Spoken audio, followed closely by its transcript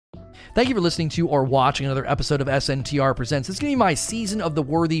Thank you for listening to or watching another episode of SNTR Presents. This is going to be my Season of the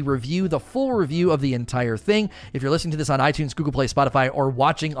Worthy review, the full review of the entire thing. If you're listening to this on iTunes, Google Play, Spotify, or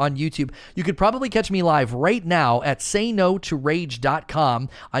watching on YouTube, you could probably catch me live right now at saynotorage.com.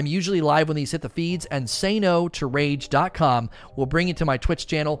 I'm usually live when these hit the feeds, and saynotorage.com will bring you to my Twitch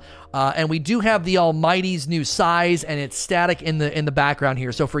channel. And we do have the Almighty's new size, and it's static in the background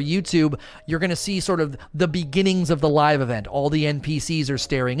here. So for YouTube, you're going to see sort of the beginnings of the live event. All the NPCs are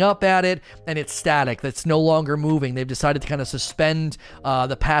staring up at it, and it's static. That's no longer moving. They've decided to kind of suspend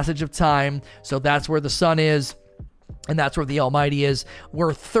the passage of time. So that's where the sun is, and that's where the Almighty is.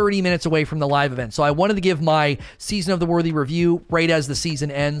 We're 30 minutes away from the live event. So I wanted to give my Season of the Worthy review right as the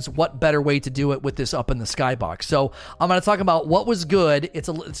season ends. What better way to do it with this up in the skybox? So I'm going to talk about what was good.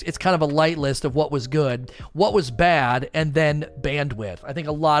 It's kind of a light list of what was good, what was bad, and then bandwidth. I think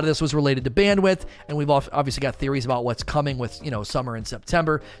a lot of this was related to bandwidth, and we've obviously got theories about what's coming with, summer and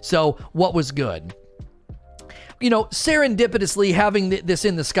September. So what was good? Serendipitously having this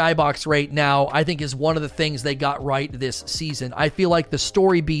in the skybox right now, I think is one of the things they got right this season. I feel like the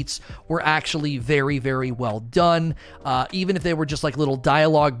story beats were actually very, very well done. Even if they were just like little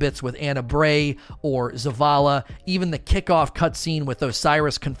dialogue bits with Anna Bray or Zavala, even the kickoff cutscene with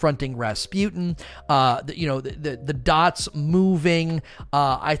Osiris confronting Rasputin, the dots moving,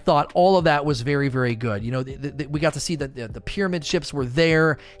 I thought all of that was very, very good. We got to see that the pyramid ships were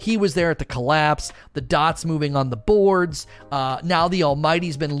there. He was there at the collapse, the dots moving on the boards. Now the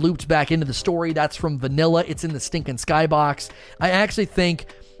Almighty's been looped back into the story. That's from vanilla. It's in the stinking skybox. I actually think,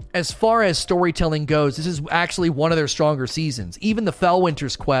 as far as storytelling goes, this is actually one of their stronger seasons. Even the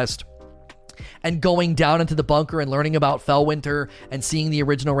Fellwinter's quest and going down into the bunker and learning about Fellwinter and seeing the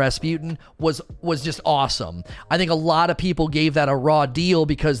original Rasputin was just awesome. I think a lot of people gave that a raw deal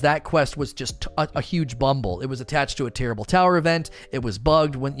because that quest was just a huge bumble. It was attached to a terrible tower event. It was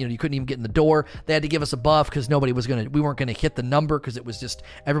bugged when you couldn't even get in the door. They had to give us a buff because we weren't gonna hit the number because it was just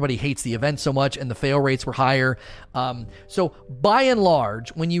everybody hates the event so much and the fail rates were higher. So by and large,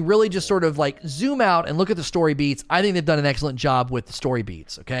 when you really just sort of like zoom out and look at the story beats, I think they've done an excellent job with the story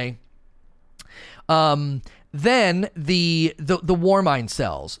beats. Okay. Then the Warmind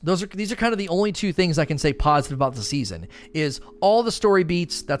cells. These are kind of the only two things I can say positive about the season. Is all the story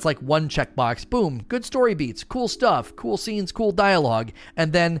beats. That's like one checkbox. Boom, good story beats, cool stuff, cool scenes, cool dialogue,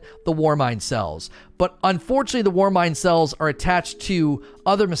 and then the Warmind cells. But unfortunately, the Warmind cells are attached to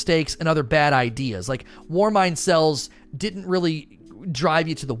other mistakes and other bad ideas. Like Warmind cells didn't really drive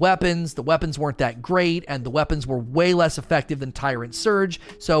you to the weapons. The weapons weren't that great, and the weapons were way less effective than Tyrant Surge.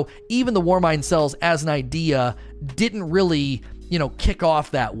 So even the Warmind cells as an idea didn't really, kick off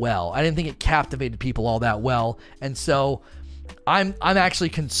that well. I didn't think it captivated people all that well. And so I'm actually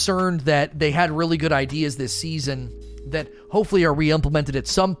concerned that they had really good ideas this season that hopefully are re-implemented at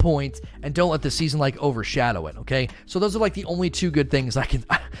some point and don't let the season overshadow it. Okay. So those are the only two good things I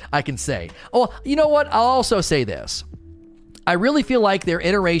can say. Oh, you know what? I'll also say this. I really feel like their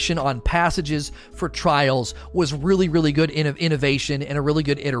iteration on passages for Trials was really, really good innovation and a really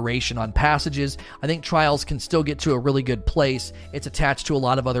good iteration on passages. I think Trials can still get to a really good place. It's attached to a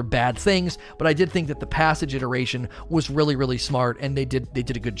lot of other bad things, but I did think that the passage iteration was really, really smart, and they did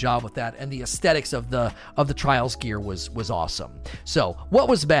a good job with that. And the aesthetics of the Trials gear was awesome. So what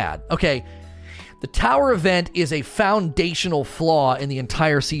was bad? Okay. The tower event is a foundational flaw in the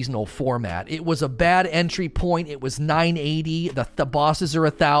entire seasonal format. It was a bad entry point. It was 980. The bosses are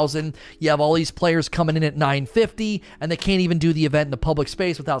 1,000. You have all these players coming in at 950, and they can't even do the event in the public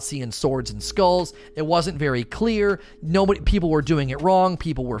space without seeing swords and skulls. It wasn't very clear. People were doing it wrong.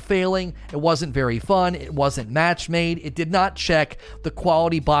 People were failing. It wasn't very fun. It wasn't match made. It did not check the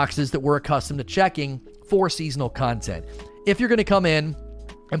quality boxes that we're accustomed to checking for seasonal content. If you're going to come in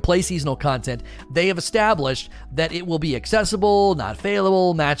and play seasonal content, they have established that it will be accessible, not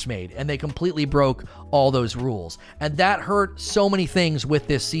failable, match made, and they completely broke all those rules. And that hurt so many things with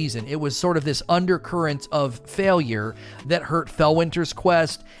this season. It was sort of this undercurrent of failure that hurt Fellwinter's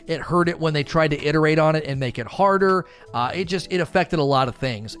quest. It hurt it when they tried to iterate on it and make it harder. It affected a lot of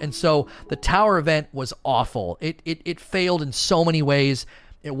things. And so the tower event was awful. It failed in so many ways.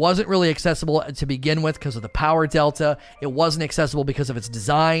 It wasn't really accessible to begin with because of the power delta. It wasn't accessible because of its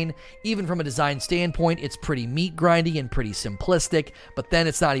design. Even from a design standpoint, it's pretty meat grindy and pretty simplistic, but then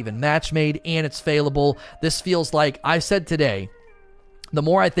it's not even match made and it's failable. This feels like, I said today, the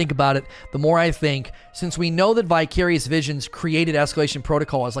more I think about it, the more I think, since we know that Vicarious Visions created Escalation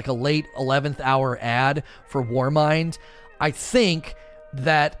Protocol as like a late 11th hour ad for Warmind, I think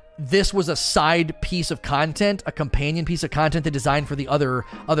that this was a side piece of content, a companion piece of content they designed for the other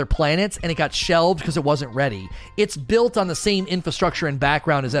planets, and it got shelved because it wasn't ready. It's built on the same infrastructure and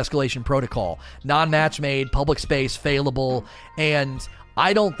background as Escalation Protocol. Non-match made, public space, failable, and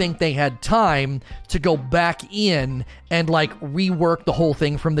I don't think they had time to go back in and like rework the whole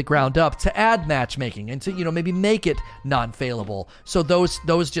thing from the ground up to add matchmaking and to, you know, maybe make it non-failable. So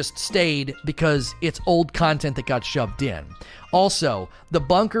those just stayed because it's old content that got shoved in. Also, the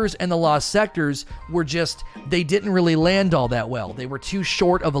bunkers and the lost sectors were just, they didn't really land all that well. They were too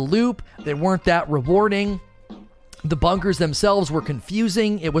short of a loop. They weren't that rewarding. The bunkers themselves were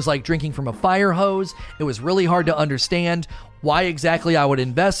confusing. It was like drinking from a fire hose. It was really hard to understand why exactly I would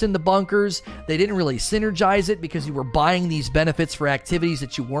invest in the bunkers. They didn't really synergize it because you were buying these benefits for activities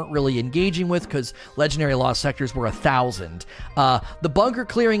that you weren't really engaging with because Legendary Lost Sectors were 1,000. The bunker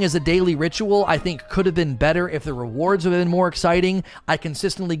clearing as a daily ritual, I think, could have been better if the rewards would have been more exciting. I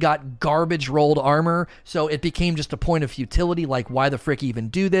consistently got garbage rolled armor, so it became just a point of futility, like why the frick even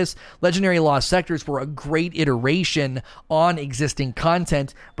do this? Legendary Lost Sectors were a great iteration on existing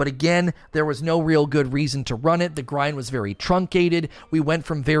content, but again, there was no real good reason to run it. The grind was very truncated. We went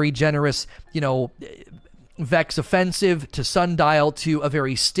from very generous, Vex offensive to Sundial to a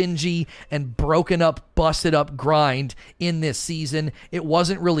very stingy and broken up, busted up grind in this season. It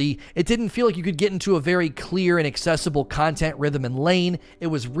didn't feel like you could get into a very clear and accessible content rhythm and lane. It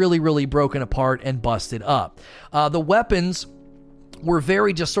was really, really broken apart and busted up. The weapons were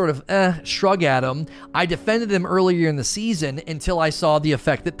very just sort of shrug at them. I defended them earlier in the season until I saw the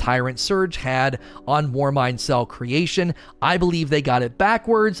effect that Tyrant Surge had on Warmind cell creation. I believe they got it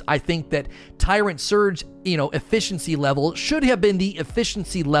backwards. I think that Tyrant Surge, efficiency level should have been the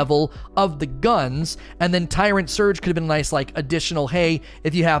efficiency level of the guns, and then Tyrant Surge could have been a nice additional, hey,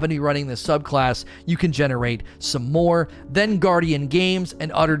 if you happen to be running this subclass, you can generate some more. Then Guardian Games,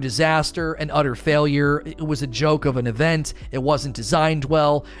 an utter disaster, an utter failure. It was a joke of an event. It wasn't designed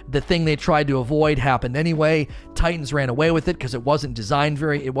well. The thing they tried to avoid happened anyway. Titans ran away with it because it wasn't designed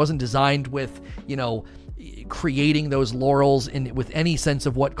with, creating those laurels with any sense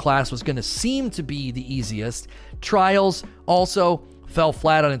of what class was going to seem to be the easiest. Trials also fell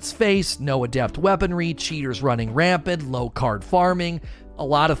flat on its face. No adept weaponry, cheaters running rampant, low card farming. A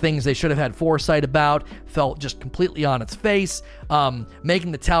lot of things they should have had foresight about fell just completely on its face.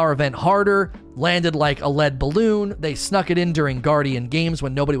 Making the tower event harder, landed like a lead balloon. They snuck it in during Guardian Games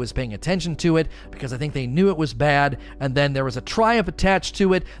when nobody was paying attention to it because I think they knew it was bad. And then there was a triumph attached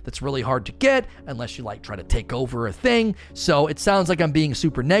to it that's really hard to get unless you try to take over a thing. So it sounds like I'm being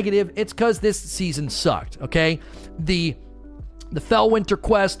super negative. It's because this season sucked, okay? The Fellwinter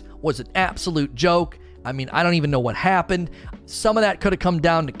quest was an absolute joke. I mean, I don't even know what happened. Some of that could have come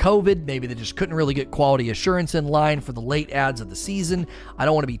down to COVID. Maybe they just couldn't really get quality assurance in line for the late ads of the season. I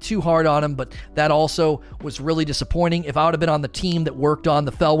don't want to be too hard on them, but that also was really disappointing. If I would have been on the team that worked on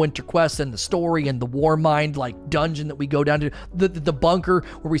the Fellwinter quest and the story and the Warmind dungeon that we go down to, the bunker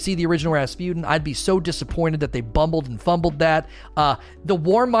where we see the original Rasputin, I'd be so disappointed that they bumbled and fumbled that. The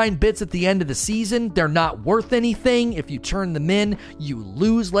Warmind bits at the end of the season, they're not worth anything. If you turn them in, you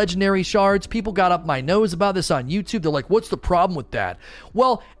lose legendary shards. People got up my nose about this on YouTube. They're like, what's the problem with that?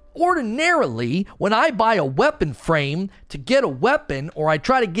 Well, ordinarily, when I buy a weapon frame to get a weapon or I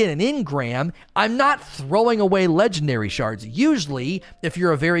try to get an engram, I'm not throwing away legendary shards. Usually, if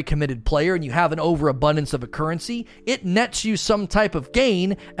you're a very committed player and you have an overabundance of a currency, it nets you some type of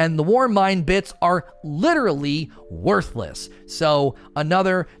gain, and the Warmind bits are literally worthless. So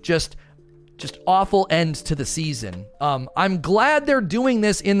another just awful end to the season. I'm glad they're doing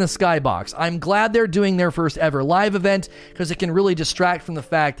this in the Skybox. I'm glad they're doing their first ever live event because it can really distract from the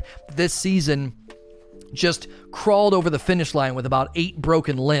fact that this season just crawled over the finish line with about 8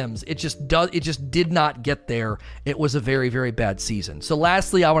 broken limbs. It just did not get there. It was a very, very bad season. So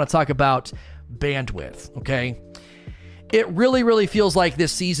lastly, I want to talk about bandwidth, okay? It really, really feels like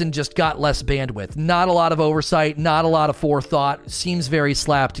this season just got less bandwidth. Not a lot of oversight, not a lot of forethought. Seems very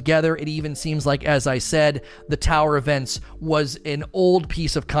slapped together. It even seems like, as I said, the tower events was an old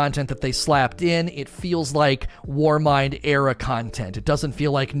piece of content that they slapped in. It feels like Warmind era content. It doesn't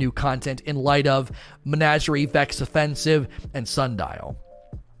feel like new content in light of Menagerie, Vex Offensive, and Sundial.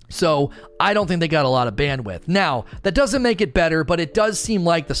 So I don't think they got a lot of bandwidth. Now, that doesn't make it better, but it does seem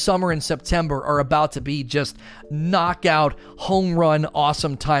like the summer and September are about to be just knockout, home run,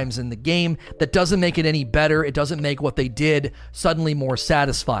 awesome times in the game. That doesn't make it any better. It doesn't make what they did suddenly more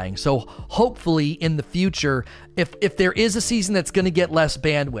satisfying. So hopefully in the future, if there is a season that's going to get less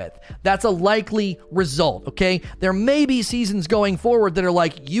bandwidth, that's a likely result, okay? There may be seasons going forward that are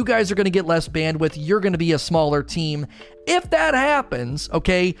like, you guys are going to get less bandwidth, you're going to be a smaller team. If that happens,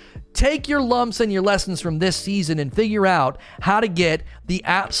 okay, take your lumps and your lessons from this season and figure out how to get the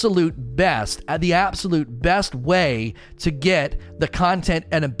absolute best way to get the content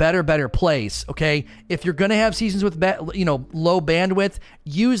in a better place, okay? If you're going to have seasons with low bandwidth,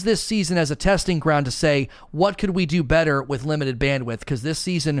 use this season as a testing ground to say, what could we do better with limited bandwidth? Because this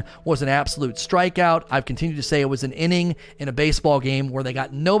season was an absolute strikeout. I've continued to say it was an inning in a baseball game where they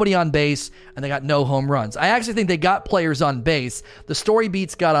got nobody on base and they got no home runs. I actually think they got players on base. The story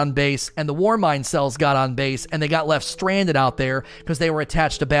beats got on base and the Warmind cells got on base, and they got left stranded out there because they were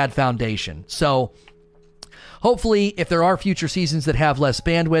attached to bad foundation. So hopefully, if there are future seasons that have less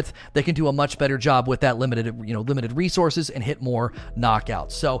bandwidth, they can do a much better job with that limited resources and hit more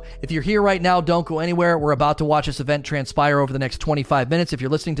knockouts. So if you're here right now, don't go anywhere. We're about to watch this event transpire over the next 25 minutes. If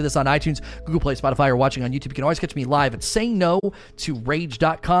you're listening to this on iTunes, Google Play, Spotify, or watching on YouTube, you can always catch me live at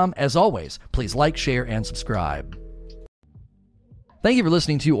sayno2rage.com. As always, please like, share, and subscribe. Thank you for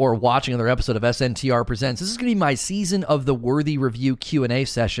listening to or watching another episode of SNTR Presents. This is going to be my Season of the Worthy Review Q&A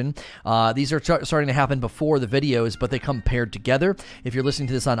session. These are starting to happen before the videos, but they come paired together. If you're listening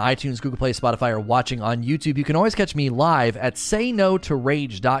to this on iTunes, Google Play, Spotify, or watching on YouTube, you can always catch me live at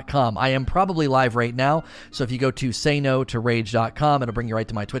sayno2rage.com. I am probably live right now, so if you go to sayno2rage.com, it'll bring you right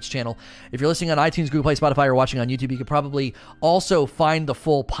to my Twitch channel. If you're listening on iTunes, Google Play, Spotify, or watching on YouTube, you could probably also find the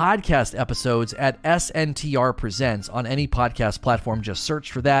full podcast episodes at SNTR Presents on any podcast platform. Just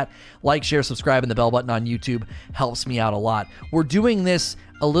search for that. Like, share, subscribe, and the bell button on YouTube helps me out a lot. We're doing this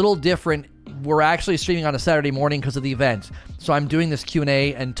a little different. We're actually streaming on a Saturday morning because of the event. So I'm doing this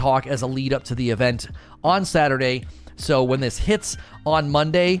Q&A and talk as a lead up to the event on Saturday. So when this hits on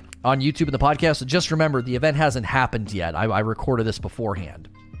Monday on YouTube and the podcast, just remember the event hasn't happened yet. I recorded this beforehand.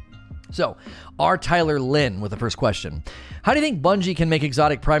 So, R. Tyler Lynn with the first question. How do you think Bungie can make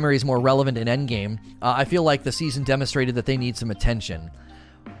exotic primaries more relevant in Endgame? I feel like the season demonstrated that they need some attention.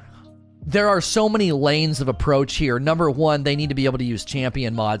 There are so many lanes of approach here. Number one, they need to be able to use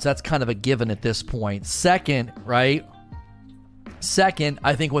champion mods. That's kind of a given at this point. Second, I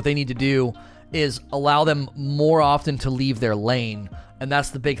think what they need to do is allow them more often to leave their lane. And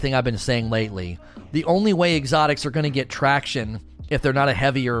that's the big thing I've been saying lately. The only way exotics are going to get traction if they're not a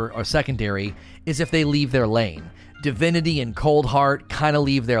heavy or secondary, is if they leave their lane. Divinity and Coldheart kind of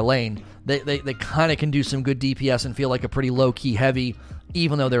leave their lane. They kind of can do some good DPS and feel like a pretty low-key heavy,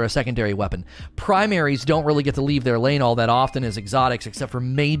 even though they're a secondary weapon. Primaries don't really get to leave their lane all that often as exotics, except for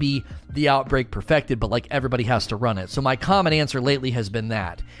maybe the Outbreak Perfected, but like everybody has to run it. So my common answer lately has been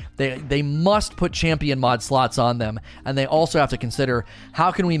that. They must put champion mod slots on them, and they also have to consider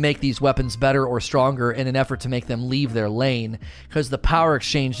how can we make these weapons better or stronger in an effort to make them leave their lane, because the power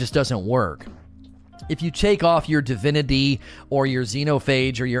exchange just doesn't work. If you take off your Divinity or your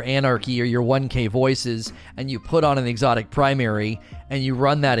Xenophage or your Anarchy or your 1K Voices and you put on an exotic primary and you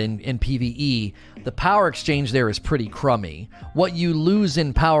run that in PvE, the power exchange there is pretty crummy. What you lose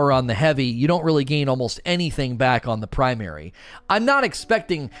in power on the heavy, you don't really gain almost anything back on the primary. I'm not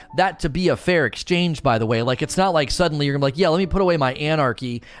expecting that to be a fair exchange, by the way. Like, it's not like suddenly you're going to be like, yeah, let me put away my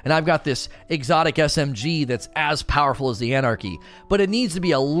Anarchy and I've got this exotic SMG that's as powerful as the Anarchy. But it needs to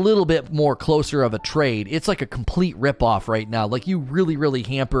be a little bit more closer of a trade. It's like a complete ripoff right now. Like, you really, really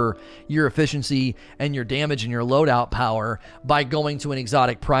hamper your efficiency and your damage and your loadout power by going to an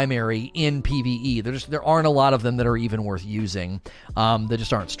exotic primary in PvE. There aren't a lot of them that are even worth using. They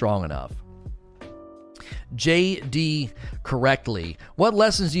just aren't strong enough. JD Correctly. What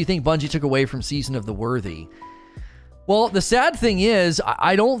lessons do you think Bungie took away from Season of the Worthy? Well, the sad thing is,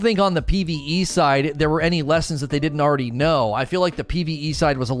 I don't think on the PvE side there were any lessons that they didn't already know. I feel like the PvE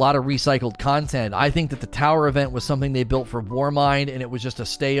side was a lot of recycled content. I think that the tower event was something they built for Warmind, and it was just a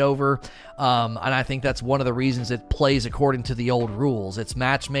stayover. And I think that's one of the reasons it plays according to the old rules. It's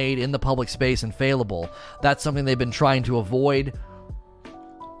match made in the public space and failable. That's something they've been trying to avoid.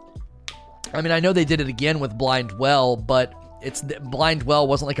 I mean, I know they did it again with Blind Well, but Blind Well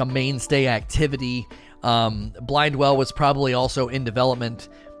wasn't like a mainstay activity. Blind Well was probably also in development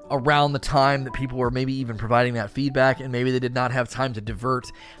around the time that people were maybe even providing that feedback, and maybe they did not have time to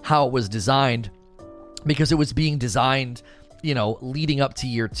divert how it was designed because it was being designed, leading up to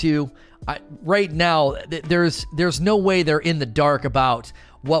year 2. Right now, there's no way they're in the dark about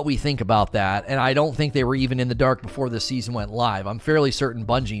what we think about that, and I don't think they were even in the dark before the season went live. I'm fairly certain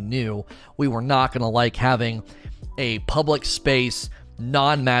Bungie knew we were not going to like having a public space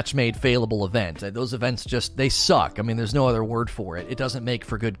non-match made failable event. Those events they suck. I mean, there's no other word for it. It doesn't make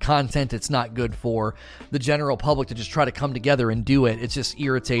for good content. It's not good for the general public to just try to come together and do it. It's just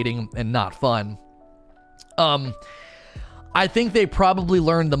irritating and not fun. I think they probably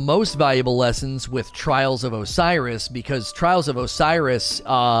learned the most valuable lessons with Trials of Osiris, because Trials of Osiris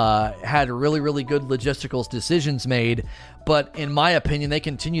had really, really good logistical decisions made, but in my opinion, they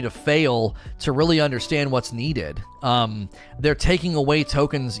continue to fail to really understand what's needed. They're taking away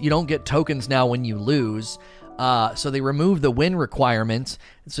tokens. You don't get tokens now when you lose. So they removed the win requirement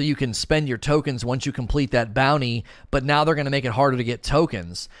so you can spend your tokens once you complete that bounty, but now they're going to make it harder to get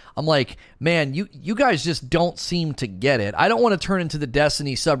tokens. I'm like, man, you guys just don't seem to get it. I don't want to turn into the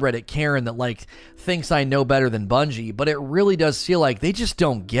Destiny subreddit Karen that like thinks I know better than Bungie, but it really does feel like they just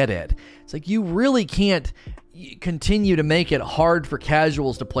don't get it. It's like you really can't continue to make it hard for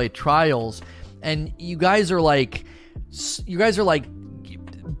casuals to play Trials, and you guys are like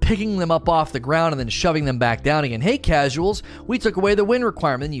picking them up off the ground and then shoving them back down again. Hey, casuals, we took away the win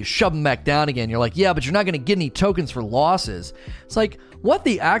requirement. Then you shove them back down again. You're like, yeah, but you're not going to get any tokens for losses. It's like, what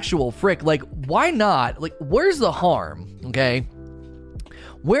the actual frick? Like, why not? Like, where's the harm? Okay.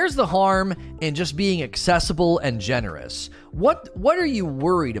 Where's the harm in just being accessible and generous? What are you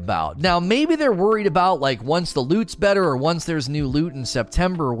worried about? Now, maybe they're worried about, like, once the loot's better or once there's new loot in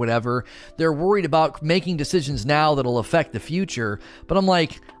September or whatever, they're worried about making decisions now that'll affect the future. But I'm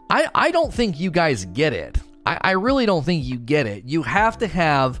like, I don't think you guys get it. I really don't think you get it. You have to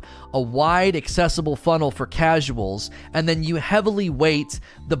have a wide, accessible funnel for casuals, and then you heavily weight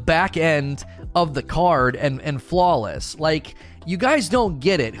the back end of the card and flawless. Like, you guys don't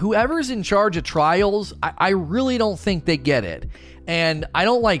get it. Whoever's in charge of Trials, I really don't think they get it. And I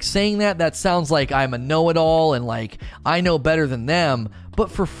don't like saying that. That sounds like I'm a know-it-all and like I know better than them. But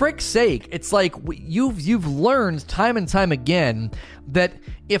for frick's sake, it's like you've learned time and time again that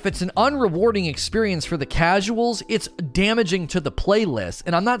if it's an unrewarding experience for the casuals, it's damaging to the playlist.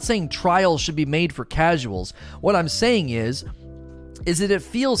 And I'm not saying Trials should be made for casuals. What I'm saying is that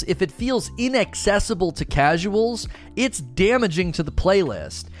if it feels inaccessible to casuals, it's damaging to the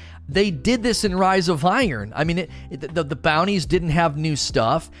playlist. They did this in Rise of Iron. I mean, the bounties didn't have new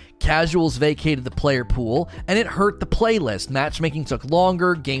stuff. Casuals vacated the player pool, and it hurt the playlist. Matchmaking took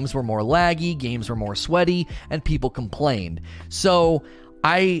longer, games were more laggy, games were more sweaty, and people complained. So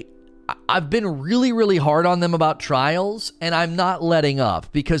I've been really, really hard on them about Trials, and I'm not letting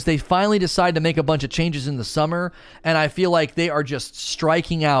up because they finally decided to make a bunch of changes in the summer, and I feel like they are just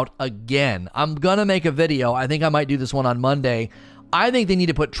striking out again. I'm going to make a video. I think I might do this one on Monday. I think they need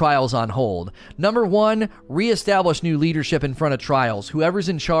to put Trials on hold. Number one, reestablish new leadership in front of Trials. Whoever's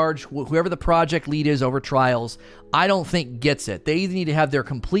in charge, whoever the project lead is over Trials, I don't think gets it. They either need to have their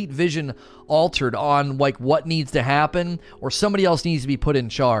complete vision altered on like what needs to happen, or somebody else needs to be put in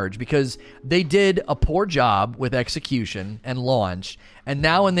charge, because they did a poor job with execution and launch, and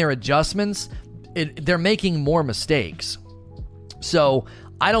now in their adjustments, they're making more mistakes. So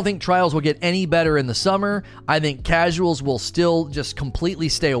I don't think Trials will get any better in the summer. I think casuals will still just completely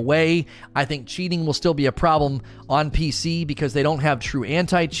stay away. I think cheating will still be a problem on PC because they don't have true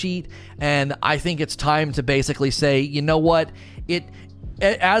anti-cheat. And I think it's time to basically say, you know what?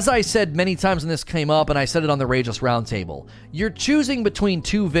 As I said many times when this came up, and I said it on the Rageless Roundtable, you're choosing between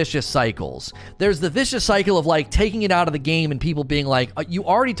two vicious cycles. There's the vicious cycle of like taking it out of the game and people being like, you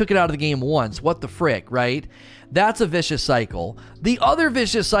already took it out of the game once. What the frick, right? That's a vicious cycle. The other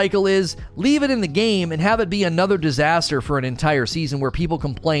vicious cycle is leave it in the game and have it be another disaster for an entire season where people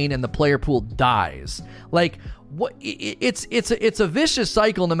complain and the player pool dies. Like, what? It's a vicious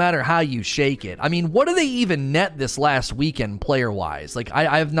cycle no matter how you shake it. I mean, what do they even net this last weekend player-wise? Like,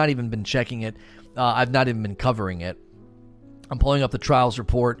 I have not even been checking it. I've not even been covering it. I'm pulling up the Trials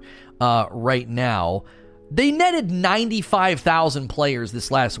report right now. They netted 95,000 players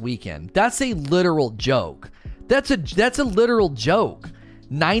this last weekend. That's a literal joke. That's a literal joke.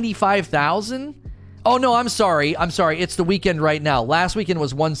 95,000? Oh, no, I'm sorry. It's the weekend right now. Last weekend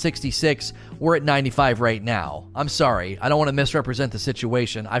was 166. We're at 95 right now. I'm sorry. I don't want to misrepresent the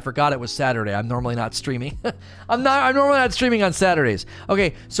situation. I forgot it was Saturday. I'm normally not streaming. I'm normally not streaming on Saturdays.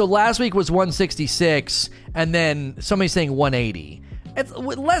 Okay, so last week was 166, and then somebody's saying 180. It's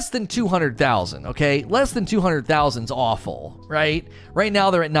less than 200,000, okay? Less than 200,000 is awful, right? Right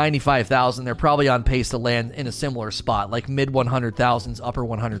now they're at 95,000. They're probably on pace to land in a similar spot, like mid 100,000s, upper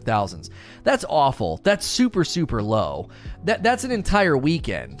 100,000s. That's awful. That's super, super low. That's an entire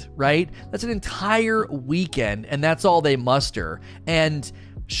weekend, right? That's an entire weekend, and that's all they muster. And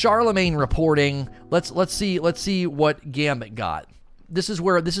Charlemagne reporting, let's see what Gambit got. This is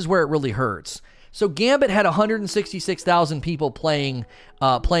where it really hurts. So Gambit had 166,000 people playing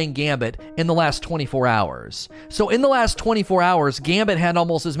Gambit in the last 24 hours. So in the last 24 hours, Gambit had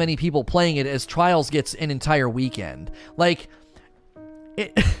almost as many people playing it as Trials gets an entire weekend. Like,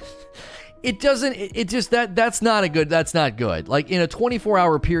 it doesn't, it just, that's not good. Like, in a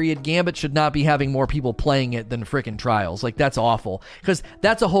 24-hour period, Gambit should not be having more people playing it than frickin' Trials. Like, that's awful. Because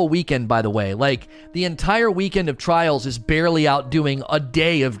that's a whole weekend, by the way. Like, the entire weekend of Trials is barely outdoing a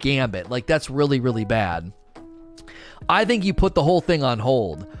day of Gambit. Like, that's really, really bad. I think you put the whole thing on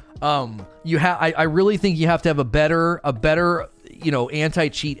hold. I really think you have to have a better,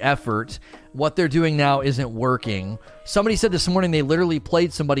 anti-cheat effort. What they're doing now isn't working. Somebody said this morning they literally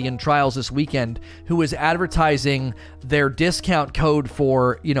played somebody in Trials this weekend who was advertising their discount code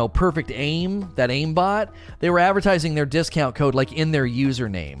for, Perfect Aim, that aimbot. They were advertising their discount code like in their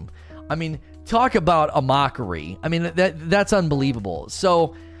username. I mean, talk about a mockery. I mean, that's unbelievable.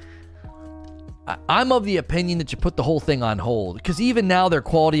 So I'm of the opinion that you put the whole thing on hold, because even now their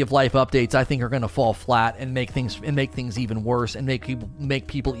quality of life updates, I think, are going to fall flat and make things even worse and make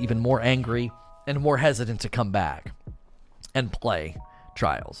people even more angry and more hesitant to come back and play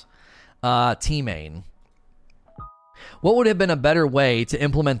Trials. T-Main. What would have been a better way to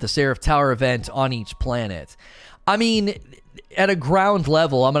implement the Seraph Tower event on each planet? I mean, at a ground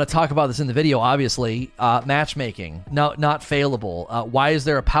level, I'm going to talk about this in the video, obviously. Matchmaking, not failable. Why is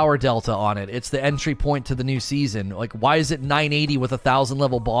there a power delta on it? It's the entry point to the new season. Like, why is it 980 with 1,000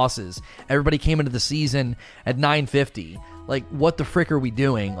 level bosses? Everybody came into the season at 950. Like, what the frick are we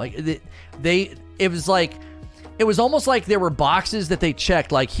doing? Like, it was almost like there were boxes that they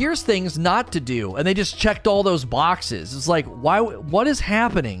checked, like, here's things not to do, and they just checked all those boxes. It's like, why? What is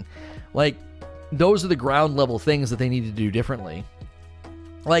happening? Like, those are the ground level things that they need to do differently.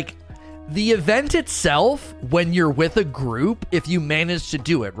 Like, the event itself, when you're with a group, if you manage to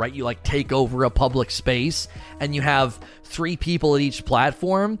do it, right, you like take over a public space and you have 3 people at each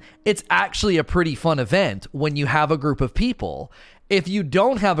platform, it's actually a pretty fun event when you have a group of people. If you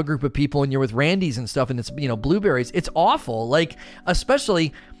don't have a group of people and you're with Randy's and stuff and it's, blueberries, it's awful. Like,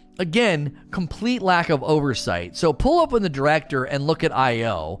 especially, again, complete lack of oversight. So pull up in the director and look at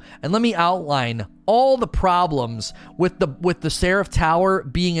IO, and let me outline all the problems with the Seraph Tower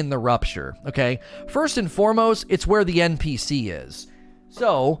being in the Rupture, okay? First and foremost, it's where the NPC is.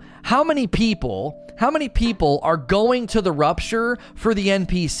 So, how many people are going to the Rupture for the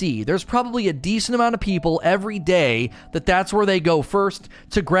NPC? There's probably a decent amount of people every day that's where they go first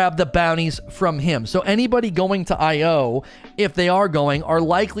to grab the bounties from him. So anybody going to IO, if they are going, are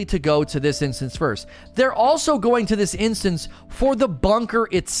likely to go to this instance first. They're also going to this instance for the bunker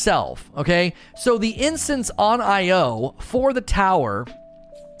itself, okay? So the instance on IO for the tower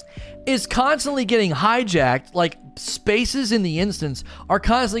is constantly getting hijacked. Like, spaces in the instance are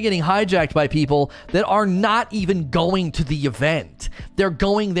constantly getting hijacked by people that are not even going to the event. They're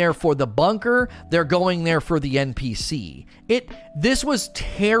going there for the bunker. They're going there for the NPC. This was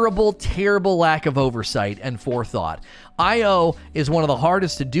terrible lack of oversight and forethought. IO is one of the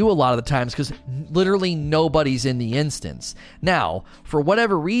hardest to do a lot of the times because literally nobody's in the instance. Now, for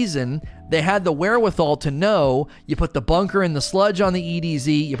whatever reason, they had the wherewithal to know you put the bunker and the sludge on the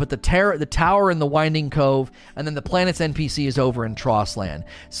EDZ, you put the tower in the Winding Cove, and then the planet's NPC is over in Trossland.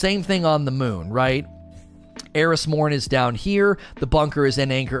 Same thing on the moon, right? Eris Morn is down here. The bunker is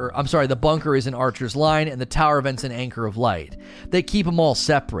the bunker is in Archer's Line, and the tower event's in Anchor of Light. They keep them all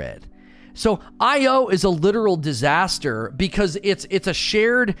separate. So IO is a literal disaster because it's a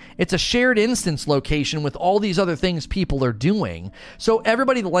shared instance location with all these other things people are doing. So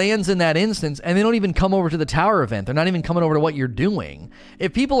everybody lands in that instance and they don't even come over to the tower event. They're not even coming over to what you're doing.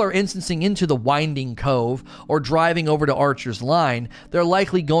 If people are instancing into the Winding Cove or driving over to Archer's Line, they're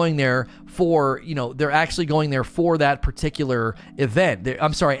likely going there for, they're actually going there for that particular event.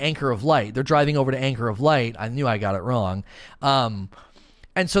 Anchor of Light. They're driving over to Anchor of Light. I knew I got it wrong.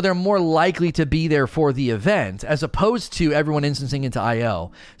 And so they're more likely to be there for the event as opposed to everyone instancing into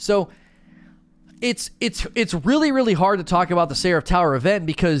IO. So it's really, really hard to talk about the Seraph Tower event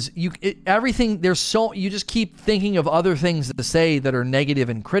because you just keep thinking of other things to say that are negative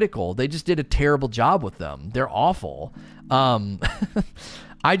and critical. They just did a terrible job with them. They're awful.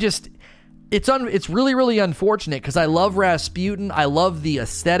 It's really, really unfortunate because I love Rasputin. I love the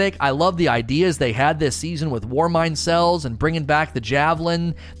aesthetic. I love the ideas they had this season with Warmind cells and bringing back the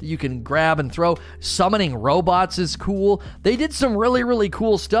javelin that you can grab and throw. Summoning robots is cool. They did some really, really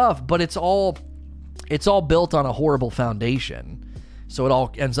cool stuff, but it's all built on a horrible foundation. So it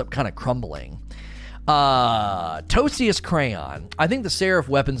all ends up kind of crumbling. Tostius Crayon. I think the Seraph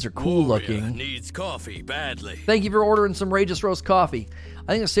weapons are cool looking. Needs coffee badly. Thank you for ordering some Rageous Roast coffee.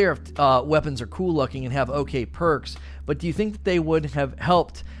 I think the Seraph weapons are cool looking and have okay perks, but do you think that they would have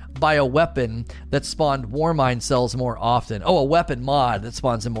helped by a weapon that spawned Warmind cells more often? Oh, a weapon mod that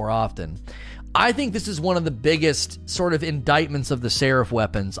spawns them more often. I think this is one of the biggest sort of indictments of the Seraph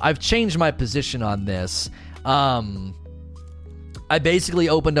weapons. I've changed my position on this. I basically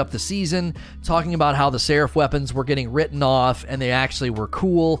opened up the season talking about how the Seraph weapons were getting written off and they actually were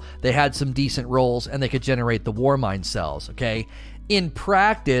cool. They had some decent rolls and they could generate the Warmind cells, okay? In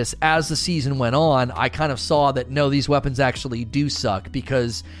practice, as the season went on, I kind of saw that no, these weapons actually do suck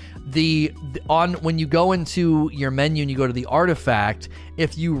because when you go into your menu and you go to the artifact,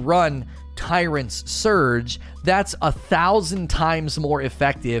 if you run Tyrant's Surge, that's 1,000 times more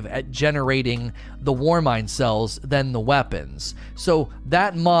effective at generating the Warmind cells than the weapons. So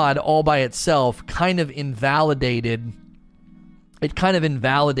that mod all by itself kind of invalidated the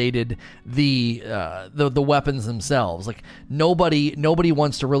weapons themselves. Like nobody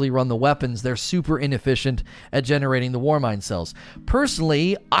wants to really run the weapons. They're super inefficient at generating the Warmind cells.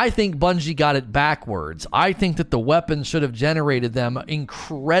 Personally, I think Bungie got it backwards. I think that the weapons should have generated them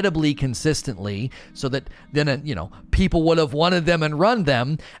incredibly consistently so that then people would have wanted them and run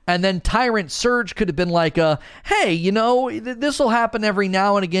them, and then Tyrant Surge could have been like hey, this will happen every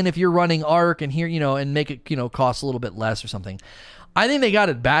now and again if you're running Arc and here, and make it, cost a little bit less or something. I think they got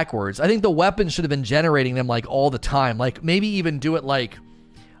it backwards. I think the weapons should have been generating them like all the time. Like maybe even do it like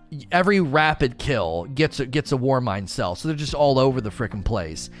every rapid kill gets a Warmind cell. So they're just all over the frickin'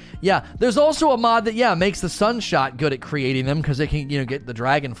 place. Yeah, there's also a mod that makes the Sunshot good at creating them because they can get the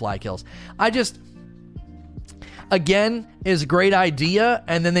Dragonfly kills. Again, is a great idea,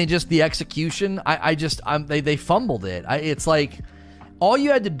 and then the execution. They fumbled it. It's like all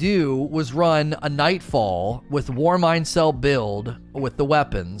you had to do was run a Nightfall with Warmind cell build with the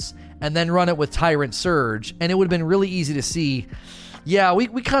weapons, and then run it with Tyrant Surge, and it would have been really easy to see. Yeah, we're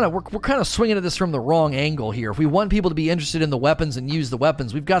kind of swinging at this from the wrong angle here. If we want people to be interested in the weapons and use the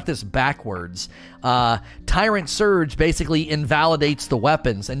weapons, we've got this backwards. Tyrant Surge basically invalidates the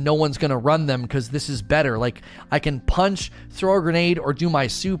weapons, and no one's going to run them because this is better. Like, I can punch, throw a grenade, or do my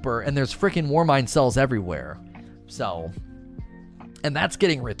super, and there's freaking Warmind cells everywhere. So, and that's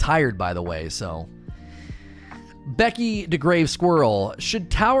getting retired, by the way, so... Becky DeGrave Squirrel, should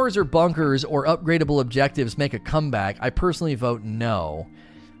towers or bunkers or upgradable objectives make a comeback? I personally vote no.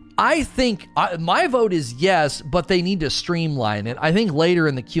 I think my vote is yes, but they need to streamline it. I think later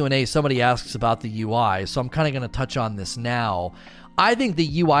in the Q&A somebody asks about the UI, so I'm kind of going to touch on this now. I think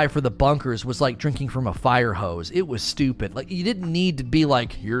the UI for the bunkers was like drinking from a fire hose. It was stupid. Like, you didn't need to be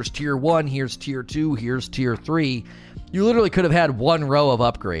like, here's tier 1, here's tier 2, here's tier 3. You literally could have had one row of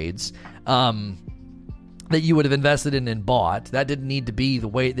upgrades. That you would have invested in and bought. That didn't need to be the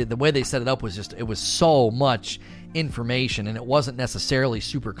way they set it up. Was just, it was so much information and it wasn't necessarily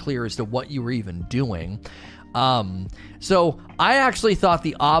super clear as to what you were even doing. So I actually thought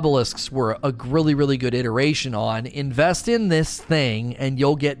the obelisks were a really, really good iteration on invest in this thing and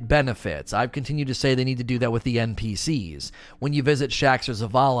you'll get benefits. I've continued to say they need to do that with the NPCs. When you visit Shaxx or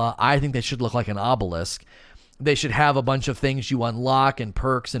Zavala, I think they should look like an obelisk. They should have a bunch of things you unlock and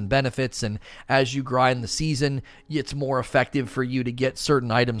perks and benefits, and as you grind the season, it's more effective for you to get certain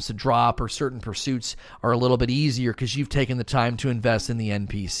items to drop, or certain pursuits are a little bit easier because you've taken the time to invest in the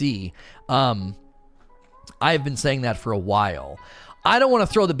NPC. I've been saying that for a while. I don't want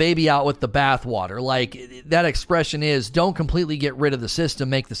to throw the baby out with the bathwater. Like, that expression is, don't completely get rid of the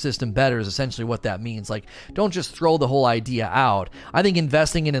system, make the system better is essentially what that means. Like, don't just throw the whole idea out. I think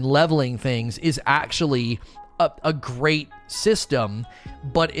investing in and leveling things is actually a great system,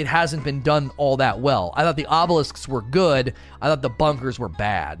 but it hasn't been done all that well. I thought the obelisks were good. I thought the bunkers were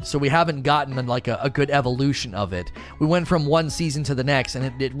bad. So we haven't gotten like a good evolution of it. We went from one season to the next,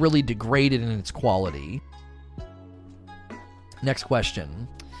 and it really degraded in its quality. Next question.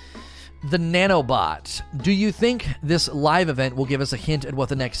 The Nanobot. Do you think this live event will give us a hint at what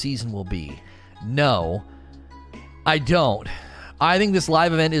the next season will be? No, I don't. I think this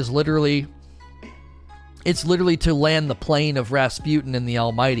live event is literally to land the plane of Rasputin and the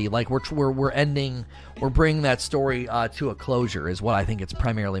Almighty. Like, we're bringing that story to a closure is what I think it's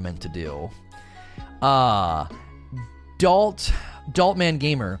primarily meant to do. Daltman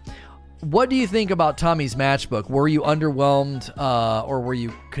Gamer, what do you think about Tommy's matchbook? Were you underwhelmed or were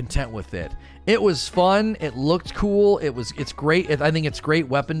you content with it? It was fun. It looked cool. It's great. I think it's great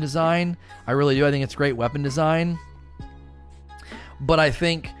weapon design. I really do. I think it's great weapon design. But I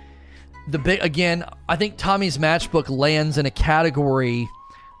think I think Tommy's matchbook lands in a category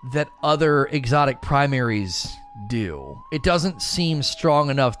that other exotic primaries do. It doesn't seem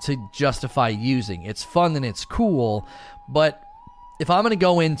strong enough to justify using. It's fun and it's cool, but if I'm going to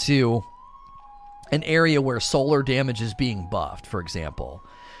go into an area where solar damage is being buffed, for example,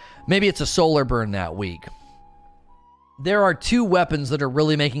 maybe it's a solar burn that week, there are two weapons that are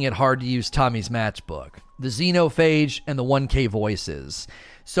really making it hard to use Tommy's matchbook: the Xenophage and the 1K Voices.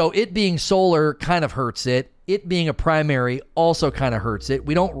 So it being solar kind of hurts it. It being a primary also kind of hurts it.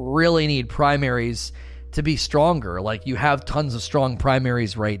 We don't really need primaries to be stronger. Like, you have tons of strong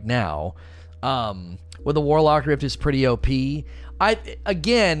primaries right now. With the Warlock Rift is pretty OP.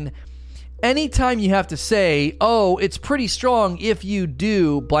 Again, anytime you have to say, oh, it's pretty strong if you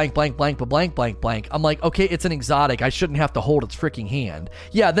do blank, blank, blank, but blank, blank, blank, I'm like, okay, it's an exotic. I shouldn't have to hold its freaking hand.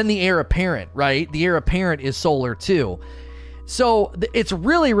 Yeah, then the Heir Apparent, right? The Heir Apparent is solar too. So it's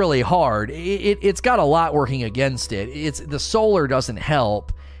really, really hard. It's got a lot working against it. The solar doesn't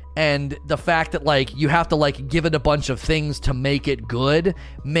help. And the fact that, like, you have to, like, give it a bunch of things to make it good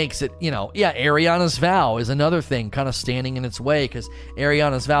makes it, Ariana's Vow is another thing kind of standing in its way, because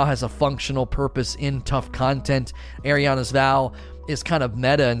Ariana's Vow has a functional purpose in tough content. Ariana's Vow is kind of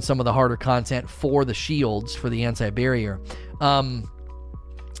meta in some of the harder content for the shields, for the anti-barrier.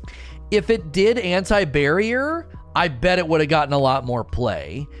 If it did anti-barrier, I bet it would have gotten a lot more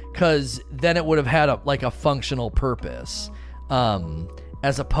play, because then it would have had a functional purpose.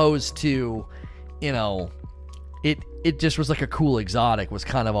 As opposed to, it just was like a cool exotic was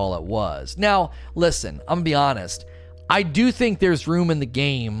kind of all it was. Now, listen, I'm going to be honest. I do think there's room in the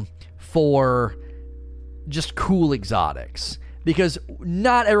game for just cool exotics, because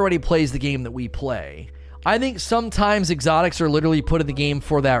not everybody plays the game that we play. I think sometimes exotics are literally put in the game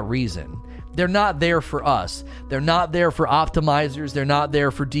for that reason. They're not there for us. They're not there for optimizers. They're not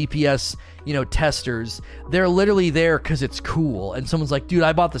there for DPS, testers. They're literally there because it's cool. And someone's like, dude,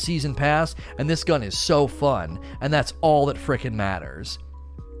 I bought the season pass and this gun is so fun. And that's all that frickin' matters.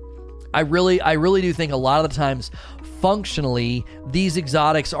 I really do think a lot of the times, functionally, these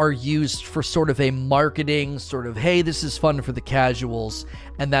exotics are used for sort of a marketing, sort of, hey, this is fun for the casuals,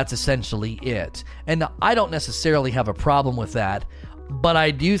 and that's essentially it. And I don't necessarily have a problem with that, but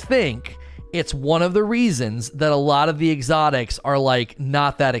I do think it's one of the reasons that a lot of the exotics are, like,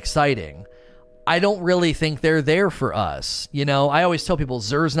 not that exciting. I don't really think they're there for us. I always tell people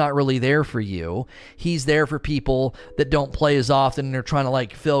Xur's not really there for you. He's there for people that don't play as often and are trying to,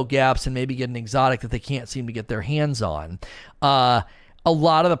 like, fill gaps and maybe get an exotic that they can't seem to get their hands on. A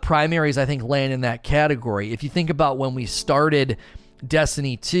lot of the primaries, I think, land in that category. If you think about when we started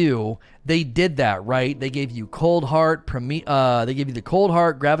Destiny 2, they did that, right? They gave you Cold Heart, they gave you the Cold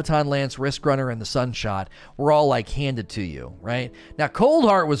Heart, Graviton Lance, Risk Runner, and the Sunshot were all, like, handed to you, right? Now, Cold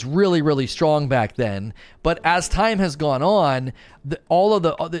Heart was really, really strong back then, but as time has gone on, all of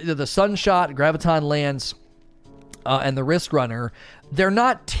the Sunshot, Graviton Lance, and the Risk Runner, they're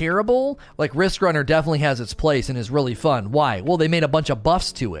not terrible. Like, Risk Runner definitely has its place and is really fun. Why? Well, they made a bunch of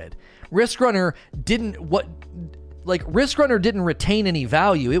buffs to it. Risk Runner didn't retain any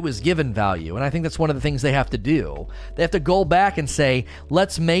value. It was given value. And I think that's one of the things they have to do. They have to go back and say,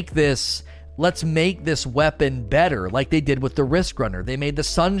 let's make this weapon better, like they did with the Risk Runner. They made the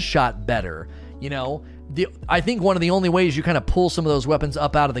Sunshot better. I think one of the only ways you kind of pull some of those weapons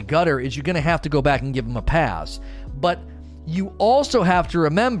up out of the gutter is you're going to have to go back and give them a pass. But you also have to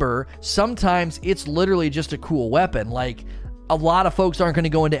remember, sometimes it's literally just a cool weapon. Like, a lot of folks aren't going to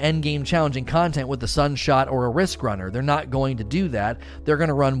go into endgame challenging content with the Sunshot or a Risk Runner. They're not going to do that. They're going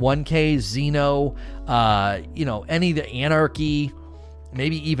to run 1K, Xeno, any of the Anarchy,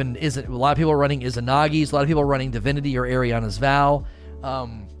 maybe even a lot of people are running Izanagi's, a lot of people are running Divinity or Ariana's Vow.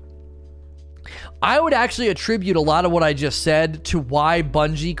 I would actually attribute a lot of what I just said to why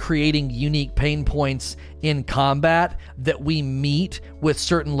Bungie creating unique pain points in combat that we meet with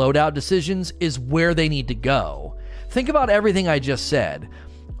certain loadout decisions is where they need to go. Think about everything I just said.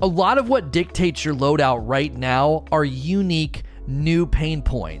 A lot of what dictates your loadout right now are unique new pain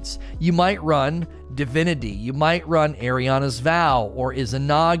points. You might run Divinity, you might run Ariana's Vow or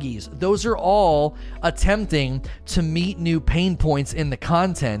Izanagi's. Those are all attempting to meet new pain points in the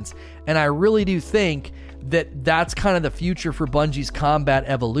content, and I really do think that that's kind of the future for Bungie's combat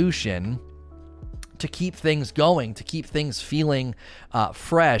evolution, to keep things going, to keep things feeling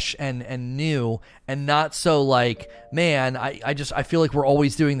fresh and new, and not so like, man, I feel like we're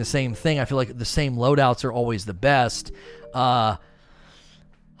always doing the same thing. I feel like the same loadouts are always the best.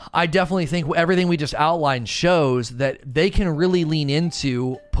 I definitely think everything we just outlined shows that they can really lean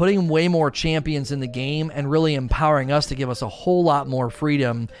into putting way more champions in the game and really empowering us to give us a whole lot more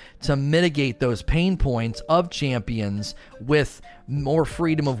freedom to mitigate those pain points of champions, with more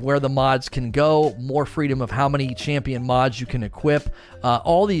freedom of where the mods can go, more freedom of how many champion mods you can equip.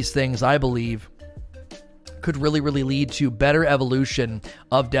 All these things, I believe, could really, really lead to better evolution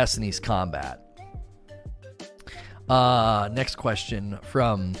of Destiny's combat. Next question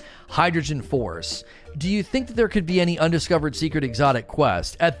from Hydrogen Force. Do you think that there could be any undiscovered secret exotic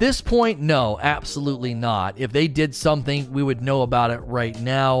quest? At this point, no, absolutely not. If they did something, we would know about it right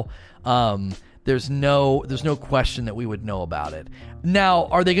now. There's no question that we would know about it. Now,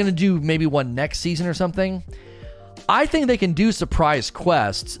 are they going to do maybe one next season or something? I think they can do surprise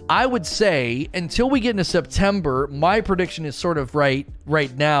quests. I would say until we get into September, my prediction is sort of right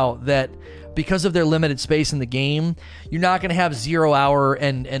now that because of their limited space in the game, you're not going to have 0 hour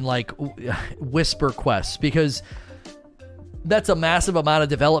and like whisper quests, because that's a massive amount of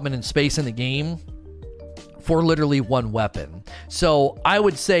development and space in the game for literally one weapon. So I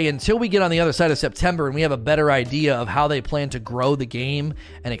would say until we get on the other side of September and we have a better idea of how they plan to grow the game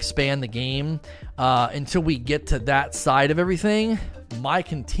and expand the game, until we get to that side of everything, my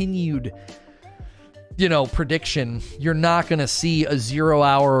continued prediction, you're not going to see a 0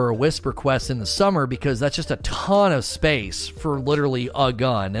 hour or a whisper quest in the summer, because that's just a ton of space for literally a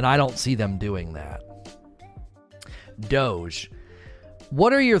gun, and I don't see them doing that. Doge.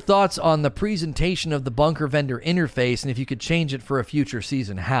 What are your thoughts on the presentation of the bunker vendor interface, and if you could change it for a future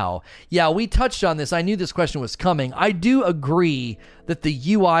season, how? Yeah, we touched on this. I knew this question was coming. I do agree that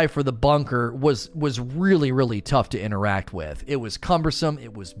the UI for the bunker was really, really tough to interact with. It was cumbersome.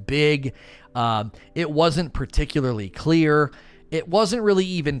 It was big. It wasn't particularly clear. It wasn't really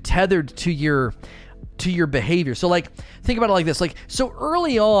even tethered to your behavior. So like, think about it like this. Like, so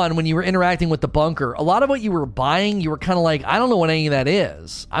early on when you were interacting with the bunker, a lot of what you were buying, you were kind of like, I don't know what any of that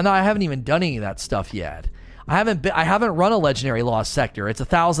is. I haven't even done any of that stuff yet. I haven't run a legendary lost sector. It's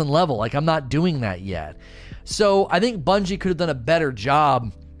 1,000 level. Like, I'm not doing that yet. So I think Bungie could have done a better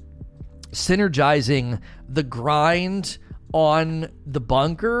job synergizing the grind on the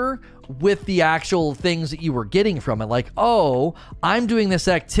bunker with the actual things that you were getting from it. Like, oh, I'm doing this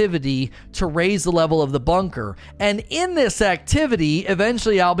activity to raise the level of the bunker, and in this activity,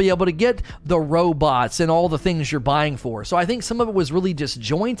 eventually I'll be able to get the robots and all the things you're buying for. So I think some of it was really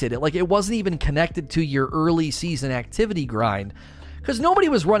disjointed. It wasn't even connected to your early season activity grind, because nobody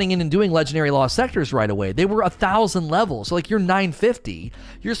was running in and doing legendary lost sectors right away. They were 1,000 levels. So like, you're 950,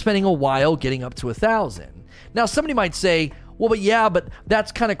 you're spending a while getting up to 1,000. Now somebody might say, well, but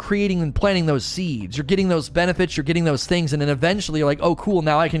that's kind of creating and planting those seeds. You're getting those benefits, you're getting those things, and then eventually you're like, oh, cool,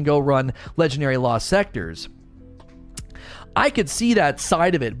 now I can go run legendary lost sectors. I could see that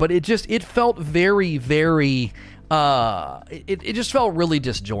side of it, but it felt very, very, it just felt really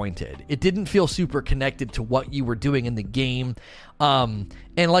disjointed. It didn't feel super connected to what you were doing in the game. And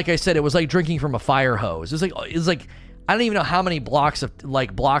like I said, it was like drinking from a fire hose. It was like I don't even know how many blocks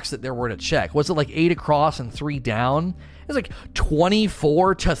that there were to check. Was it like 8 across and 3 down? It's like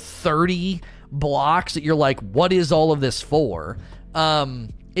 24 to 30 blocks that you're like, what is all of this for?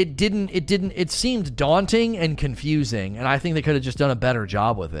 It seemed daunting and confusing, and I think they could have just done a better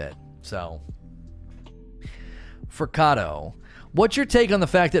job with it. So, Furcado, what's your take on the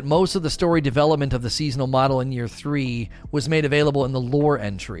fact that most of the story development of the seasonal model in Year 3 was made available in the lore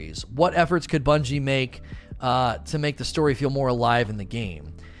entries? What efforts could Bungie make to make the story feel more alive in the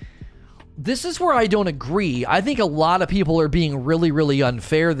game? This is where I don't agree. I think a lot of people are being really, really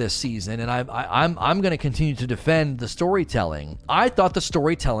unfair this season, and I'm going to continue to defend the storytelling. I thought the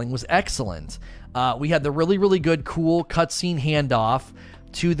storytelling was excellent. We had the really, really good, cool cutscene handoff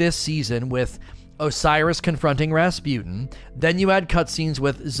to this season with Osiris confronting Rasputin. Then you had cutscenes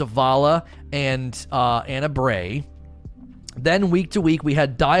with Zavala and Anna Bray. Then week to week, we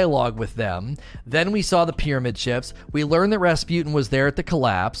had dialogue with them. Then we saw the pyramid ships. We learned that Rasputin was there at the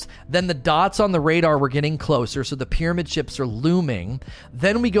collapse. Then the dots on the radar were getting closer, so the pyramid ships are looming.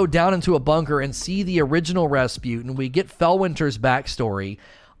 Then we go down into a bunker and see the original Rasputin. We get Fellwinter's backstory.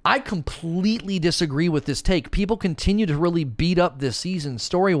 I completely disagree with this take. People continue to really beat up this season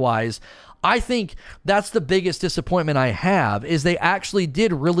story-wise. I think that's the biggest disappointment I have, is they actually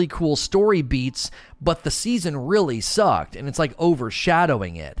did really cool story beats, but the season really sucked, and it's like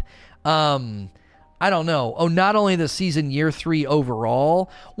overshadowing it. I don't know. Oh, not only the season Year 3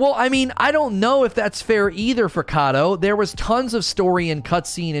 overall. Well, I mean, I don't know if that's fair either, Furcado. There was tons of story and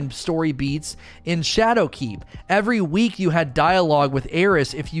cutscene and story beats in Shadowkeep. Every week you had dialogue with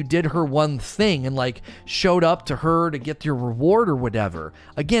Eris if you did her one thing and like showed up to her to get your reward or whatever.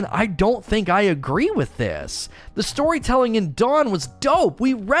 Again, I don't think I agree with this. The storytelling in Dawn was dope.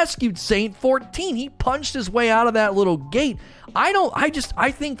 We rescued Saint 14. He punched his way out of that little gate.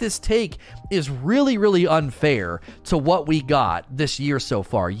 I think this take is really, really unfair to what we got this year so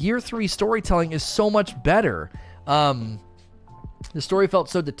far. Year 3 storytelling is so much better. The story felt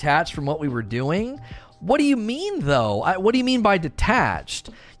so detached from what we were doing. What do you mean, though? What do you mean by detached?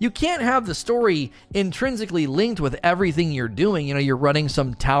 You can't have the story intrinsically linked with everything you're doing. You know, you're running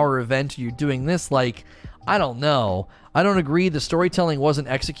some tower event, you're doing this, like, I don't know. I don't agree the storytelling wasn't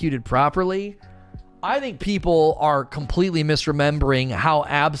executed properly. I think people are completely misremembering how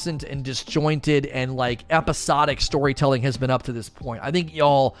absent and disjointed and like episodic storytelling has been up to this point. I think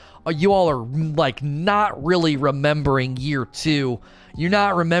y'all are like not really remembering year 2. You're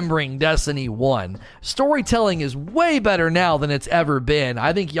not remembering Destiny 1. Storytelling is way better now than it's ever been.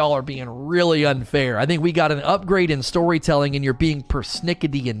 I think y'all are being really unfair. I think we got an upgrade in storytelling and you're being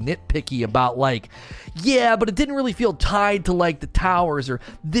persnickety and nitpicky about like, yeah, but it didn't really feel tied to like the towers or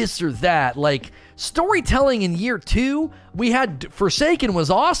this or that. Like, storytelling in year 2, we had Forsaken was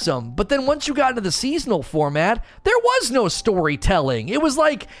awesome, but then once you got into the seasonal format, there was no storytelling. It was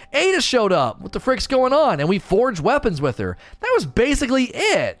like Ada showed up, what the frick's going on? And we forged weapons with her. That was basically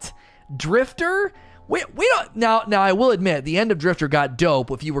it. Drifter, we don't now I will admit the end of Drifter got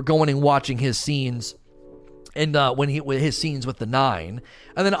dope if you were going and watching his scenes. And with his scenes with the 9,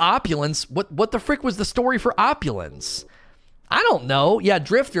 and then Opulence, what the frick was the story for Opulence? I don't know. Yeah,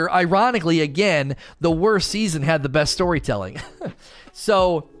 Drifter, ironically, again, the worst season had the best storytelling.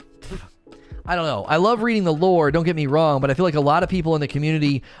 So, I don't know. I love reading the lore, don't get me wrong, but I feel like a lot of people in the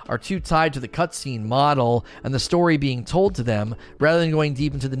community are too tied to the cutscene model and the story being told to them rather than going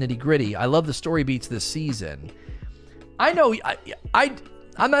deep into the nitty-gritty. I love the story beats this season. I know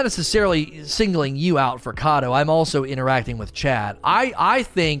I'm not necessarily singling you out for Kato. I'm also interacting with chat. I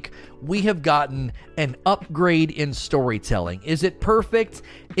think we have gotten an upgrade in storytelling. Is it perfect?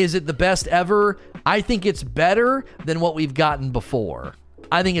 Is it the best ever? I think it's better than what we've gotten before.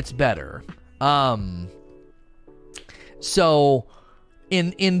 I think it's better. So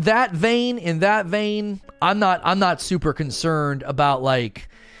in that vein, I'm not super concerned about like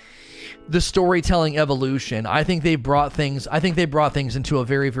the storytelling evolution. I think they brought things into a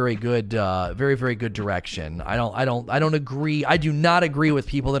very, very good direction. I don't agree. I do not agree with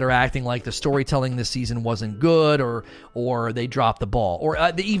people that are acting like the storytelling this season wasn't good or they dropped the ball or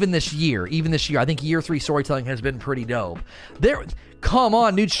even this year. I think year 3 storytelling has been pretty dope. Come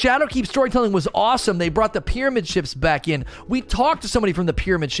on, dude. Shadowkeep storytelling was awesome. They brought the pyramid ships back in. We talked to somebody from the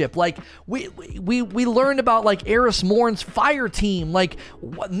pyramid ship. Like, we learned about, like, Eris Morn's fire team. Like,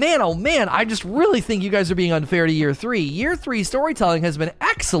 man, oh, man, I just really think you guys are being unfair to year 3. Year 3 storytelling has been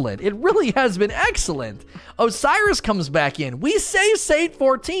excellent. It really has been excellent. Osiris comes back in. We save Saint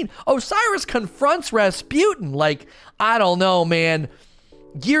 14. Osiris confronts Rasputin. Like, I don't know, man.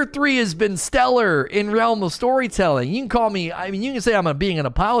 Year 3 has been stellar in realm of storytelling. You can call me, I mean, you can say I'm being an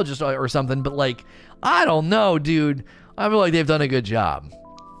apologist or something, but like, I don't know, dude. I feel like they've done a good job.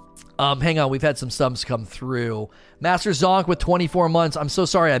 Hang on, we've had some subs come through. Master Zonk with 24 months. I'm so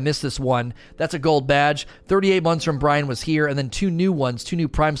sorry I missed this one. That's a gold badge. 38 months from Brian was here, and then 2 new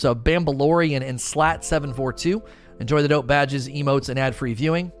Prime sub, Bambalorian and Slat742. Enjoy the dope badges, emotes, and ad-free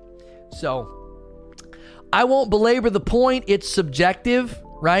viewing. So, I won't belabor the point. It's subjective,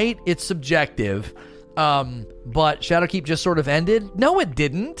 right? It's subjective. But Shadowkeep just sort of ended. No, it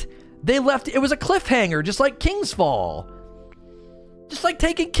didn't. They left. It was a cliffhanger, just like King's Fall. Just like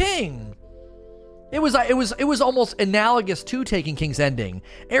Taken King. It was almost analogous to Taken King's ending.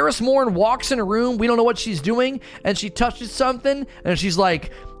 Eris Morn walks in a room. We don't know what she's doing. And she touches something. And she's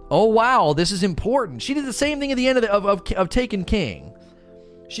like, oh, wow, this is important. She did the same thing at the end of Taken King.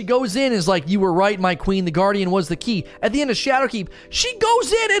 She goes in and is like, you were right, my queen. The Guardian was the key. At the end of Shadowkeep, she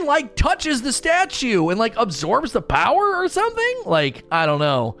goes in and, like, touches the statue and, like, absorbs the power or something? Like, I don't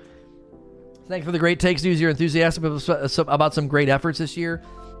know. Thanks for the great takes, news. You're enthusiastic about some great efforts this year.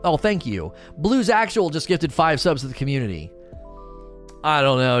 Oh, thank you. Blues Actual just gifted 5 subs to the community. I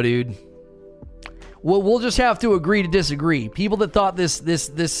don't know, dude. We'll just have to agree to disagree. People that thought this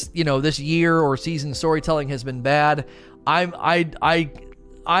year or season storytelling has been bad,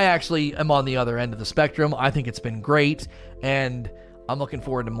 I actually am on the other end of the spectrum. I think it's been great, and I'm looking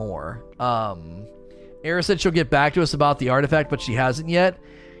forward to more. Era said she'll get back to us about the artifact, but she hasn't yet.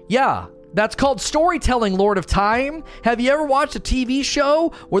 Yeah, that's called storytelling, Lord of Time. Have you ever watched a TV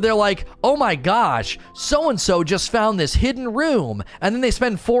show where they're like, oh my gosh, so-and-so just found this hidden room, and then they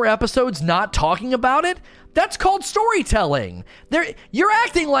spend 4 episodes not talking about it? That's called storytelling. You're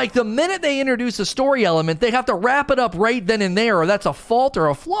acting like the minute they introduce a story element, they have to wrap it up right then and there, or that's a fault or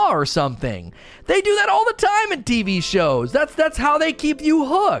a flaw or something. They do that all the time in TV shows. That's how they keep you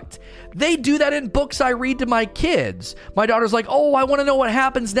hooked. They do that in books I read to my kids. My daughter's like, oh, I want to know what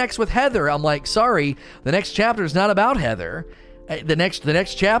happens next with Heather. I'm like, sorry, the next chapter is not about Heather. The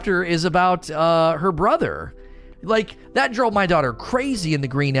next chapter is about her brother. Like, that drove my daughter crazy in the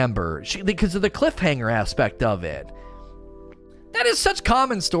Green Ember because of the cliffhanger aspect of it. That is such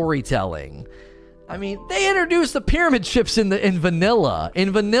common storytelling. I mean, they introduced the pyramid ships in vanilla,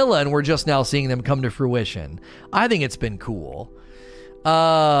 and we're just now seeing them come to fruition. I think it's been cool.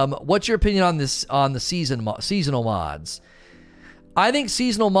 What's your opinion on the seasonal mods? I think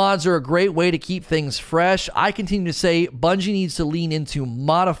seasonal mods are a great way to keep things fresh. I continue to say Bungie needs to lean into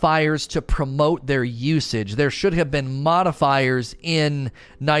modifiers to promote their usage. There should have been modifiers in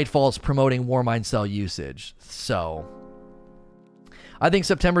Nightfalls promoting Warmind Cell usage. So, I think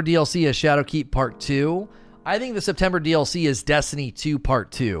September DLC is Shadowkeep Part 2. I think the September DLC is Destiny 2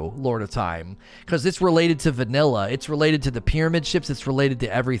 Part 2, Lord of Time, because it's related to vanilla. It's related to the pyramid ships. It's related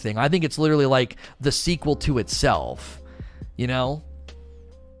to everything. I think it's literally like the sequel to itself. You know?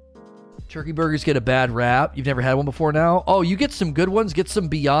 Turkey burgers get a bad rap. You've never had one before now? Oh, you get some good ones. Get some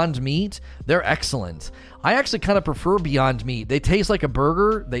Beyond Meat. They're excellent. I actually kind of prefer Beyond Meat. They taste like a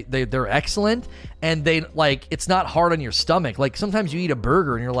burger. They're excellent. And it's not hard on your stomach. Like, sometimes you eat a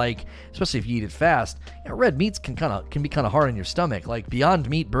burger and you're like, especially if you eat it fast, red meats can be kind of hard on your stomach. Like, Beyond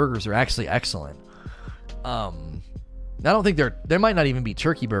Meat burgers are actually excellent. I don't think there might not even be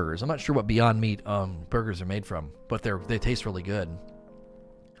turkey burgers. I'm not sure what Beyond Meat burgers are made from, but they taste really good.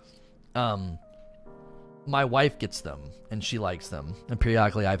 My wife gets them and she likes them, and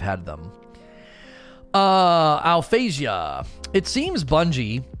periodically I've had them. Alphasia. It seems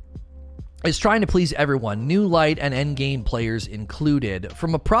Bungie is trying to please everyone, new light and endgame players included.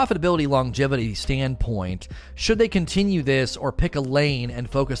 From a profitability longevity standpoint, should they continue this or pick a lane and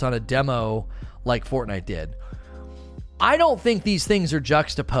focus on a demo like Fortnite did? I don't think these things are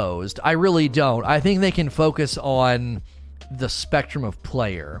juxtaposed. I really don't. I think they can focus on the spectrum of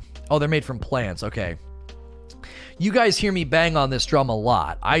player. Oh, they're made from plants. Okay. You guys hear me bang on this drum a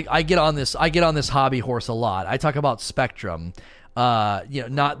lot. I get on this hobby horse a lot. I talk about spectrum. Not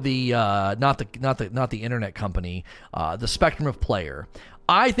the internet company. The spectrum of player.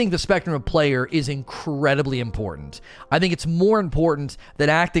 I think the spectrum of player is incredibly important. I think it's more important than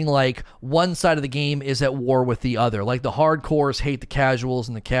acting like one side of the game is at war with the other. Like the hardcores hate the casuals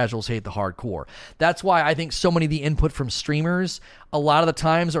and the casuals hate the hardcore. That's why I think so many of the input from streamers a lot of the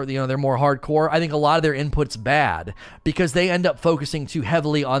times, or they're more hardcore. I think a lot of their input's bad because they end up focusing too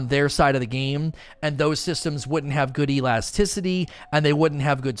heavily on their side of the game, and those systems wouldn't have good elasticity and they wouldn't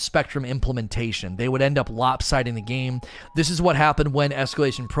have good spectrum implementation. They would end up lopsiding the game. This is what happened when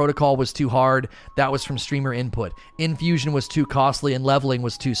Escalation Protocol was too hard. That was from streamer input. Infusion was too costly and leveling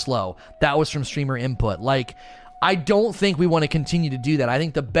was too slow. That was from streamer input. Like, I don't think we want to continue to do that. I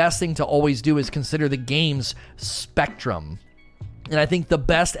think the best thing to always do is consider the game's spectrum. And I think the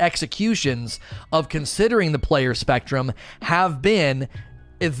best executions of considering the player spectrum have been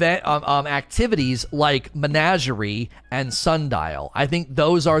activities like Menagerie and Sundial. I think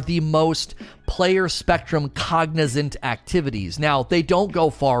those are the most player spectrum cognizant activities. Now, they don't go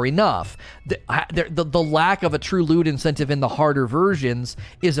far enough. The lack of a true loot incentive in the harder versions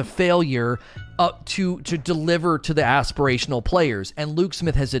is a failure to deliver to the aspirational players, and Luke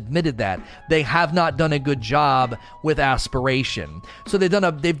Smith has admitted that they have not done a good job with aspiration. So they've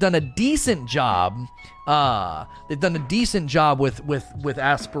done a decent job. They've done a decent job with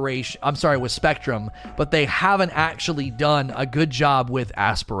aspiration. I'm sorry, with spectrum, but they haven't actually done a good job with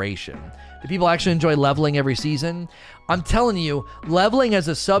aspiration. Do people actually enjoy leveling every season? I'm telling you, leveling as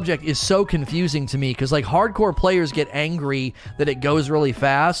a subject is so confusing to me because, like, hardcore players get angry that it goes really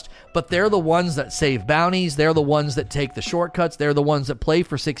fast, but they're the ones that save bounties. They're the ones that take the shortcuts. They're the ones that play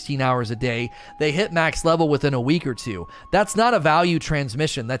for 16 hours a day. They hit max level within a week or two. That's not a value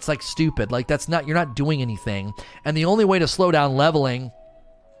transmission. That's, like, stupid. Like, you're not doing anything. And the only way to slow down leveling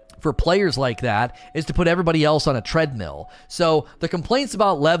for players like that is to put everybody else on a treadmill. So the complaints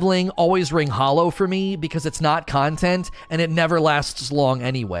about leveling always ring hollow for me because it's not content and it never lasts long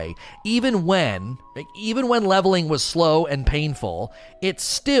anyway. Even when leveling was slow and painful, it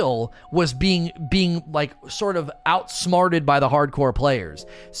still was being like sort of outsmarted by the hardcore players.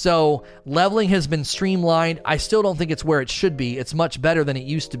 So leveling has been streamlined. I still don't think it's where it should be. It's much better than it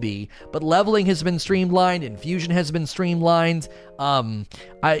used to be, but leveling has been streamlined. Infusion has been streamlined.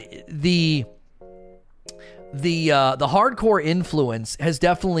 The hardcore influence has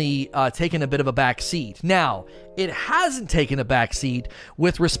definitely taken a bit of a back seat. Now, it hasn't taken a back seat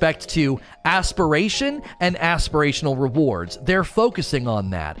with respect to aspiration and aspirational rewards. They're focusing on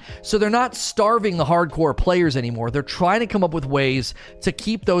that. So they're not starving the hardcore players anymore. They're trying to come up with ways to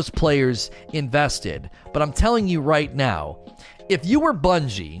keep those players invested. But I'm telling you right now, if you were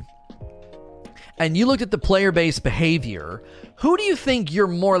Bungie and you looked at the player base behavior, who do you think you're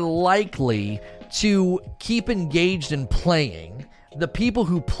more likely to keep engaged in playing, the people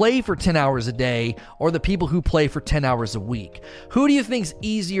who play for 10 hours a day or the people who play for 10 hours a week? Who do you think's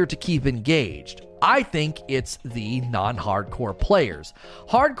easier to keep engaged? I think it's the non-hardcore players.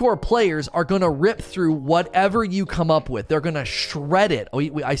 Hardcore players are going to rip through whatever you come up with. They're going to shred it.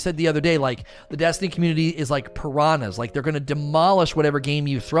 I said the other day, like, the Destiny community is like piranhas. Like, they're going to demolish whatever game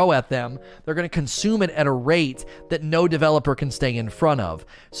you throw at them. They're going to consume it at a rate that no developer can stay in front of.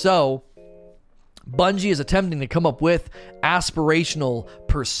 So Bungie is attempting to come up with aspirational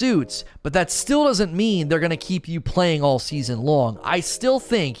pursuits, but that still doesn't mean they're going to keep you playing all season long. I still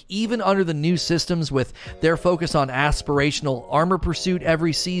think, even under the new systems with their focus on aspirational armor pursuit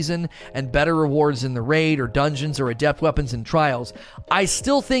every season and better rewards in the raid or dungeons or adept weapons and trials, I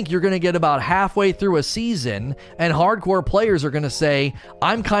still think you're going to get about halfway through a season and hardcore players are going to say,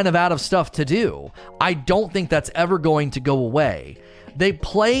 I'm kind of out of stuff to do. I don't think that's ever going to go away. They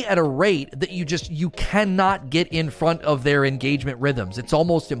play at a rate that you cannot get in front of their engagement rhythms. It's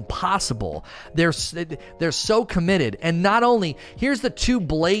almost impossible. They're so committed. And not only, here's the two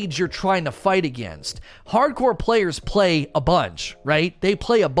blades you're trying to fight against. Hardcore players play a bunch, right? They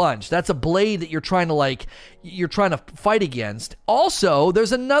play a bunch. That's a blade that you're trying to fight against. Also,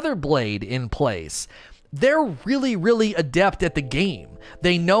 there's another blade in place. They're really, really adept at the game.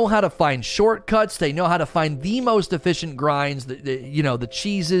 They know how to find shortcuts. They know how to find the most efficient grinds, the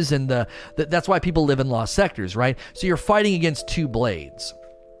cheeses, and that's why people live in lost sectors, right? So you're fighting against two blades.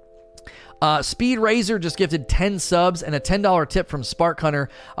 Speed Razor just gifted 10 subs and a $10 tip from Spark Hunter.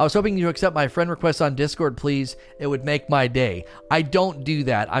 I was hoping you accept my friend request on Discord, please. It would make my day. I don't do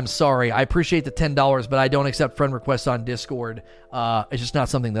that. I'm sorry. I appreciate the $10, but I don't accept friend requests on Discord. It's just not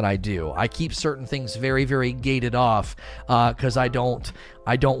something that I do. I keep certain things very, very gated off because I don't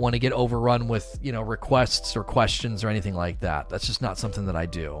want to get overrun with requests or questions or anything like that. That's just not something that I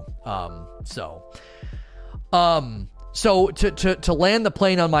do. So to land the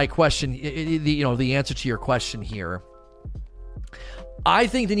plane on my question, the answer to your question here, I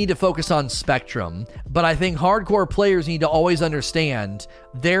think they need to focus on Spectrum, but I think hardcore players need to always understand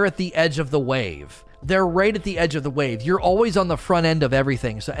they're at the edge of the wave. They're right at the edge of the wave. You're always on the front end of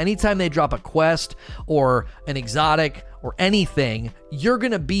everything. So anytime they drop a quest or an exotic or anything, you're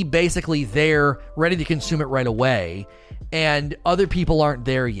going to be basically there, ready to consume it right away. And other people aren't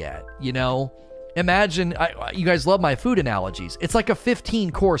there yet, Imagine, you guys love my food analogies. It's like a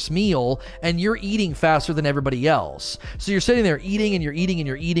 15-course meal, and you're eating faster than everybody else. So you're sitting there eating, and you're eating, and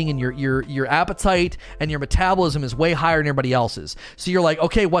you're eating, and your appetite and your metabolism is way higher than everybody else's. So you're like,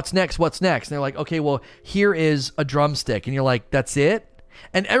 okay, what's next? What's next? And they're like, okay, well, here is a drumstick. And you're like, that's it?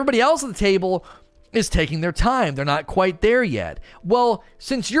 And everybody else at the table is taking their time. They're not quite there yet. Well,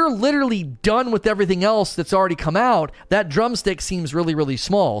 since you're literally done with everything else that's already come out, that drumstick seems really, really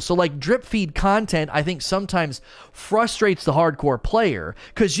small. So like drip feed content, I think sometimes frustrates the hardcore player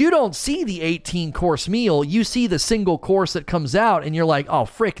because you don't see the 18-course meal. You see the single course that comes out and you're like, oh,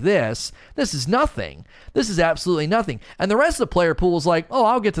 frick this. This is nothing. This is absolutely nothing. And the rest of the player pool is like, oh,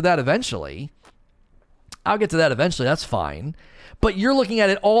 I'll get to that eventually. That's fine. But you're looking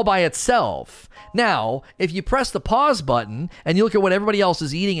at it all by itself. Now, if you press the pause button and you look at what everybody else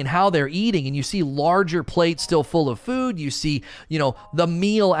is eating and how they're eating, and you see larger plates still full of food, you see, the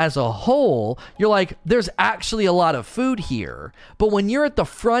meal as a whole, you're like, there's actually a lot of food here. But when you're at the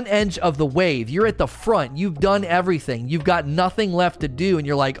front edge of the wave, you're at the front, you've done everything, you've got nothing left to do, and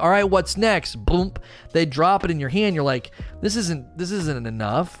you're like, all right, what's next? Boom. They drop it in your hand. You're like, this isn't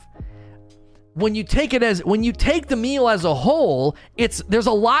enough. When you take the meal as a whole, there's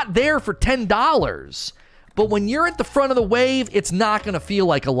a lot there for $10. But when you're at the front of the wave, it's not going to feel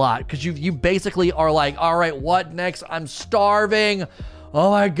like a lot because you basically are like, all right, what next? I'm starving.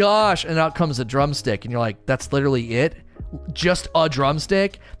 Oh my gosh. And out comes a drumstick and you're like, that's literally it? Just a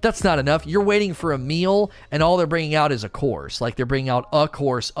drumstick? That's not enough. You're waiting for a meal and all they're bringing out is a course. Like they're bringing out a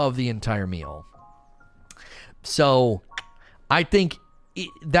course of the entire meal. So I think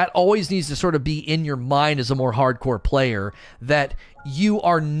that always needs to sort of be in your mind as a more hardcore player, that you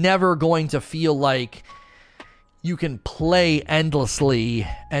are never going to feel like you can play endlessly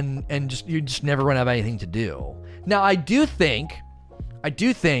and you just never going to have anything to do. Now, I do think,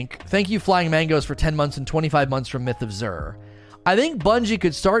 thank you Flying Mangoes for 10 months and 25 months from Myth of Zur. I think Bungie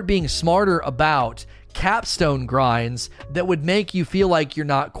could start being smarter about capstone grinds that would make you feel like you're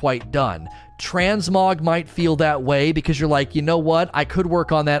not quite done. Transmog might feel that way because you're like, you know what? I could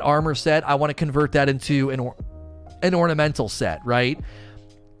work on that armor set. I want to convert that into an ornamental set, right?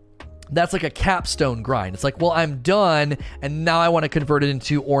 That's like a capstone grind. It's like, well, I'm done, and now I want to convert it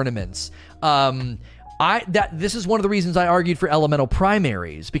into ornaments. This is one of the reasons I argued for elemental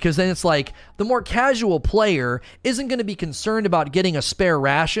primaries, because then it's like the more casual player isn't going to be concerned about getting a spare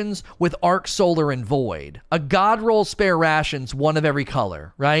rations with Arc, Solar, and Void. A God roll spare rations, one of every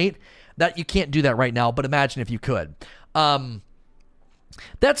color, right? That you can't do that right now, but imagine if you could.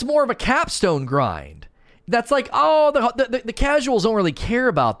 That's more of a capstone grind. That's like, the casuals don't really care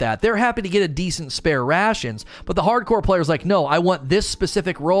about that. They're happy to get a decent spare rations, but the hardcore player's like, no, I want this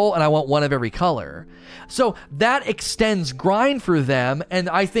specific roll and I want one of every color. So that extends grind for them, and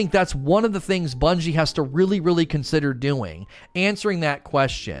I think that's one of the things Bungie has to really, really consider doing, answering that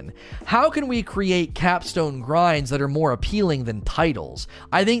question. How can we create capstone grinds that are more appealing than titles?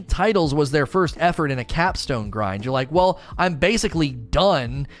 I think titles was their first effort in a capstone grind. You're like, well, I'm basically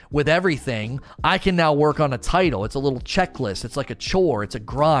done with everything. I can now work on a title. It's a little checklist. It's like a chore. It's a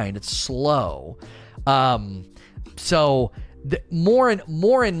grind. It's slow. More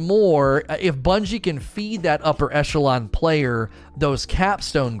and more, if Bungie can feed that upper echelon player those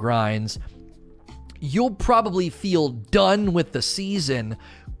capstone grinds, you'll probably feel done with the season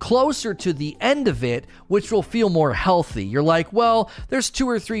closer to the end of it, which will feel more healthy. You're like, well, there's 2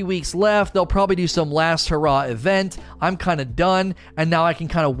 or 3 weeks left. They'll probably do some last hurrah event. I'm kind of done, and now I can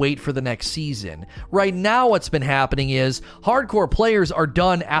kind of wait for the next season. Right now, what's been happening is hardcore players are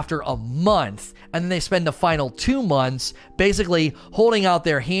done after a month, and then they spend the final 2 months basically holding out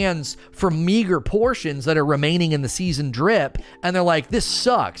their hands for meager portions that are remaining in the season drip, and they're like, this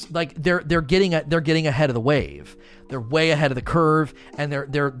sucks. Like they're getting ahead of the wave. They're way ahead of the curve, and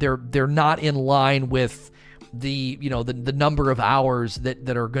they're not in line with the number of hours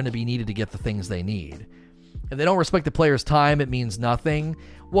that are going to be needed to get the things they need. If they don't respect the player's time, it means nothing.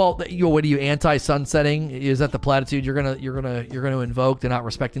 Well, what are you, anti-sunsetting? Is that the platitude you're gonna invoke? They're not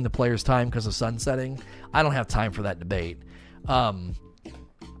respecting the player's time because of sunsetting? I don't have time for that debate.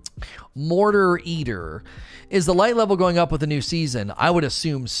 Mortar Eater. Is the light level going up with the new season? I would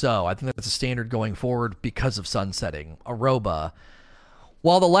assume so. I think that's a standard going forward because of sunsetting. Aroba.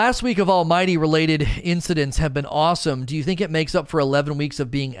 While the last week of Almighty related incidents have been awesome, do you think it makes up for 11 weeks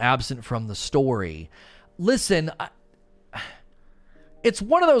of being absent from the story? Listen, it's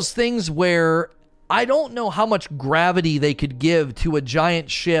one of those things where I don't know how much gravity they could give to a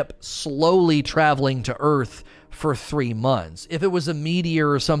giant ship slowly traveling to Earth for 3 months. If it was a meteor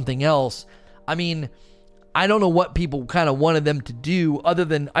or something else, I mean, I don't know what people kind of wanted them to do, other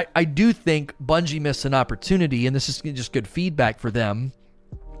than I do think Bungie missed an opportunity, and this is just good feedback for them.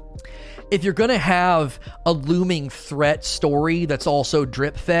 If you're going to have a looming threat story that's also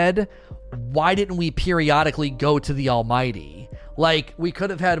drip-fed, why didn't we periodically go to the Almighty? Like, we could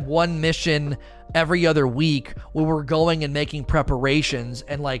have had one mission every other week where we're going and making preparations,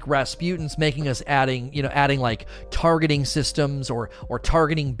 and like Rasputin's making us adding like targeting systems or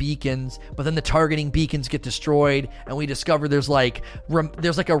targeting beacons, but then the targeting beacons get destroyed and we discover there's like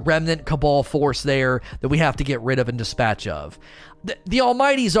a remnant Cabal force there that we have to get rid of and dispatch of. The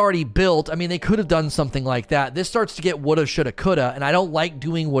Almighty's already built. I mean, they could have done something like that. This starts to get woulda, shoulda, coulda, and I don't like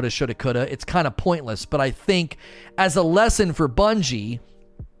doing woulda, shoulda, coulda. It's kind of pointless, but I think as a lesson for Bungie,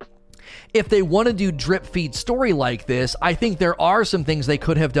 if they want to do drip feed story like this, I think there are some things they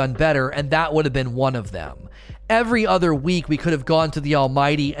could have done better, and that would have been one of them. Every other week, we could have gone to the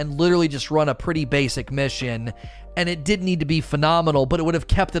Almighty and literally just run a pretty basic mission, and it didn't need to be phenomenal, but it would have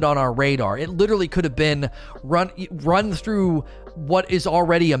kept it on our radar. It literally could have been run through what is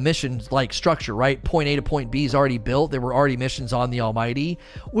already a mission like structure, right? Point A to point B is already built. There were already missions on the Almighty.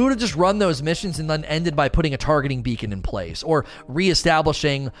 We would have just run those missions and then ended by putting a targeting beacon in place or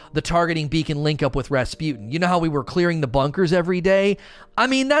reestablishing the targeting beacon link up with Rasputin. You know how we were clearing the bunkers every day? I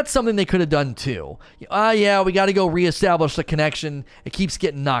mean, that's something they could have done too. Yeah, we got to go reestablish the connection. It keeps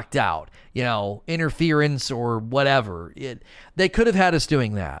getting knocked out. Interference or whatever. They could have had us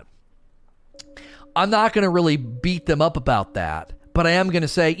doing that. I'm not going to really beat them up about that, but I am going to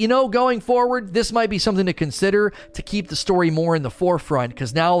say, going forward, this might be something to consider to keep the story more in the forefront,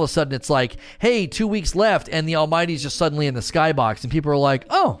 because now all of a sudden it's like, hey, 2 weeks left, and the Almighty's just suddenly in the skybox, and people are like,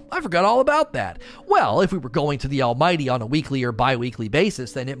 oh, I forgot all about that. Well, if we were going to the Almighty on a weekly or bi-weekly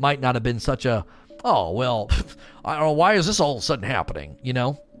basis, then it might not have been such a, oh, well, I don't know, why is this all of a sudden happening,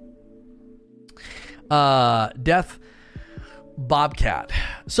 Death Bobcat.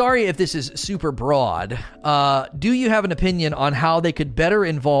 Sorry if this is super broad. Do you have an opinion on how they could better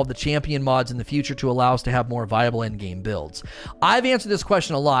involve the champion mods in the future to allow us to have more viable endgame builds? I've answered this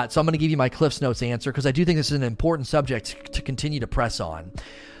question a lot, so I'm going to give you my Cliff's Notes answer because I do think this is an important subject to continue to press on.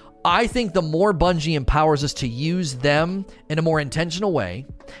 I think the more Bungie empowers us to use them in a more intentional way,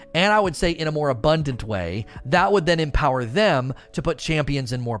 and I would say in a more abundant way, that would then empower them to put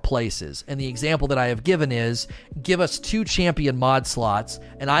champions in more places. And the example that I have given is, give us 2 champion mod slots,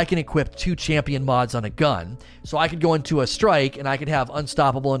 and I can equip 2 champion mods on a gun. So I could go into a strike, and I could have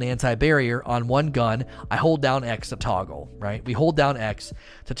Unstoppable and Anti-Barrier on one gun. I hold down X to toggle, right? We hold down X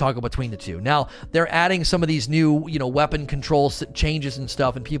to toggle between the two. Now, they're adding some of these new, weapon control changes and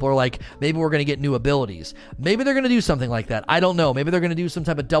stuff, and people are like, maybe we're going to get new abilities. Maybe they're going to do something like that. I don't know. Maybe they're going to do some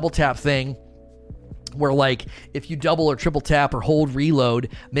type of double tap thing where, like, if you double or triple tap or hold reload,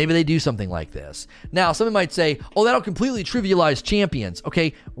 maybe they do something like this. Now, someone might say, oh, that'll completely trivialize champions.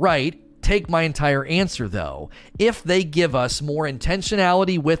 Okay, right. Take my entire answer, though. If they give us more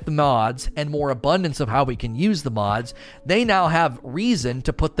intentionality with the mods and more abundance of how we can use the mods, they now have reason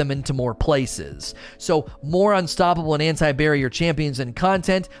to put them into more places. So more Unstoppable and Anti-Barrier champions and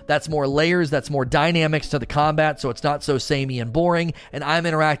content, that's more layers, that's more dynamics to the combat, so it's not so samey and boring, and I'm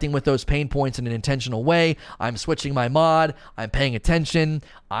interacting with those pain points in an intentional way. I'm switching my mod, I'm paying attention,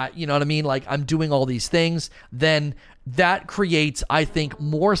 you know what I mean? Like, I'm doing all these things. Then that creates, I think,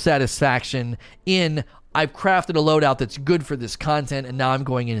 more satisfaction in, I've crafted a loadout that's good for this content, and now I'm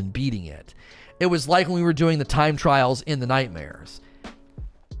going in and beating it. It was like when we were doing the time trials in the Nightmares.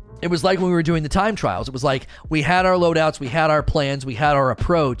 It was like when we were doing the time trials. It was like we had our loadouts, we had our plans, we had our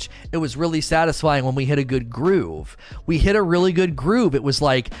approach. It was really satisfying when we hit a good groove. We hit a really good groove. It was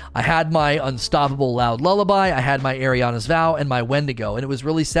like I had my Unstoppable Loud Lullaby, I had my Ariana's Vow, and my Wendigo. And it was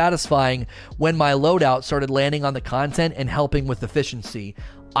really satisfying when my loadout started landing on the content and helping with efficiency.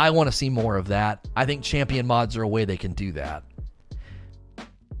 I want to see more of that. I think champion mods are a way they can do that.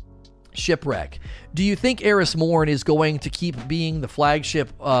 Shipwreck. Do you think Eris Morn is going to keep being the flagship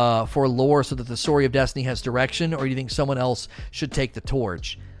for lore so that the story of Destiny has direction, or do you think someone else should take the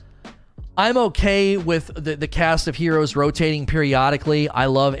torch? I'm okay with the cast of heroes rotating periodically. I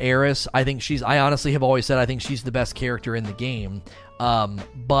love Eris. I honestly have always said I think she's the best character in the game.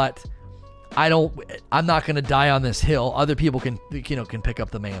 But I'm not going to die on this hill. Other people can pick up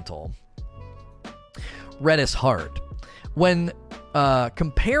the mantle. Redis Heart. When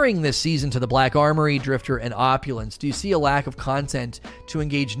comparing this season to the Black Armory, Drifter, and Opulence, do you see a lack of content to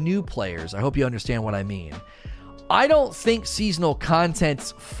engage new players? I hope you understand what I mean. I don't think seasonal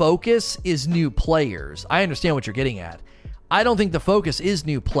content's focus is new players. I understand what you're getting at. I don't think the focus is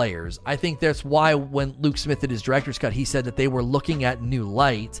new players. I think that's why when Luke Smith did his director's cut, he said that they were looking at new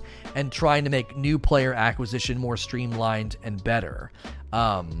light and trying to make new player acquisition more streamlined and better.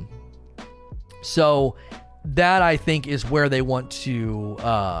 So that, I think, is where they want to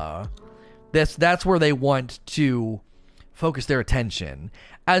that's where they want to focus their attention,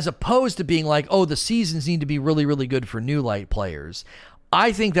 as opposed to being like, oh, the seasons need to be really, really good for new light players.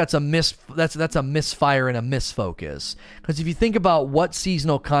 I think that's a misfire and a misfocus, because if you think about what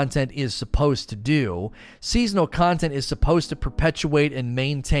seasonal content is supposed to do, seasonal content is supposed to perpetuate and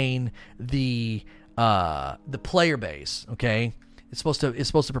maintain the player base. Okay, it's supposed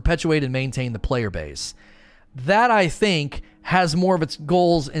to perpetuate and maintain the player base. That, I think, has more of its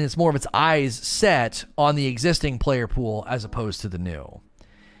goals and it's more of its eyes set on the existing player pool as opposed to the new.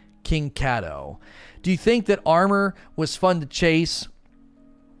 King Cato. Do you think that armor was fun to chase?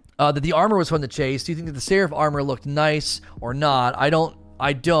 That the armor was fun to chase? Do you think that the Seraph armor looked nice or not? I don't.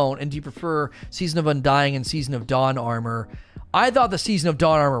 And do you prefer Season of Undying and Season of Dawn armor? I thought the Season of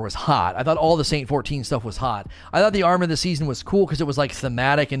Dawn armor was hot. I thought all the Saint 14 stuff was hot. I thought the armor of the season was cool because it was like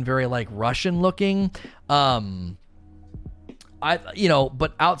thematic and very like Russian looking. But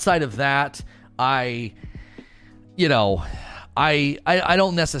outside of that, I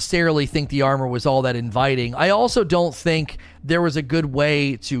don't necessarily think the armor was all that inviting. I also don't think there was a good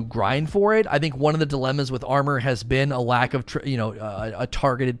way to grind for it. I think one of the dilemmas with armor has been a lack of a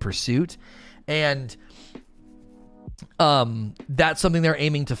targeted pursuit, and that's something they're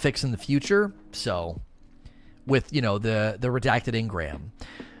aiming to fix in the future. So with the redacted engram.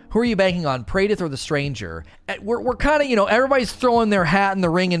 Who are you banking on, Praedyth or the Stranger? We're kind of, everybody's throwing their hat in the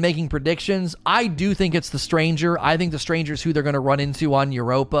ring and making predictions. I do think it's the Stranger. I think the Stranger's who they're going to run into on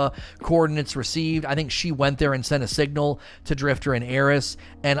Europa. Coordinates received. I think she went there and sent a signal to Drifter and Eris,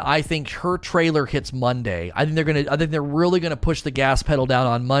 and I think her trailer hits Monday. I think they're really going to push the gas pedal down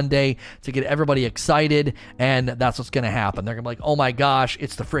on Monday to get everybody excited, and that's what's going to happen. They're going to be like, oh my gosh,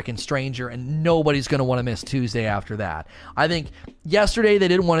 it's the freaking Stranger, and nobody's going to want to miss Tuesday after that. I think yesterday they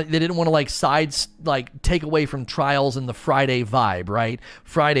didn't want didn't want to like take away from Trials and the Friday vibe, right?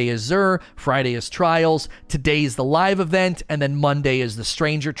 Friday is Xur, Friday is Trials, today's the live event, and then Monday is the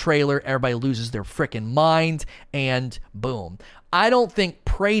Stranger trailer. Everybody loses their freaking mind, and boom. I don't think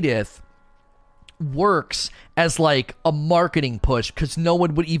Praedyth works as like a marketing push because no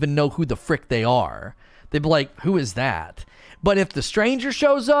one would even know who the frick they are. They'd be like, who is that? But if the Stranger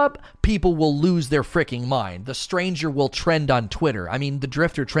shows up, people will lose their freaking mind. The Stranger will trend on Twitter. I mean, the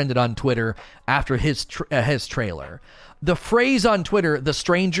Drifter trended on Twitter after his trailer. The phrase on Twitter, the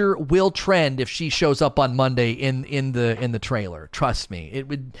Stranger will trend if she shows up on Monday in the trailer. Trust me,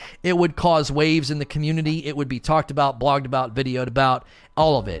 it would cause waves in the community. It would be talked about, blogged about, videoed about,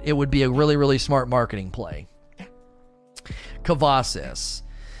 all of it. It would be a really, really smart marketing play. Kavasis.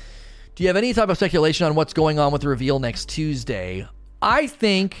 Do you have any type of speculation on what's going on with the reveal next Tuesday? I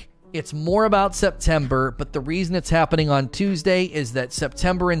think it's more about September, but the reason it's happening on Tuesday is that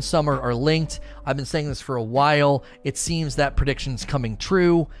September and summer are linked. I've been saying this for a while. It seems that prediction's coming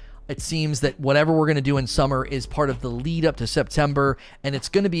true. It seems that whatever we're going to do in summer is part of the lead up to September, and it's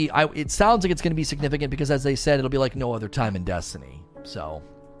going to be, it sounds like it's going to be significant because, as they said, it'll be like no other time in Destiny. So,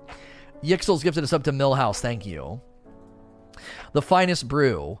 Yixel's gifted us up to Millhouse. Thank you. The Finest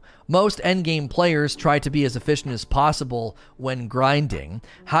Brew. Most endgame players try to be as efficient as possible when grinding.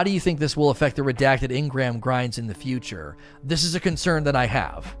 How do you think this will affect the redacted engram grinds in the future? This is a concern that I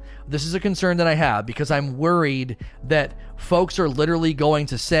have. Because I'm worried that folks are literally going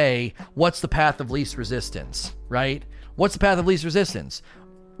to say, what's the path of least resistance, right? What's the path of least resistance?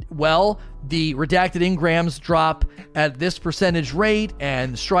 Well, the redacted engrams drop at this percentage rate,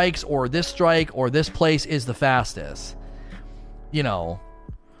 and strikes or this strike or this place is the fastest.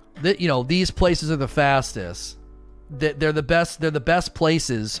 These places are the fastest. They're the best. They're the best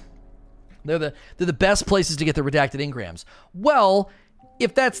places. They're the best places to get the redacted engrams. Well,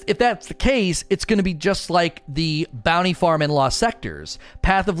 if that's the case, it's going to be just like the Bounty Farm and Lost Sectors.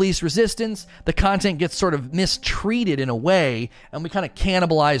 Path of least resistance, the content gets sort of mistreated in a way, and we kind of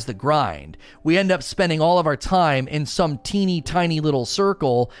cannibalize the grind. We end up spending all of our time in some teeny tiny little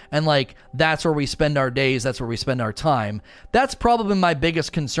circle, and like that's where we spend our days, that's where we spend our time. That's probably my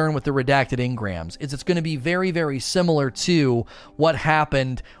biggest concern with the redacted engrams, is it's going to be very, very similar to what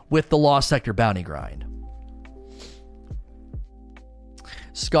happened with the Lost Sector bounty grind.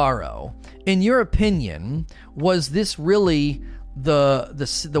 Scaro, in your opinion, was this really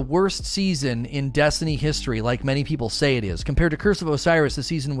the worst season in Destiny history, like many people say it is? Compared to Curse of Osiris, the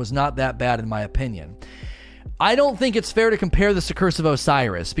season was not that bad in my opinion. I don't think it's fair to compare this to Curse of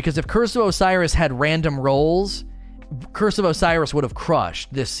Osiris, because if Curse of Osiris had random rolls, Curse of Osiris would have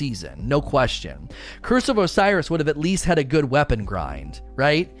crushed this season, no question. Curse of Osiris would have at least had a good weapon grind,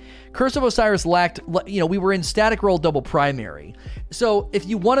 right? Curse of Osiris lacked, we were in static roll double primary. So if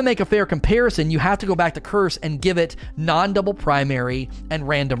you want to make a fair comparison, you have to go back to Curse and give it non-double primary and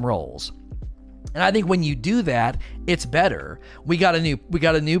random rolls. And I think when you do that, it's better. We got a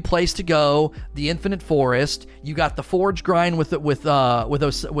new place to go, the Infinite Forest. You got the Forge grind with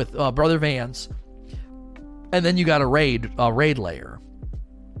Brother Vance. And then you got a raid layer.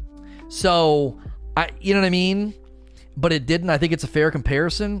 So, you know what I mean? But it didn't. I think it's a fair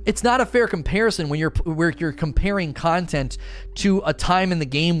comparison. It's not a fair comparison when you're comparing content to a time in the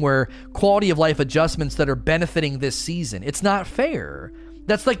game where quality of life adjustments that are benefiting this season. It's not fair.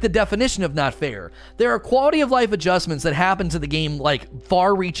 That's like the definition of not fair. There are quality of life adjustments that happen to the game, like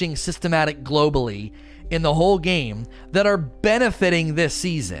far-reaching, systematic, globally, in the whole game that are benefiting this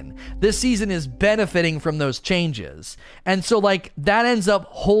season. This season is benefiting from those changes. And so like that ends up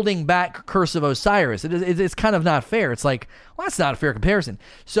holding back Curse of Osiris. It's kind of not fair. It's like, well, that's not a fair comparison.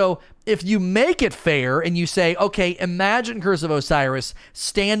 So if you make it fair and you say, okay, imagine Curse of Osiris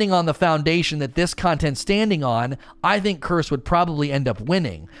standing on the foundation that this content's standing on, I think Curse would probably end up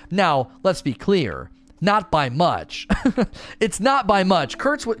winning. Now, let's be clear. Not by much. It's not by much.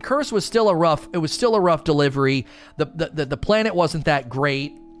 Curse was still a rough delivery. The planet wasn't that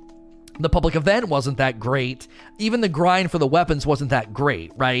great. The public event wasn't that great. Even the grind for the weapons wasn't that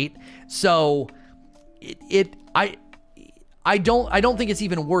great, right? So I don't think it's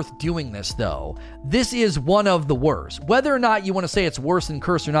even worth doing this, though. This is one of the worst. Whether or not you want to say it's worse than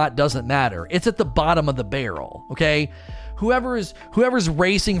Curse or not doesn't matter. It's at the bottom of the barrel, okay? Whoever's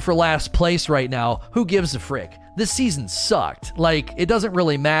racing for last place right now, who gives a frick? This season sucked. Like, it doesn't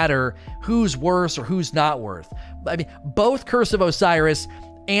really matter who's worse or who's not worth. I mean, both Curse of Osiris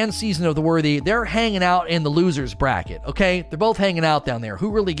and Season of the Worthy, they're hanging out in the losers bracket, okay? They're both hanging out down there.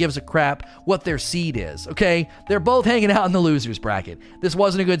 Who really gives a crap what their seed is, okay? They're both hanging out in the losers bracket. This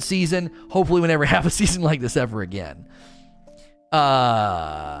wasn't a good season. Hopefully we never have a season like this ever again.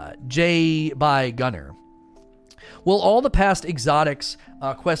 J by Gunner. Will all the past exotics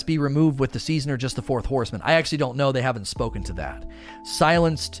quests be removed with the season or just the Fourth Horseman? I actually don't know. They haven't spoken to that.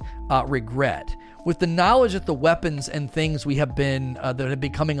 Silenced Regret. With the knowledge that the weapons and things we have been that have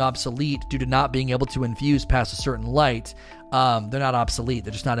becoming obsolete due to not being able to infuse past a certain light, they're not obsolete.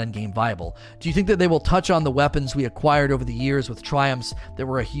 They're just not endgame viable. Do you think that they will touch on the weapons we acquired over the years with triumphs that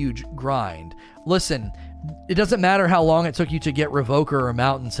were a huge grind? Listen, it doesn't matter how long it took you to get Revoker or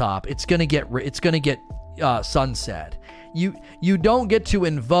Mountaintop. It's gonna get sunset. You don't get to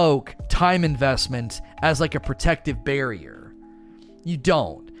invoke time investment as like a protective barrier. You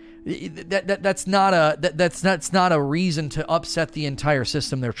don't. That's not a reason to upset the entire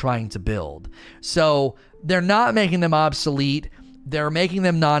system they're trying to build. So they're not making them obsolete. They're making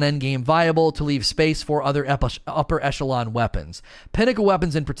them non-endgame viable to leave space for other upper echelon weapons. Pinnacle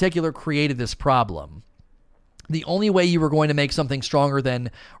weapons in particular created this problem. The only way you were going to make something stronger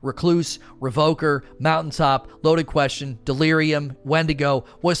than Recluse, Revoker, Mountaintop, Loaded Question, Delirium, Wendigo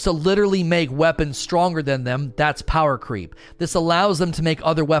was to literally make weapons stronger than them. That's power creep. This allows them to make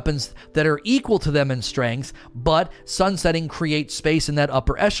other weapons that are equal to them in strength, but sunsetting creates space in that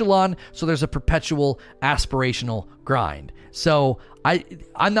upper echelon, so there's a perpetual aspirational grind. So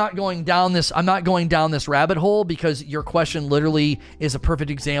I'm not going down this rabbit hole because your question literally is a perfect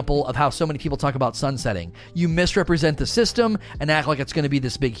example of how so many people talk about sunsetting. You misrepresent the system and act like it's going to be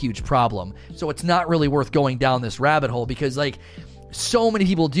this big, huge problem. So it's not really worth going down this rabbit hole because so many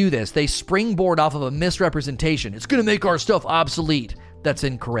people do this. They springboard off of a misrepresentation. It's going to make our stuff obsolete. That's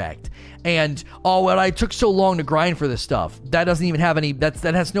incorrect. And, I took so long to grind for this stuff. That doesn't even have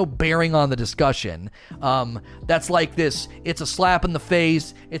that has no bearing on the discussion. That's like this, it's a slap in the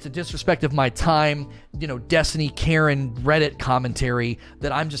face, it's a disrespect of my time, Destiny Karen Reddit commentary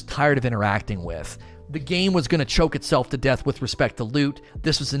that I'm just tired of interacting with. The game was going to choke itself to death with respect to loot.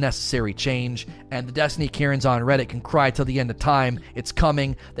 This was a necessary change, and the Destiny Karens on Reddit can cry till the end of time. It's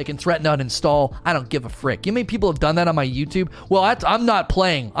coming. They can threaten to uninstall. I don't give a frick. You know how many people have done that on my YouTube? Well, I'm not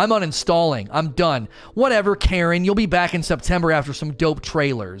playing. I'm uninstalling. I'm done. Whatever, Karen. You'll be back in September after some dope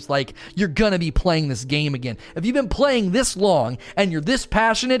trailers. You're going to be playing this game again. If you've been playing this long and you're this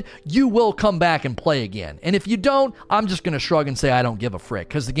passionate, you will come back and play again. And if you don't, I'm just going to shrug and say I don't give a frick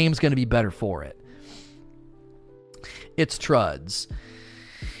because the game's going to be better for it. It's Truds.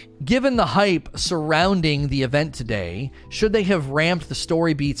 Given the hype surrounding the event today, should they have ramped the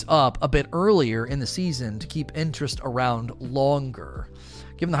story beats up a bit earlier in the season to keep interest around longer?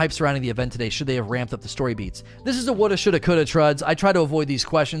 Given the hype surrounding the event today, should they have ramped up the story beats? This is a woulda, shoulda, coulda, Truds. I try to avoid these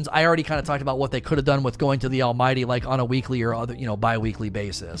questions. I already kind of talked about what they could have done with going to the Almighty, on a weekly or other, bi-weekly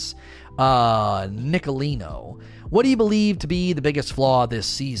basis. Nicolino. What do you believe to be the biggest flaw this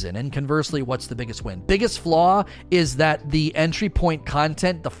season? And conversely, what's the biggest win? Biggest flaw is that the entry point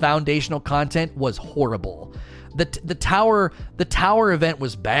content, the foundational content, was horrible. The tower event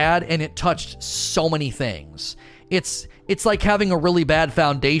was bad, and it touched so many things. It's like having a really bad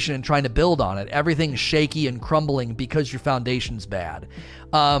foundation and trying to build on it. Everything's shaky and crumbling because your foundation's bad.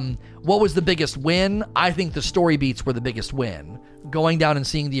 What was the biggest win? I think the story beats were the biggest win. Going down and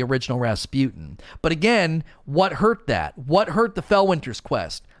seeing the original Rasputin. But again, what hurt that? What hurt the Fellwinter's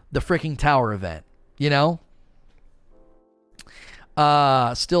quest? The freaking tower event. Still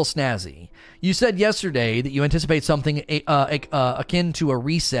snazzy. You said yesterday that you anticipate something akin to a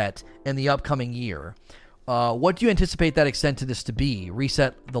reset in the upcoming year. What do you anticipate that extent to this to be?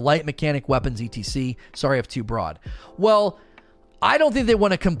 Reset the light mechanic, weapons, etc. Sorry if too broad. Well, I don't think they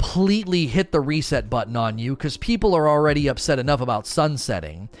want to completely hit the reset button on you because people are already upset enough about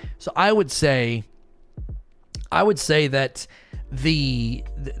sunsetting. So I would say that the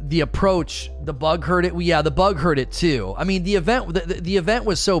approach, the bug hurt it. Yeah, the bug hurt it too. I mean, the event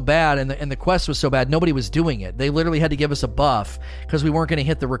was so bad and the quest was so bad, nobody was doing it. They literally had to give us a buff because we weren't going to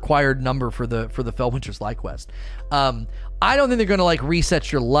hit the required number for the Fellwinter's Light quest. I don't think they're going to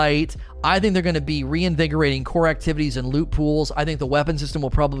reset your light. I think they're going to be reinvigorating core activities and loot pools. I think the weapon system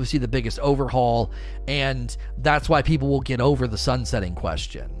will probably see the biggest overhaul, and that's why people will get over the sunsetting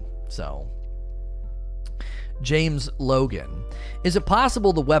question. So, James Logan. Is it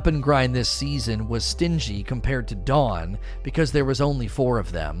possible the weapon grind this season was stingy compared to Dawn because there was only 4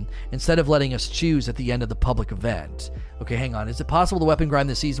 of them, instead of letting us choose at the end of the public event? Okay, hang on. Is it possible the weapon grind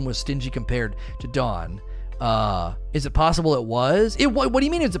this season was stingy compared to Dawn? Is it possible it was? What do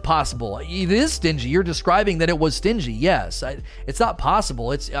you mean is it possible? It is stingy. You're describing that it was stingy. Yes. It's not possible.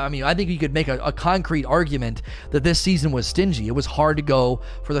 I think you could make a concrete argument that this season was stingy. It was hard to go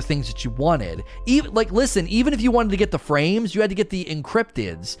for the things that you wanted. Even if you wanted to get the frames, you had to get the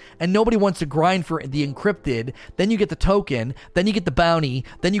encrypteds, and nobody wants to grind for the encrypted. Then you get the token, then you get the bounty,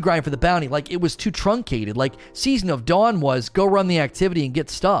 then you grind for the bounty. Like, it was too truncated. Like, Season of Dawn was go run the activity and get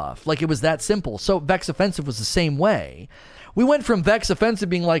stuff. Like, it was that simple. So Vex Offensive was the same way. We went from Vex Offensive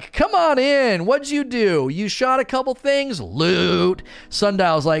being like, come on in, what'd you do? You shot a couple things? Loot.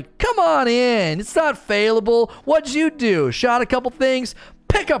 Sundial's like, come on in, it's not failable. What'd you do? Shot a couple things?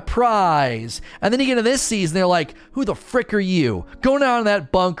 Pick a prize. And then you get into this season, they're like, who the frick are you? Go down in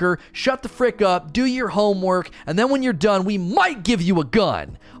that bunker, shut the frick up, do your homework, and then when you're done, we might give you a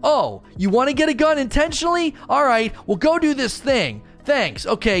gun. Oh, you want to get a gun intentionally? All right, well, go do this thing. Thanks.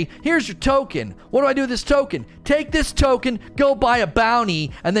 Okay, here's your token. What do I do with this token? Take this token, go buy a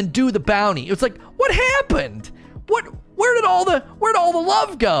bounty, and then do the bounty. It's like, what happened? Where did all the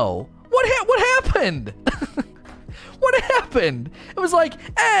love go? What happened? What happened? It was like,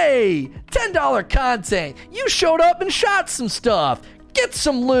 hey, $10 content. You showed up and shot some stuff. Get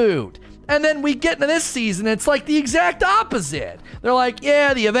some loot. And then we get into this season, it's like the exact opposite. They're like,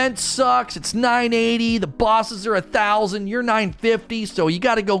 yeah, the event sucks. It's 980. The bosses are 1,000. You're 950. So you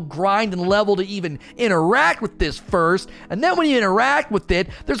got to go grind and level to even interact with this first. And then when you interact with it,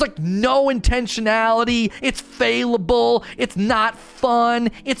 there's like no intentionality. It's failable. It's not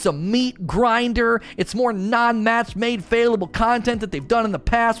fun. It's a meat grinder. It's more non-match made failable content that they've done in the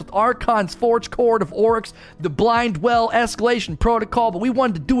past with Archon's Forge Court of Oryx, the Blind Well Escalation Protocol. But we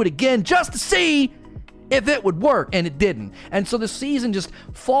wanted to do it again just to see if it would work, and it didn't. And so the season just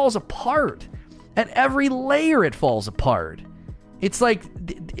falls apart. At every layer it falls apart. It's like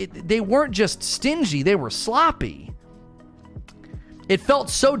they weren't just stingy, they were sloppy. It felt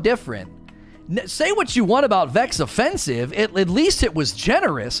so different. Say what you want about Vex Offensive, at least it was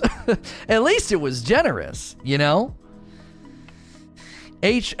generous. At least it was generous, you know?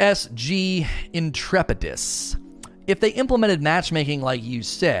 HSG Intrepidus. If they implemented matchmaking like you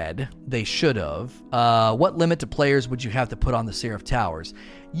said they should have, what limit to players would you have to put on the Seraph Towers?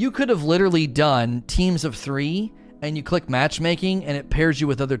 You could have literally done teams of 3, and you click matchmaking, and it pairs you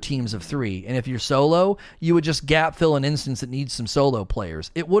with other teams of 3. And if you're solo, you would just gap fill an instance that needs some solo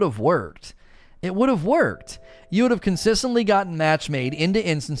players. It would have worked. It would have worked. You would have consistently gotten match made into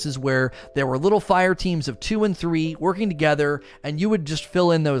instances where there were little fire teams of 2 and 3 working together, and you would just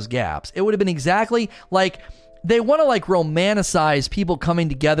fill in those gaps. It would have been exactly like... They want to like romanticize people coming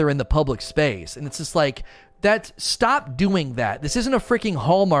together in the public space. And it's just like, stop doing that. This isn't a freaking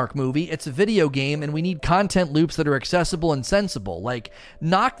Hallmark movie. It's a video game, and we need content loops that are accessible and sensible. Like,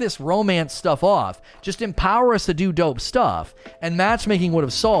 knock this romance stuff off. Just empower us to do dope stuff. And matchmaking would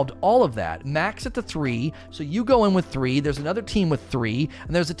have solved all of that. Max it to 3. So you go in with 3. There's another team with 3.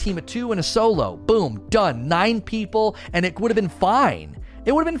 And there's a team of 2 and a solo. Boom. Done. 9 people. And it would have been fine.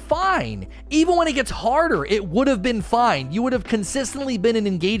 It would have been fine. Even when it gets harder, it would have been fine. You would have consistently been in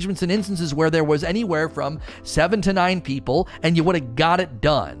engagements and instances where there was anywhere from 7 to 9 people, and you would have got it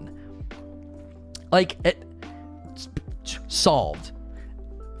done. Like, solved.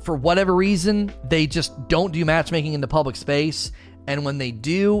 For whatever reason, they just don't do matchmaking in the public space. And when they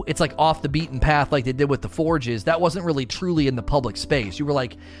do, it's like off the beaten path like they did with the Forges. That wasn't really truly in the public space. You were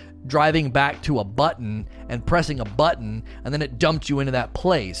like driving back to a button and pressing a button, and then it dumped you into that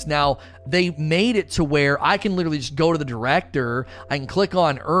place. Now, they made it to where I can literally just go to the director, I can click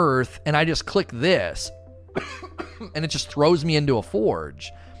on Earth, and I just click this, and it just throws me into a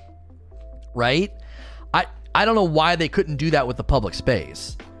Forge. Right? I don't know why they couldn't do that with the public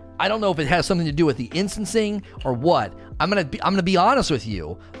space. I don't know if it has something to do with the instancing or what. I'm gonna be honest with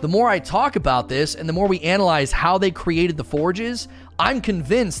you. The more I talk about this and the more we analyze how they created the Forges, I'm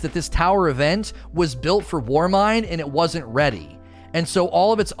convinced that this tower event was built for Warmind and it wasn't ready. And so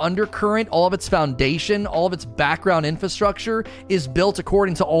all of its undercurrent, all of its foundation, all of its background infrastructure is built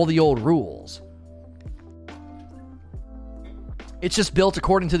according to all the old rules. It's just built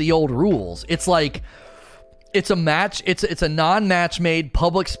according to the old rules. It's like... It's a non-match made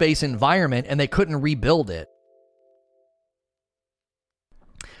public space environment, and they couldn't rebuild it.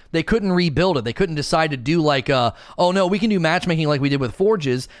 They couldn't rebuild it. They couldn't decide to do like oh no, we can do matchmaking like we did with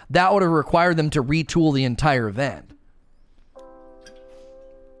Forges. That would have required them to retool the entire event.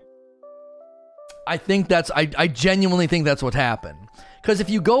 I genuinely think that's what happened. Because if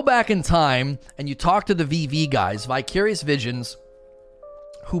you go back in time and you talk to the VV guys, Vicarious Visions,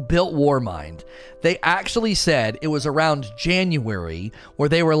 who built Warmind, they actually said it was around January where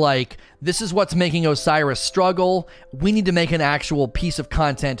they were like, this is what's making Osiris struggle. We need to make an actual piece of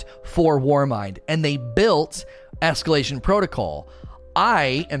content for Warmind. And they built Escalation Protocol.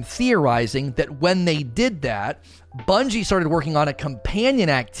 I am theorizing that when they did that, Bungie started working on a companion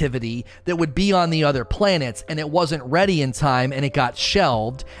activity that would be on the other planets, and it wasn't ready in time, and it got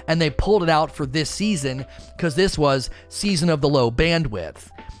shelved, and they pulled it out for this season because this was Season of the Low Bandwidth.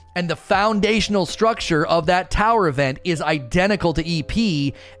 And the foundational structure of that tower event is identical to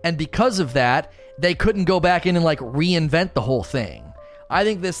EP, and because of that, they couldn't go back in and like reinvent the whole thing. I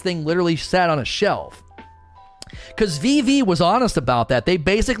think this thing literally sat on a shelf. Because VV was honest about that. They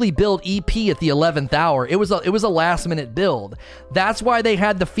basically built EP at the 11th hour. It was a last minute build. That's why they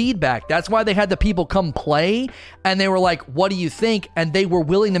had the feedback. That's why they had the people come play, and they were like, what do you think? And they were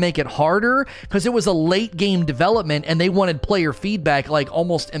willing to make it harder because it was a late game development and they wanted player feedback like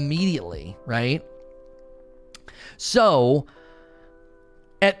almost immediately, right? So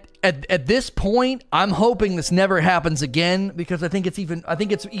At this point, I'm hoping this never happens again because I think it's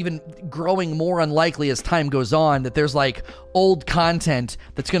even growing more unlikely as time goes on that there's like old content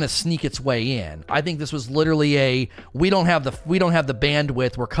that's going to sneak its way in. I think this was literally we don't have the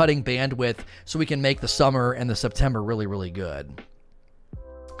bandwidth. We're cutting bandwidth so we can make the summer and the September really, really good.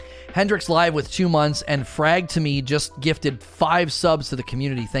 Hendrix Live with 2 months, and Frag to me just gifted 5 subs to the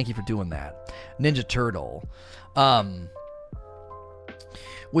community. Thank you for doing that. Ninja Turtle.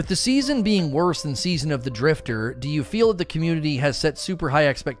 With the season being worse than Season of the Drifter, do you feel that the community has set super high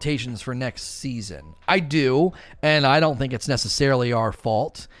expectations for next season? I do, and I don't think it's necessarily our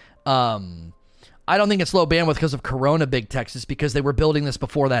fault. I don't think it's low bandwidth because of Corona Big Texas, because they were building this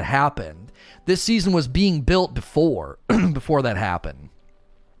before that happened. This season was being built before that happened.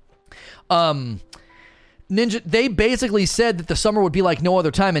 Ninja, they basically said that the summer would be like no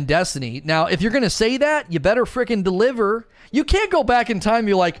other time in Destiny. Now, if you're going to say that, you better freaking deliver. You can't go back in time and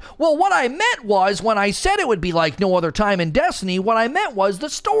be like, well, what I meant was when I said it would be like no other time in Destiny, what I meant was the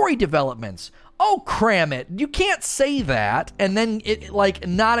story developments. Oh, cram it. You can't say that and then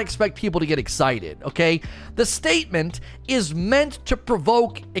not expect people to get excited, okay? The statement is meant to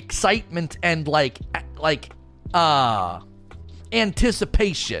provoke excitement and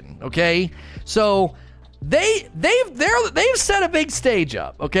anticipation, okay? So they've set a big stage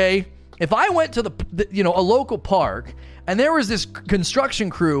up, okay? If I went to a local park and there was this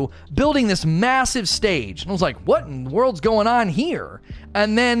construction crew building this massive stage, and I was like, what in the world's going on here?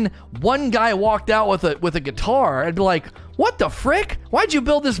 And then one guy walked out with a guitar, I'd be like, what the frick? Why'd you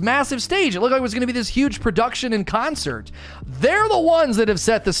build this massive stage? It looked like it was going to be this huge production and concert. They're the ones that have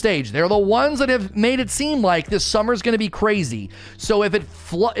set the stage. They're the ones that have made it seem like this summer's going to be crazy. So if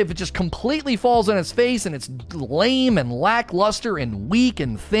it just completely falls on its face and it's lame and lackluster and weak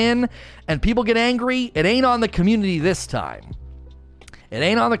and thin and people get angry, it ain't on the community this time. It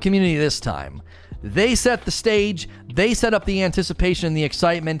ain't on the community this time. They set the stage. They set up the anticipation and the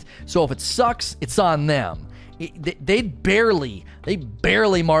excitement. So if it sucks, it's on them. They barely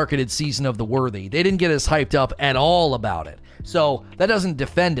marketed Season of the Worthy. They didn't get us hyped up at all about it. So that doesn't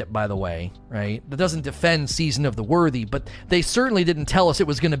defend it, by the way, right? That doesn't defend Season of the Worthy, but they certainly didn't tell us it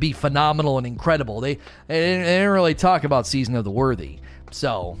was going to be phenomenal and incredible. They didn't really talk about Season of the Worthy.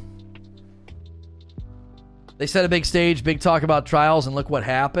 So they set a big stage, big talk about Trials, and look what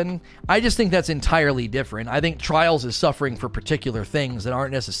happened. I just think that's entirely different. I think Trials is suffering for particular things that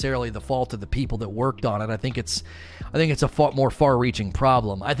aren't necessarily the fault of the people that worked on it. I think it's a far more far-reaching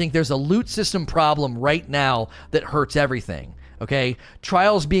problem. I think there's a loot system problem right now that hurts everything. Okay,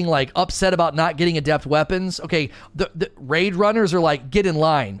 Trials being like upset about not getting adept weapons. Okay, the raid runners are like, get in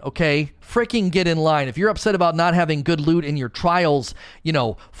line. Okay, freaking get in line. If you're upset about not having good loot in your Trials,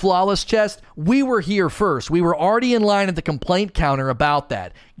 flawless chest, we were here first. We were already in line at the complaint counter about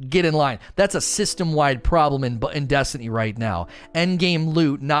that. Get in line. That's a system-wide problem in Destiny right now. Endgame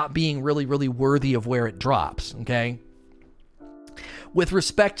loot not being really, really worthy of where it drops. Okay. With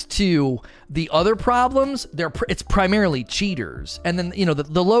respect to the other problems, it's primarily cheaters. And then,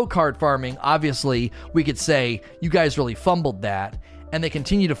 the low card farming, obviously, we could say you guys really fumbled that, and they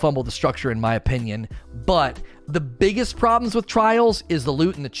continue to fumble the structure, in my opinion. But the biggest problems with Trials is the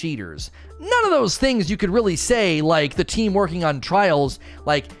loot and the cheaters. None none of those things you could really say, like, the team working on Trials,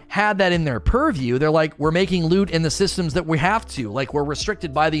 like, had that in their purview. They're like, we're making loot in the systems that we have to. Like, we're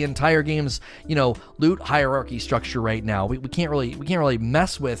restricted by the entire game's, loot hierarchy structure right now. We can't really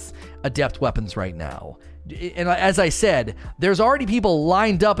mess with adept weapons right now. And as I said, there's already people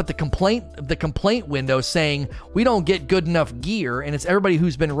lined up at the complaint window saying we don't get good enough gear, and it's everybody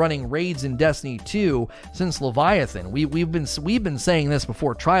who's been running raids in Destiny 2 since Leviathan. We've been saying this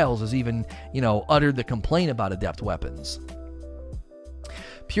before Trials has even uttered the complaint about adept weapons.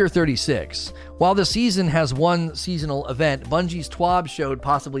 Pure 36. While the season has one seasonal event, Bungie's TWAB showed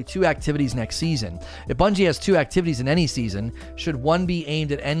possibly 2 activities next season. If Bungie has 2 activities in any season, should one be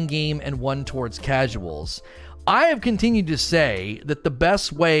aimed at endgame and one towards casuals? I have continued to say that the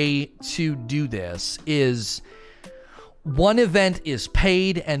best way to do this is one event is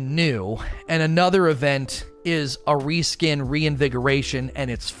paid and new, and another event is a reskin reinvigoration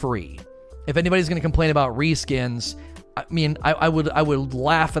and it's free. If anybody's going to complain about reskins, I mean, I would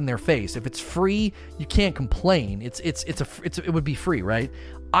laugh in their face. If it's free, you can't complain. It would be free, right?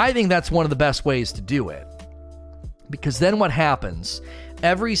 I think that's one of the best ways to do it. Because then what happens?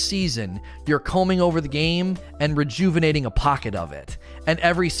 Every season, you're combing over the game and rejuvenating a pocket of it. And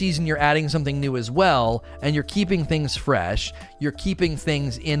every season, you're adding something new as well, and you're keeping things fresh. You're keeping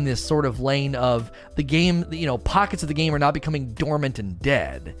things in this sort of lane of the game, pockets of the game are not becoming dormant and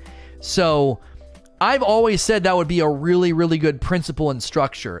dead. So I've always said that would be a really, really good principle and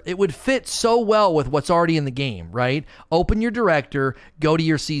structure. It would fit so well with what's already in the game, right? Open your director, go to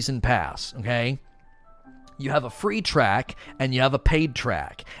your season pass, okay? You have a free track and you have a paid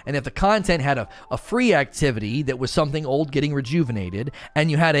track. And if the content had a free activity that was something old getting rejuvenated,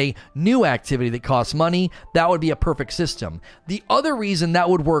 and you had a new activity that costs money, that would be a perfect system. The other reason that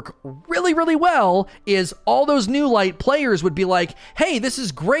would work really, really well is all those new light players would be like, hey, this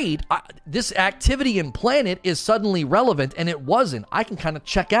is great. This activity in Planet is suddenly relevant, and it wasn't. I can kind of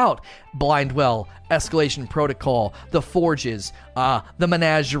check out Blindwell, Escalation Protocol, the Forges, the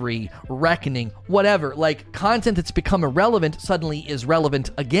Menagerie, Reckoning, whatever. Like, content that's become irrelevant suddenly is relevant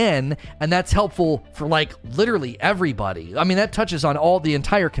again, and that's helpful for, like, literally everybody. I mean, that touches on the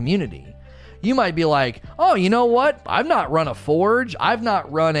entire community. You might be like, oh, you know what? I've not run a Forge. I've not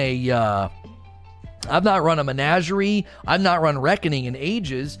run a Menagerie. I've not run Reckoning in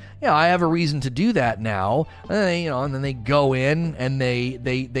ages. Yeah, I have a reason to do that now. And then they go in and they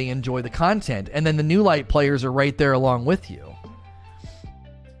enjoy the content. And then the new light players are right there along with you.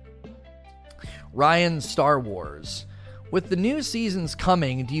 Ryan Star Wars. With the new seasons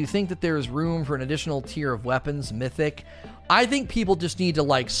coming, do you think that there is room for an additional tier of weapons, Mythic? I think people just need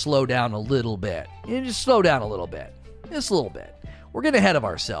to, slow down a little bit. Just slow down a little bit. Just a little bit. We're getting ahead of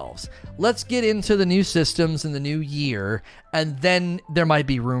ourselves. Let's get into the new systems in the new year, and then there might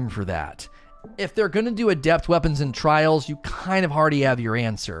be room for that. If they're going to do adept weapons and trials, you kind of already have your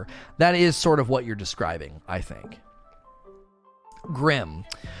answer. That is sort of what you're describing, I think. Grim.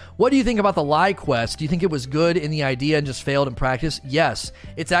 What do you think about the Lie Quest? Do you think it was good in the idea and just failed in practice? Yes.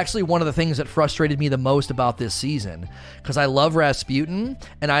 It's actually one of the things that frustrated me the most about this season, because I love Rasputin,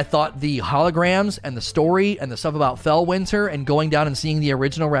 and I thought the holograms and the story and the stuff about Fellwinter and going down and seeing the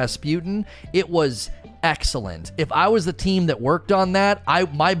original Rasputin, it was excellent. If I was the team that worked on that,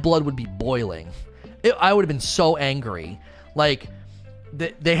 my blood would be boiling. I would have been so angry. Like,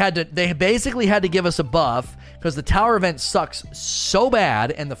 they basically had to give us a buff because the tower event sucks so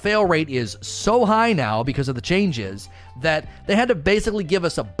bad and the fail rate is so high now because of the changes that they had to basically give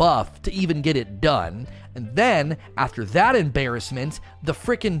us a buff to even get it done. And then, after that embarrassment, the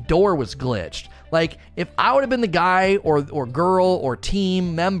frickin' door was glitched. Like, if I would have been the guy or girl or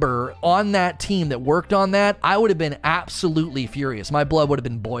team member on that team that worked on that, I would have been absolutely furious. My blood would have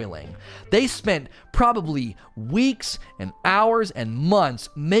been boiling. They spent probably weeks and hours and months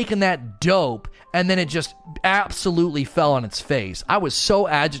making that dope, and then it just absolutely fell on its face. I was so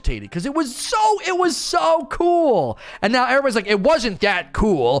agitated because it was so cool. And now everybody's like, it wasn't that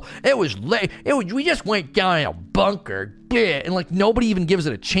cool. It was late. We just went down in a bunker. And like nobody even gives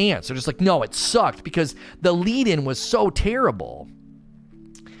it a chance. They're just like, no, it sucked because the lead-in was so terrible.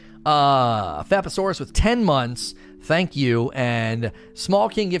 Faposaurus with 10 months. Thank you. And Small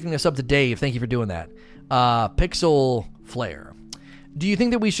King giving us up to Dave. Thank you for doing that. Pixel Flare. Do you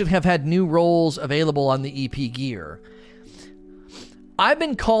think that we should have had new roles available on the EP gear? I've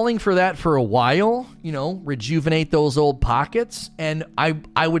been calling for that for a while, rejuvenate those old pockets. And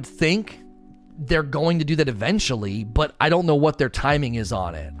I would think they're going to do that eventually, but I don't know what their timing is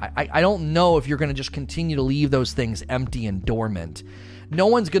on it. I don't know if you're going to just continue to leave those things empty and dormant. No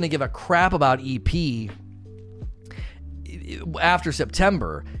one's going to give a crap about EP after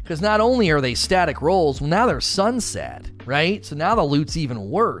September, because not only are they static rolls, well, now they're sunset, right? So now the loot's even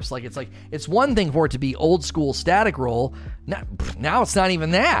worse. It's one thing for it to be old school static roll. Now it's not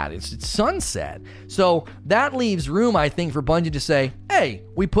even that. It's sunset. So that leaves room, I think, for Bungie to say, hey,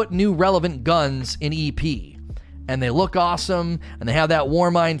 we put new relevant guns in EP. And they look awesome, and they have that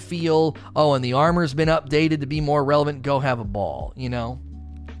Warmind feel. Oh, and the armor's been updated to be more relevant. Go have a ball,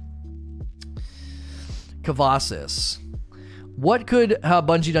 Kavasis. What could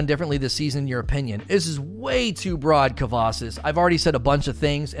Bungie done differently this season, in your opinion? This is way too broad, Kavasis. I've already said a bunch of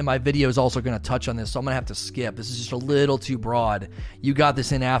things, and my video is also going to touch on this, so I'm going to have to skip. This is just a little too broad. You got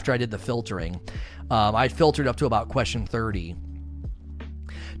this in after I did the filtering. I filtered up to about question 30.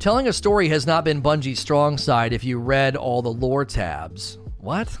 Telling a story has not been Bungie's strong side if you read all the lore tabs.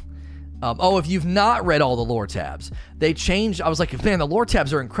 What? If you've not read all the lore tabs. They changed. I was like, man, the lore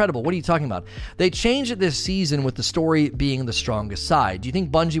tabs are incredible. What are you talking about? They changed it this season with the story being the strongest side. Do you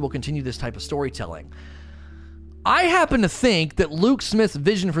think Bungie will continue this type of storytelling? I happen to think that Luke Smith's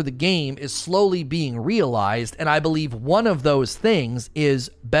vision for the game is slowly being realized, and I believe one of those things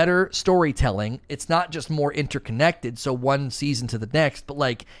is better storytelling. It's not just more interconnected, so one season to the next,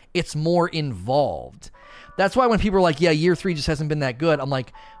 but it's more involved. That's why when people are like, yeah, year 3 just hasn't been that good, I'm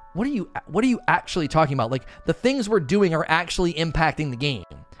like, what are you actually talking about? The things we're doing are actually impacting the game.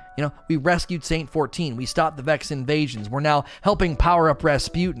 We rescued Saint 14. We stopped the Vex invasions. We're now helping power up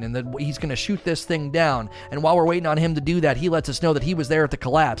Rasputin, and then he's going to shoot this thing down. And while we're waiting on him to do that, he lets us know that he was there at the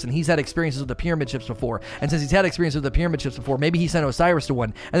collapse, and he's had experiences with the pyramid ships before. And since he's had experiences with the pyramid ships before, maybe he sent Osiris to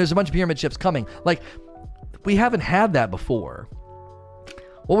one, and there's a bunch of pyramid ships coming. We haven't had that before.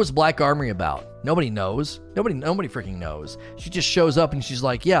 What was Black Armory about? Nobody knows. Nobody freaking knows. She just shows up and she's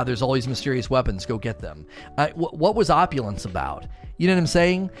like, yeah, there's all these mysterious weapons. Go get them. What was Opulence about? You know what I'm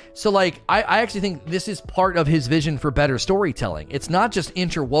saying? So I actually think this is part of his vision for better storytelling. It's not just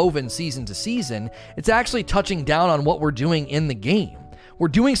interwoven season to season. It's actually touching down on what we're doing in the game. We're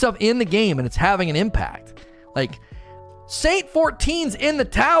doing stuff in the game and it's having an impact. Saint 14's in the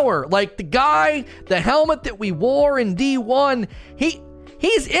tower. The guy, the helmet that we wore in D1,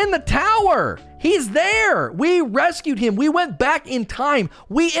 He's in the tower. He's there. We rescued him. We went back in time.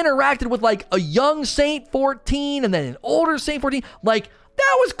 We interacted with a young Saint 14 and then an older Saint 14. That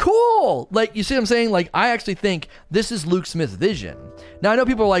was cool. You see what I'm saying? I actually think this is Luke Smith's vision. Now, I know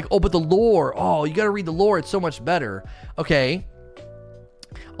people are like, oh, but the lore. Oh, you got to read the lore. It's so much better. Okay.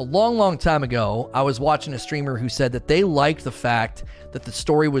 A long, long time ago, I was watching a streamer who said that they liked the fact that the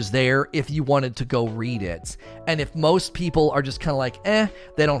story was there if you wanted to go read it. And if most people are just kind of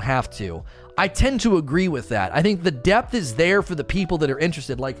they don't have to. I tend to agree with that. I think the depth is there for the people that are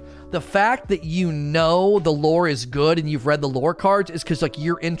interested. The fact that the lore is good and you've read the lore cards is because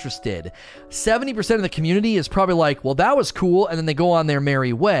you're interested. 70% of the community is probably well, that was cool, and then they go on their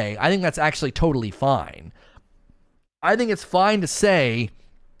merry way. I think that's actually totally fine. I think it's fine to say,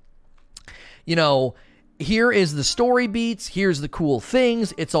 here is the story beats, here's the cool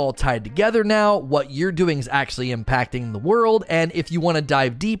things, it's all tied together now, what you're doing is actually impacting the world, and if you want to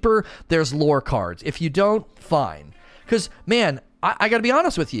dive deeper, there's lore cards. If you don't, fine. Because, man, I gotta be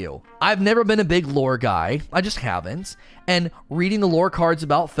honest with you, I've never been a big lore guy, I just haven't, and reading the lore cards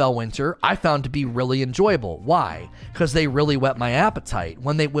about Fellwinter, I found to be really enjoyable. Why? Because they really whet my appetite.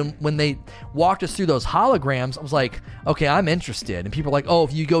 When they walked us through those holograms, I was like, okay, I'm interested, and people are like, oh,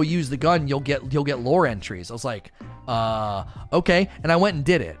 if you go use the gun, you'll get lore entries. I was like, okay, and I went and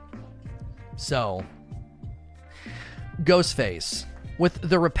did it. So, Ghostface. With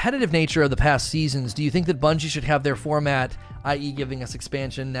the repetitive nature of the past seasons, do you think that Bungie should have their format, i.e. giving us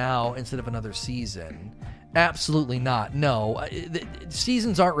expansion now instead of another season? Absolutely not. No.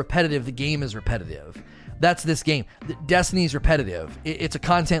 Seasons aren't repetitive. The game is repetitive. That's this game. Destiny's repetitive. It's a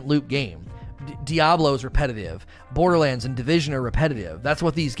content loop game. Diablo's repetitive. Borderlands and Division are repetitive. That's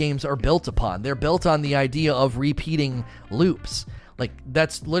what these games are built upon. They're built on the idea of repeating loops.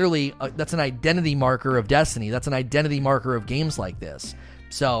 That's literally, that's an identity marker of Destiny. That's an identity marker of games like this.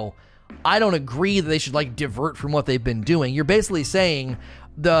 So, I don't agree that they should, divert from what they've been doing. You're basically saying,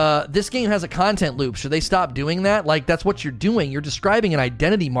 this game has a content loop. Should they stop doing that? That's what you're doing. You're describing an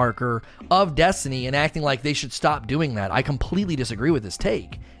identity marker of Destiny and acting like they should stop doing that. I completely disagree with this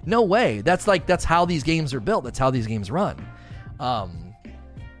take. No way. That's how these games are built. That's how these games run.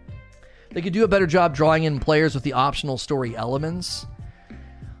 They could do a better job drawing in players with the optional story elements.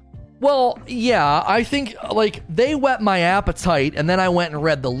 Well, yeah, I think they whet my appetite, and then I went and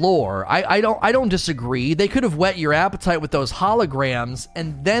read the lore. I don't disagree. They could have whet your appetite with those holograms,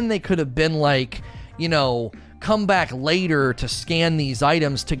 and then they could have been come back later to scan these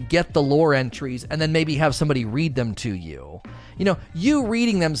items to get the lore entries and then maybe have somebody read them to you. You know, you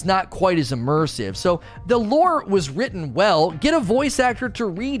reading them's not quite as immersive. So the lore was written well. Get a voice actor to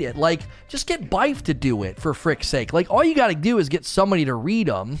read it. Like, just get Bife to do it, for frick's sake. Like, all you got to do is get somebody to read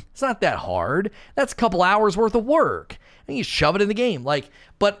them. It's not that hard. That's a couple hours worth of work. And you shove it in the game. Like,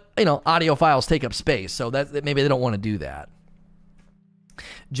 but, you know, audio files take up space. So that maybe they don't want to do that.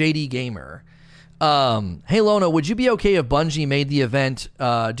 JD Gamer. Hey Lono, would you be okay if Bungie made the event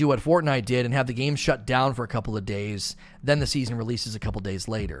do what Fortnite did and have the game shut down for a couple of days, then the season releases a couple days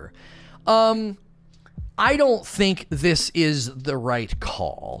later? I don't think this is the right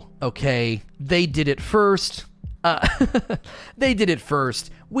call, okay? They did it first. They did it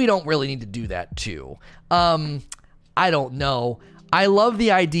first. We don't really need to do that too. I don't know. I love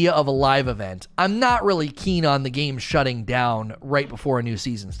the idea of a live event. I'm not really keen on the game shutting down right before a new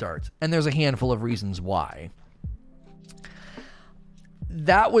season starts, and there's a handful of reasons why.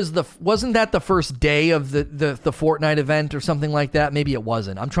 Wasn't that the first day of the Fortnite event or something like that? Maybe it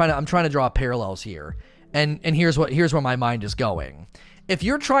wasn't. I'm trying to draw parallels here, and here's where my mind is going. If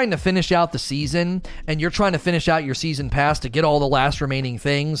you're trying to finish out the season and you're trying to finish out your season pass to get all the last remaining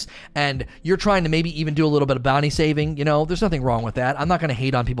things, and you're trying to maybe even do a little bit of bounty saving, you know, there's nothing wrong with that. I'm not going to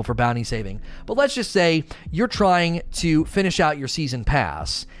hate on people for bounty saving. But let's just say you're trying to finish out your season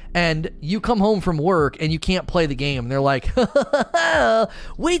pass and you come home from work and you can't play the game. And they're like,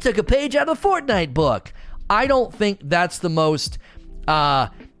 we took a page out of the Fortnite book. I don't think that's the most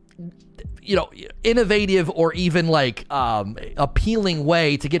innovative or even like appealing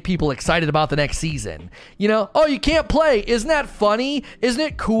way to get people excited about the next season. You know, oh, you can't play. Isn't that funny? Isn't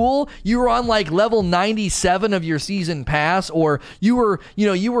it cool? You were on like level 97 of your season pass, or you were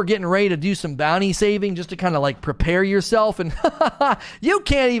getting ready to do some bounty saving just to kind of like prepare yourself, and you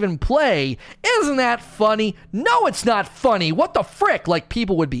can't even play. Isn't that funny? No, it's not funny. What the frick? Like,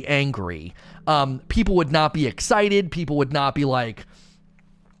 people would be angry. People would not be excited. People would not be like,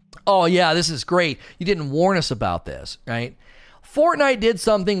 oh yeah, this is great. You didn't warn us about this, right? Fortnite did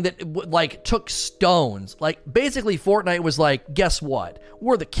something that like took stones. Like, basically Fortnite was like, guess what?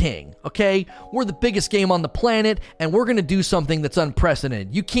 We're the king, okay? We're the biggest game on the planet, and we're going to do something that's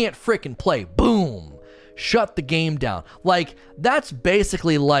unprecedented. You can't frickin' play. Boom. Shut the game down. Like, that's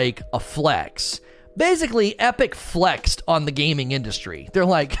basically like a flex. Basically, Epic flexed on the gaming industry. They're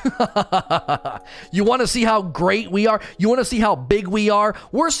like, you want to see how great we are? You want to see how big we are?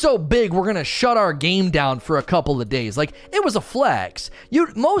 We're so big, we're going to shut our game down for a couple of days. Like, it was a flex.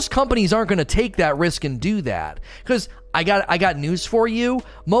 Most companies aren't going to take that risk and do that. Because I got news for you.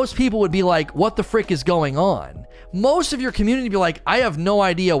 Most people would be like, what the frick is going on? Most of your community would be like, I have no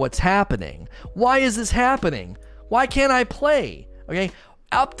idea what's happening. Why is this happening? Why can't I play? Okay.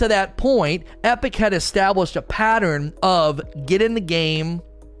 Up to that point, Epic had established a pattern of get in the game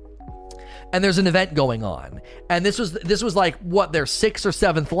and there's an event going on. And this was like what, their 6th or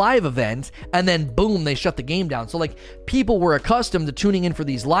 7th live event, and then boom, they shut the game down. So like, people were accustomed to tuning in for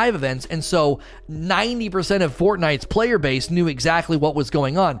these live events, and so 90% of Fortnite's player base knew exactly what was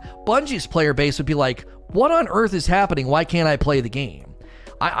going on. Bungie's player base would be like, what on earth is happening? Why can't I play the game?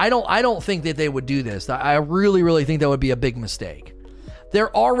 I don't think that they would do this. I really, really think that would be a big mistake.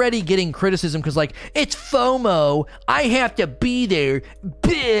 They're already getting criticism because, like, it's FOMO. I have to be there.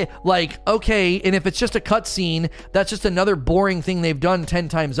 Bleh. Like, okay, and if it's just a cutscene, that's just another boring thing they've done 10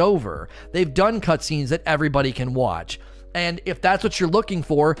 times over. They've done cutscenes that everybody can watch. And if that's what you're looking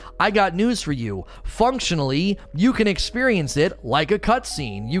for, I got news for you. Functionally, you can experience it like a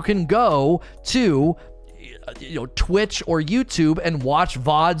cutscene. You can go to Twitch or YouTube and watch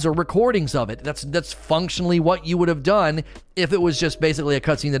VODs or recordings of it. That's functionally what you would have done if it was just basically a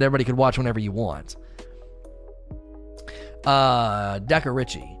cutscene that everybody could watch whenever you want. Decker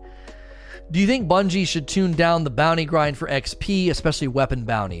Ritchie. Do you think Bungie should tune down the bounty grind for XP, especially weapon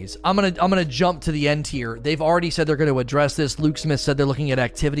bounties? I'm gonna jump to the end here. They've already said they're going to address this. Luke Smith said they're looking at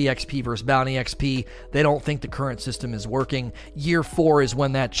activity XP versus bounty XP. They don't think the current system is working. Year 4 is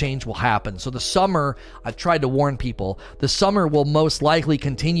when that change will happen. So the summer, I've tried to warn people, the summer will most likely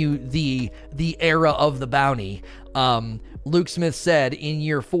continue the era of the bounty. Luke Smith said in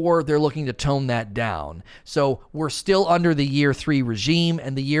year 4, they're looking to tone that down. So we're still under the year 3 regime,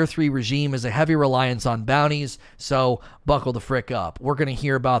 and the year 3 regime is a heavy reliance on bounties. So buckle the frick up. We're going to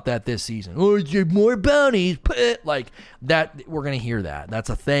hear about that this season. Oh, more bounties. Like that. We're going to hear that.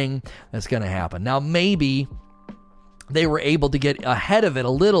 That's a thing that's going to happen. Now, maybe they were able to get ahead of it a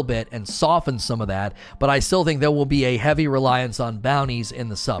little bit and soften some of that, but I still think there will be a heavy reliance on bounties in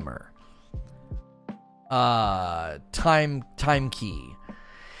the summer. Time key.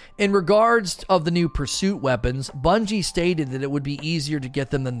 In regards of the new pursuit weapons, Bungie stated that it would be easier to get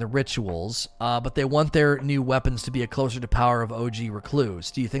them than the rituals, but they want their new weapons to be a closer to power of OG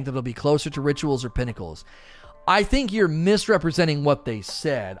Recluse. Do you think that it'll be closer to rituals or pinnacles? I think you're misrepresenting what they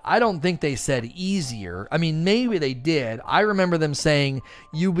said. I don't think they said easier. I mean, maybe they did. I remember them saying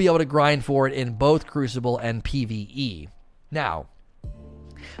you'll be able to grind for it in both Crucible and PvE. Now,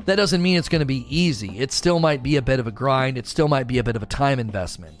 that doesn't mean it's going to be easy. It still might be a bit of a grind. It still might be a bit of a time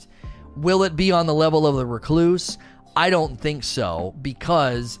investment. Will it be on the level of the Recluse? I don't think so,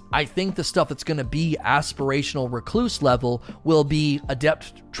 because I think the stuff that's going to be aspirational Recluse level will be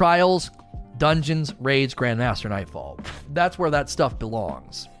Adept Trials, Dungeons, Raids, Grandmaster Nightfall. That's where that stuff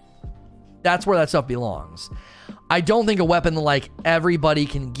belongs. That's where that stuff belongs. I don't think a weapon like everybody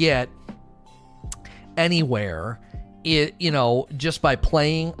can get anywhere, just by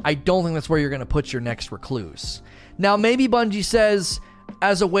playing. I don't think that's where you're going to put your next Recluse. Now, maybe Bungie says,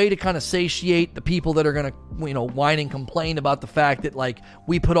 as a way to kind of satiate the people that are going to, whine and complain about the fact that, like,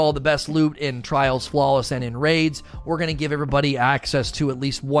 we put all the best loot in Trials Flawless and in Raids, we're going to give everybody access to at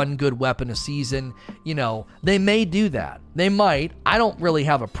least one good weapon a season. They may do that. They might. I don't really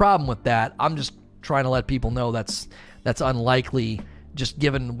have a problem with that. I'm just trying to let people know that's unlikely, just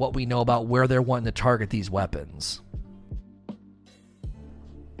given what we know about where they're wanting to target these weapons.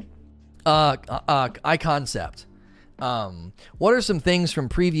 iConcept. What are some things from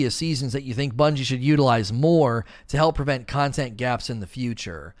previous seasons that you think Bungie should utilize more to help prevent content gaps in the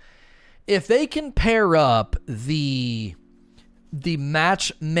future? If they can pair up the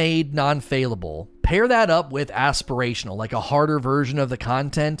match made non-failable, pair that up with aspirational, like a harder version of the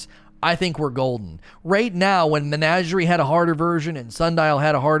content, I think we're golden. Right now, when Menagerie had a harder version and Sundial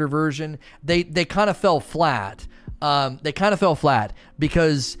had a harder version, they kind of fell flat.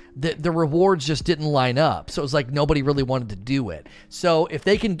 Because the rewards just didn't line up. So it was like nobody really wanted to do it. So if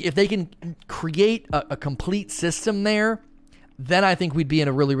they can create a complete system there, then I think we'd be in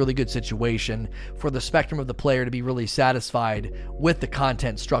a really, really good situation for the spectrum of the player to be really satisfied with the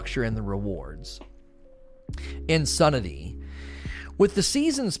content structure and the rewards. Insanity. With the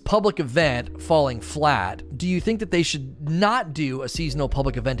season's public event falling flat, do you think that they should not do a seasonal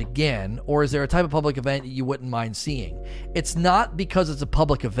public event again, or is there a type of public event you wouldn't mind seeing? It's not because it's a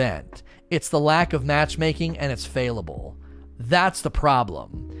public event. It's the lack of matchmaking and it's failable. That's the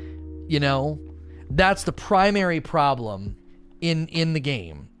problem. That's the primary problem in the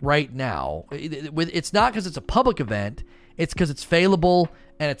game right now. It's not because it's a public event. It's because it's failable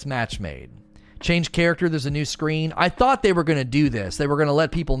and it's match made. Change character, there's a new screen. I thought they were going to do this. They were going to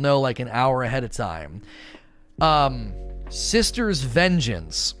let people know like an hour ahead of time. Sister's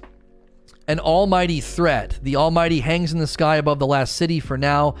Vengeance. An almighty threat. The Almighty hangs in the sky above the last city for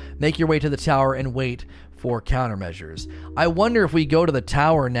now. Make your way to the tower and wait for countermeasures. I wonder if we go to the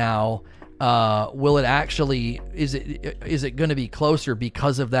tower now, will it actually, is it going to be closer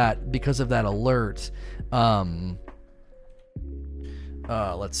because of that alert?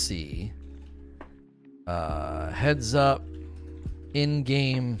 Let's see. Heads up,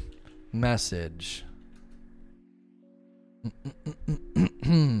 in-game message.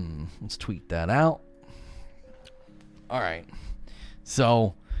 Let's tweet that out. All right.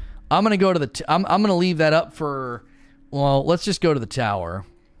 So I'm going to go to I'm going to leave that up for, let's just go to the tower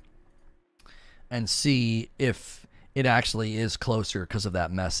and see if it actually is closer because of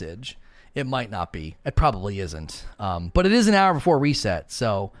that message. It might not be. It probably isn't. But it is an hour before reset,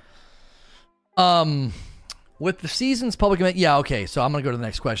 so... With the season's public event, okay, so I'm going to go to the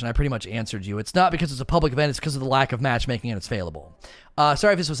next question. I pretty much answered you. It's not because it's a public event, it's because of the lack of matchmaking and it's failable.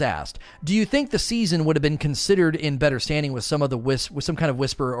 Sorry if this was asked. Do you think the season would have been considered in better standing with some of the with some kind of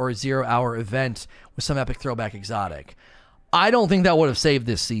Whisper or 0 hour event with some epic throwback exotic? I don't think that would have saved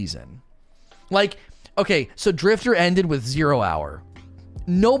this season. Like, okay, so Drifter ended with 0 hour.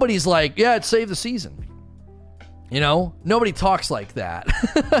 Nobody's like, yeah, it saved the season. Nobody talks like that.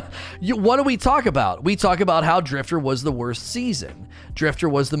 What do we talk about? We talk about how Drifter was the worst season. Drifter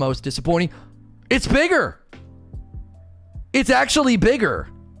was the most disappointing. It's bigger. It's actually bigger.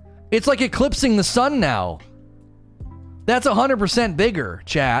 It's like eclipsing the sun now. That's 100% bigger,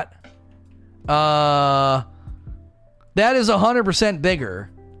 chat. That is 100%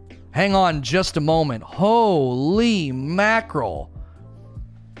 bigger. Hang on just a moment. Holy mackerel.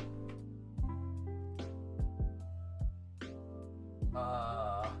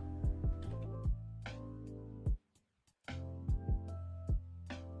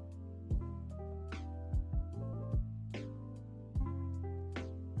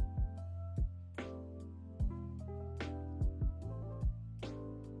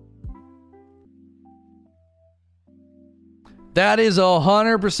 That is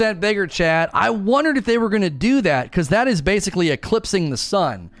 100% bigger, chat. I wondered if they were going to do that, because that is basically eclipsing the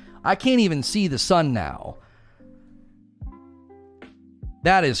sun. I can't even see the sun now.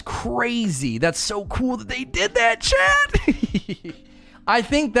 That is crazy. That's so cool that they did that, chat. I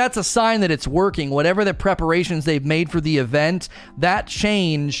think that's a sign that it's working. Whatever the preparations they've made for the event, that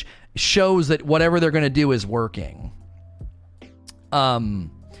change shows that whatever they're going to do is working.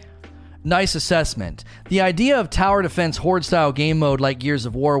 Nice assessment. The idea of tower defense horde style game mode like Gears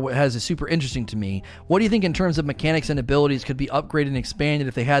of War is super interesting to me. What do you think in terms of mechanics and abilities could be upgraded and expanded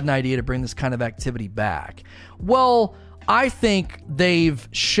if they had an idea to bring this kind of activity back? Well, I think they've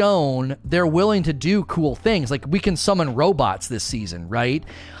shown they're willing to do cool things. Like, we can summon robots this season, right?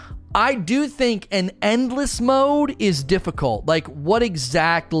 I do think an endless mode is difficult. Like, what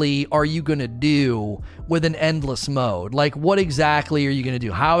exactly are you going to do with an endless mode? Like, what exactly are you going to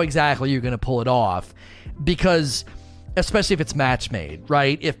do? How exactly are you going to pull it off? Because, especially if it's match made,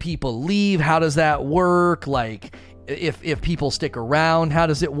 right? If people leave, how does that work? Like, if people stick around, how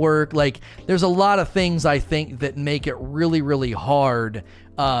does it work? Like, there's a lot of things I think that make it really, really hard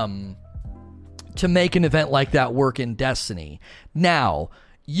to make an event like that work in Destiny. Now,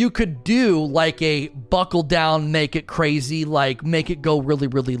 you could do like a buckle down, make it crazy, like make it go really,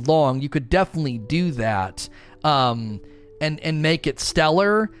 really long. You could definitely do that and make it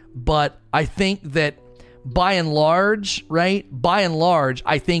stellar. But I think that by and large, right? By and large,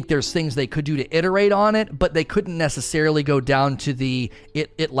 I think there's things they could do to iterate on it, but they couldn't necessarily go down to the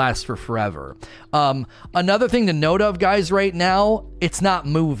it lasts for forever. Another thing to note of, guys, right now, it's not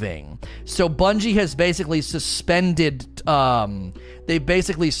moving. So Bungie has basically suspended they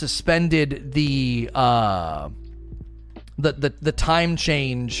basically suspended the time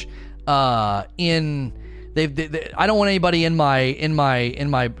change in they I don't want anybody in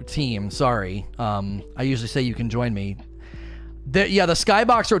my team. Sorry. I usually say you can join me. The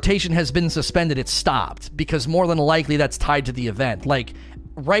skybox rotation has been suspended. It's stopped because more than likely that's tied to the event. Like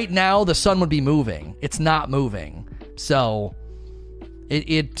right now, the sun would be moving. It's not moving. So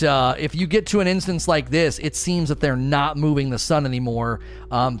if you get to an instance like this, it seems that they're not moving the sun anymore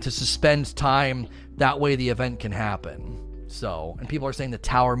to suspend time. That way the event can happen. So, and people are saying the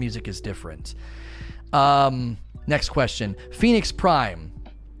tower music is different. Next question. Phoenix Prime.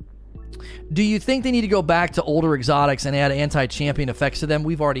 Do you think they need to go back to older exotics and add anti-champion effects to them?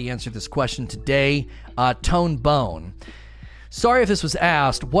 We've already answered this question today. Tone Bone. Sorry if this was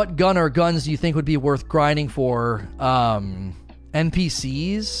asked. What gun or guns do you think would be worth grinding for?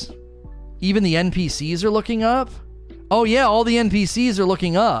 NPCs? Even the NPCs are looking up? Oh yeah, all the NPCs are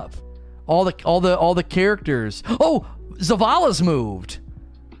looking up. All the characters. Oh, Zavala's moved.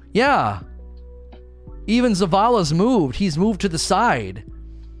 Yeah. Even Zavala's moved. He's moved to the side.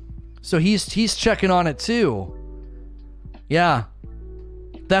 So he's checking on it too. Yeah.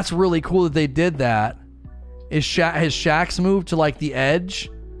 That's really cool that they did that. Has Shaxx moved to like the edge?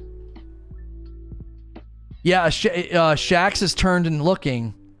 Yeah, Shaxx is turned and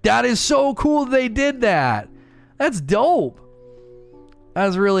looking. That is so cool they did that. That's dope.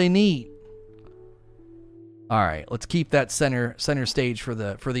 That's really neat. All right, let's keep that center stage for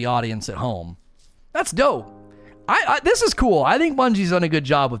the audience at home. That's dope. This is cool. I think Bungie's done a good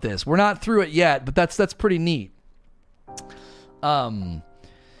job with this. We're not through it yet, but that's pretty neat. What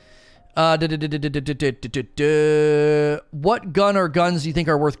gun or guns do you think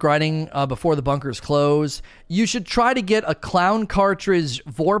are worth grinding before the bunkers close? You should try to get a clown cartridge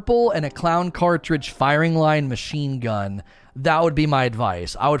Vorpal and a clown cartridge firing line machine gun. That would be my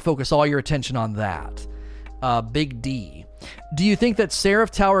advice. I would focus all your attention on that. Big D. Do you think that Seraph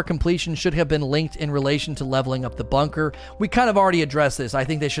Tower completion should have been linked in relation to leveling up the bunker? We kind of already addressed this. I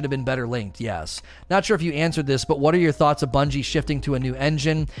think they should have been better linked, yes. Not sure if you answered this, but what are your thoughts of Bungie shifting to a new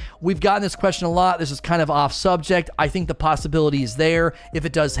engine? We've gotten this question a lot. This is kind of off subject. I think the possibility is there. If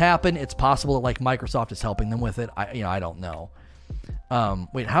it does happen, it's possible that like Microsoft is helping them with it. I don't know.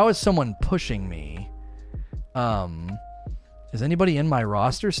 Wait, how is someone pushing me? Is anybody in my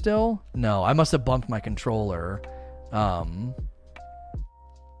roster still? No, I must have bumped my controller.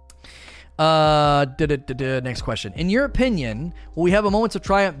 Next question. In your opinion, will we have a Moments of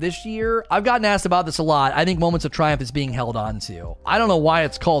Triumph this year? I've gotten asked about this a lot. I think Moments of Triumph is being held on to. I don't know why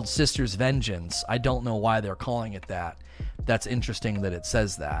it's called Sister's Vengeance. I don't know why they're calling it that. That's interesting that it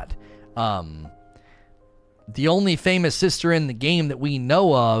says that. The only famous sister in the game that we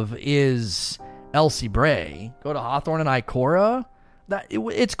know of is Elsie Bray. Go to Hawthorne and Ikora.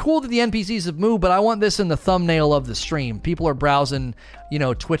 It's cool that the NPCs have moved, but I want this in the thumbnail of the stream. People are browsing,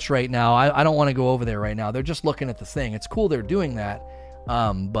 Twitch right now. I don't want to go over there right now. They're just looking at the thing. It's cool they're doing that.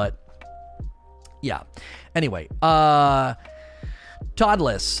 But yeah. Anyway,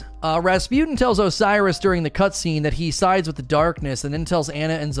 Toddless. Rasputin tells Osiris during the cutscene that he sides with the darkness and then tells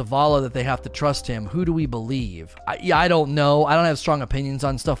Anna and Zavala that they have to trust him. Who do we believe? I don't know. I don't have strong opinions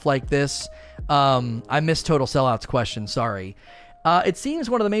on stuff like this. I missed Total Sellout's question. Sorry. It seems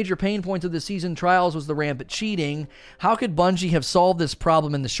one of the major pain points of the season trials was the rampant cheating. How could Bungie have solved this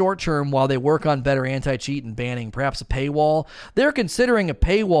problem in the short term while they work on better anti-cheat and banning? Perhaps a paywall? They're considering a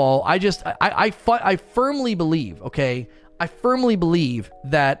paywall. I firmly believe, okay? I firmly believe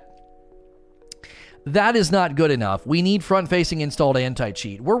that is not good enough. We need front-facing installed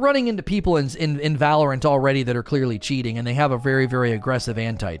anti-cheat. We're running into people in Valorant already that are clearly cheating, and they have a very, very aggressive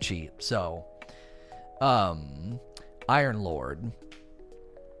anti-cheat. So, Iron Lord.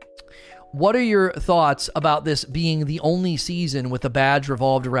 What are your thoughts about this being the only season with a badge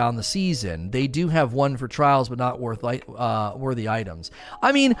revolved around the season? They do have one for trials, but not worthy items.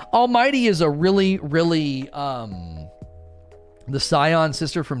 I mean, Almighty is a really, really... the Scion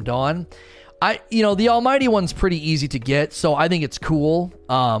sister from Dawn. The Almighty one's pretty easy to get, so I think it's cool.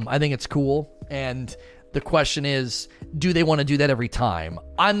 And the question is, do they want to do that every time?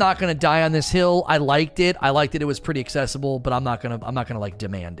 I'm not going to die on this hill. I liked it. It was pretty accessible, but I'm not going to like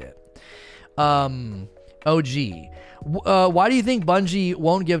demand it. OG. Why do you think Bungie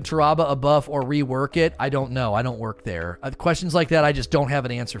won't give Taraba a buff or rework it? I don't know. I don't work there. Questions like that, I just don't have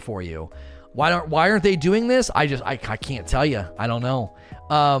an answer for you. Why aren't they doing this? I can't tell you. I don't know.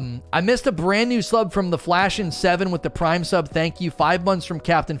 I missed a brand new sub from the Flash in 7 with the Prime sub. Thank you. 5 months from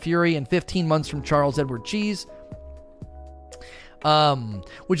Captain Fury and 15 months from Charles Edward Cheese.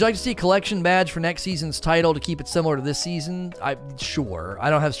 Would you like to see a collection badge for next season's title to keep it similar to this season? Sure. I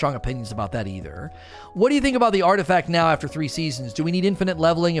don't have strong opinions about that either. What do you think about the artifact now after 3 seasons? Do we need infinite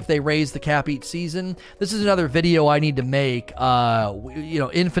leveling if they raise the cap each season? This is another video I need to make.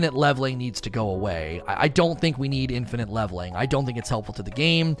 Infinite leveling needs to go away. I don't think we need infinite leveling. I don't think it's helpful to the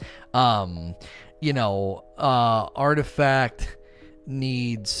game. Artifact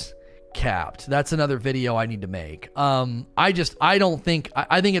needs capped. That's another video I need to make. I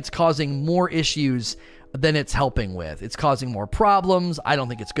think it's causing more issues than it's helping with. It's causing more problems. I don't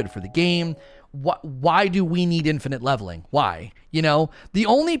think it's good for the game. Why do we need infinite leveling? Why? The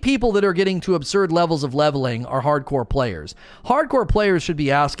only people that are getting to absurd levels of leveling are hardcore players. Hardcore players should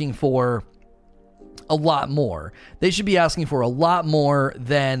be asking for a lot more. They should be asking for a lot more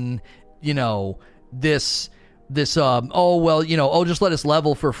than, just let us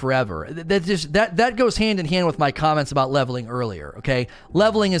level for forever. That goes hand in hand with my comments about leveling earlier, okay?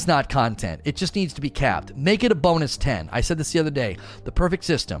 Leveling is not content. It just needs to be capped. Make it a bonus 10. I said this the other day. The perfect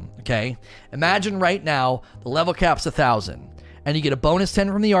system, okay? Imagine right now the level cap's 1,000, and you get a bonus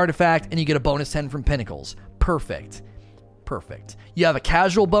 10 from the artifact, and you get a bonus 10 from Pinnacles. Perfect. You have a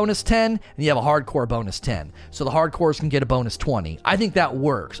casual bonus 10, and you have a hardcore bonus 10. So the hardcores can get a bonus 20. I think that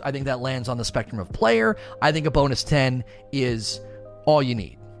works. I think that lands on the spectrum of player. I think a bonus 10 is all you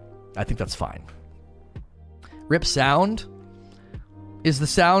need. I think that's fine. Rip sound? Is the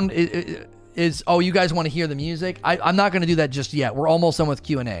sound... you guys want to hear the music? I'm not going to do that just yet. We're almost done with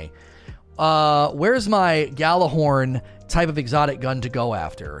Q&A. Where's my Galahorn type of exotic gun to go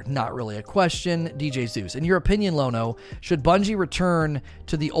after? Not really a question. DJ Zeus. In your opinion, Lono, should Bungie return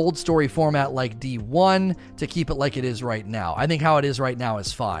to the old story format like D1 to keep it like it is right now? I think how it is right now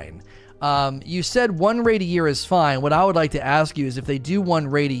is fine. You said 1 raid a year is fine. What I would like to ask you is if they do 1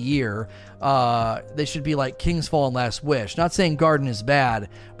 raid a year, they should be like King's Fall and Last Wish. Not saying Garden is bad,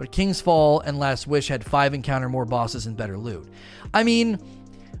 but King's Fall and Last Wish had 5 encounter, more bosses, and better loot. I mean...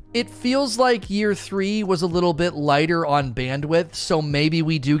 It feels like year 3 was a little bit lighter on bandwidth, so maybe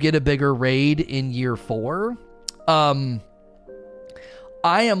we do get a bigger raid in year 4. I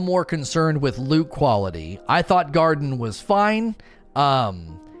am more concerned with loot quality. I thought Garden was fine. I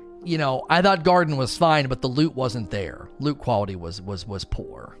thought Garden was fine, but the loot wasn't there. Loot quality was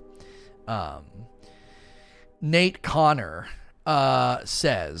poor. Nate Connor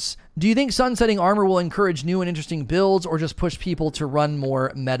says, do you think sunsetting armor will encourage new and interesting builds or just push people to run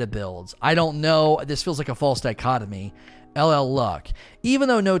more meta builds? I don't know. This feels like a false dichotomy. LL Luck. Even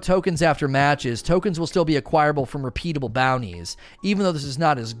though no tokens after matches, tokens will still be acquirable from repeatable bounties. Even though this is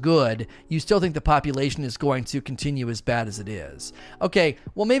not as good, you still think the population is going to continue as bad as it is. Okay,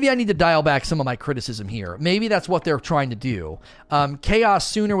 well maybe I need to dial back some of my criticism here. Maybe that's what they're trying to do. Chaos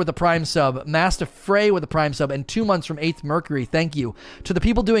Sooner with the Prime sub, Master Frey with the Prime sub, and 2 months from 8th Mercury. Thank you. To the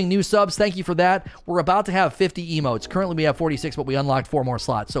people doing new subs, thank you for that. We're about to have 50 emotes. Currently we have 46, but we unlocked 4 more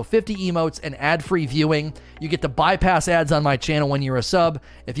slots. So 50 emotes and ad-free viewing. You get to bypass ads on my channel when you're a sub.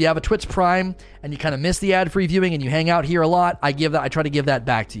 If you have a Twitch Prime and you kind of miss the ad-free viewing and you hang out here a lot, I try to give that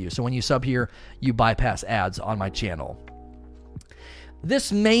back to you. So when you sub here, you bypass ads on my channel.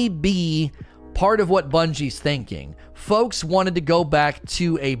 this may be part of what Bungie's thinking. Folks wanted to go back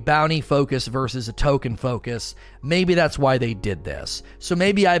to a bounty focus versus a token focus. Maybe that's why they did this. So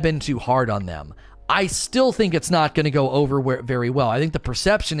maybe I've been too hard on them. I still think it's not going to go over very well. I think the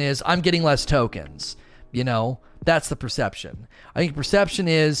perception is I'm getting less tokens. You know, that's the perception. I think perception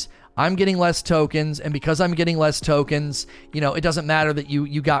is I'm getting less tokens, and because I'm getting less tokens, you know, it doesn't matter that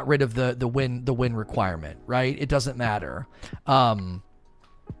you got rid of the win requirement, right? It doesn't matter.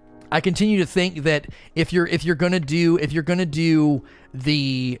 I continue to think that if you're gonna do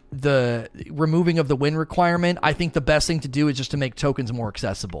the removing of the win requirement, I think the best thing to do is just to make tokens more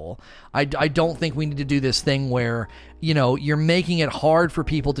accessible. I don't think we need to do this thing where, you know, you're making it hard for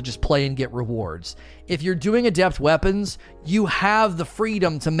people to just play and get rewards. If you're doing adept weapons, you have the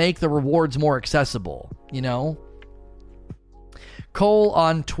freedom to make the rewards more accessible, you know? Cole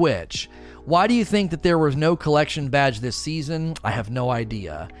on Twitch. Why do you think that there was no collection badge this season? I have no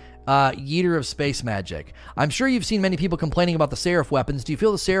idea. Yeater of Space Magic. I'm sure you've seen many people complaining about the Seraph weapons. Do you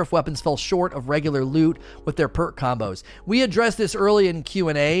feel the Seraph weapons fell short of regular loot with their perk combos? We addressed this early in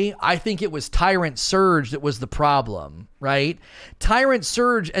Q&A. I think it was Tyrant Surge that was the problem, right? Tyrant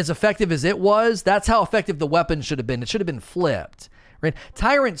Surge, as effective as it was, that's how effective the weapon should have been. It should have been flipped, right?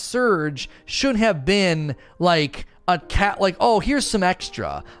 Tyrant Surge should have been like a cat, like, oh, here's some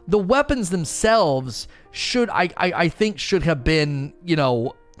extra. The weapons themselves should, I think, should have been, you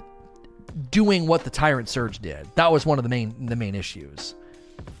know, doing what the Tyrant Surge did. That was one of the main issues.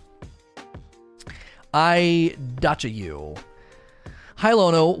 I dacha you. Hi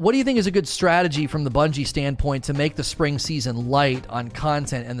Lono, what do you think is a good strategy from the Bungie standpoint to make the spring season light on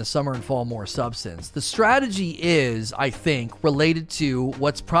content and the summer and fall more substance? The strategy is, I think, related to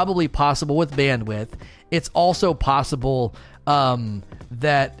what's probably possible with bandwidth. It's also possible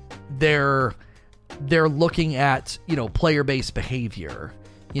that they're looking at, you know, player-based behavior.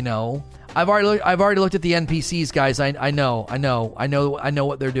 You know, I've already looked at the NPCs, guys. I know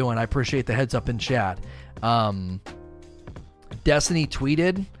what they're doing. I appreciate the heads up in chat. Destiny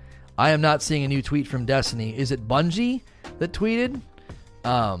tweeted. I am not seeing a new tweet from Destiny. Is it Bungie that tweeted?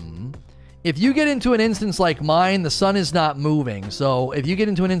 If you get into an instance like mine, the sun is not moving. So if you get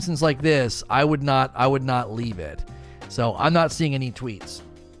into an instance like this, I would not leave it. So I'm not seeing any tweets.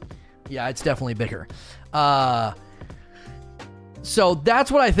 Yeah, it's definitely bigger. So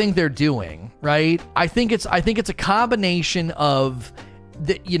that's what I think they're doing, right? I think it's a combination of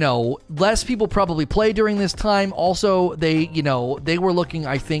the, you know, less people probably play during this time. Also, they were looking,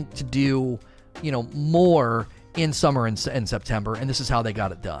 I think, to do, you know, more in summer and September, and this is how they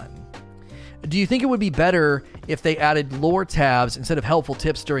got it done. Do you think it would be better if they added lore tabs instead of helpful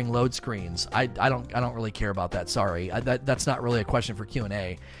tips during load screens? I don't really care about that. Sorry, that's not really a question for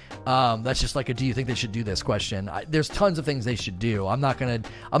Q&A. That's just like a do you think they should do this question. There's tons of things they should do. I'm not gonna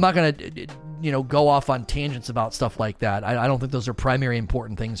you know, go off on tangents about stuff like that. I don't think those are primary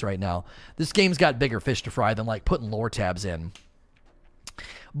important things right now. This game's got bigger fish to fry than like putting lore tabs in.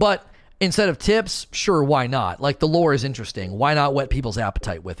 But instead of tips, sure, why not? Like, the lore is interesting. Why not whet people's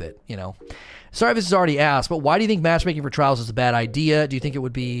appetite with it, you know? Sorry if this is already asked, but why do you think matchmaking for Trials is a bad idea? Do you think it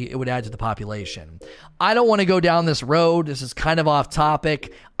would add to the population? I don't want to go down this road. This is kind of off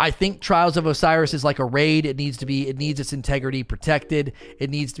topic. I think Trials of Osiris is like a raid. It needs its integrity protected. It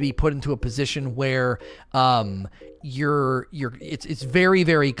needs to be put into a position where it's very,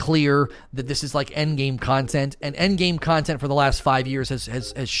 very clear that this is like endgame content, and endgame content for the last 5 years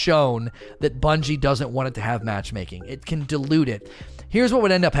has shown that Bungie doesn't want it to have matchmaking. It can dilute it. Here's what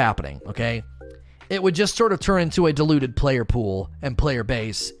would end up happening, okay? It would just sort of turn into a diluted player pool and player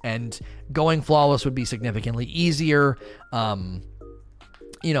base, and going flawless would be significantly easier.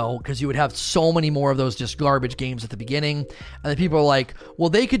 You know, because you would have so many more of those just garbage games at the beginning. And then people are like, well,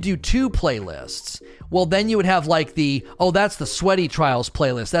 they could do 2 playlists. Well, then you would have like that's the Sweaty Trials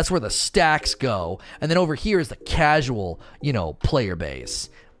playlist. That's where the stacks go. And then over here is the casual, you know, player base.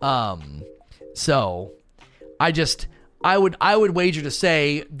 So I would wager to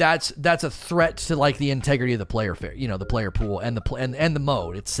say that's a threat to like the integrity of the player the player pool and the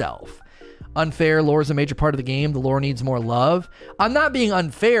mode itself. Unfair, lore is a major part of the game. The lore needs more love. I'm not being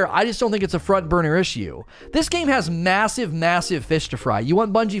unfair. I just don't think it's a front burner issue. This game has massive, massive fish to fry. You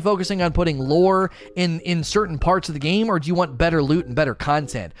want Bungie focusing on putting lore in certain parts of the game, or do you want better loot and better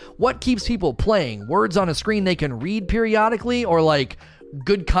content? What keeps people playing? Words on a screen they can read periodically, or like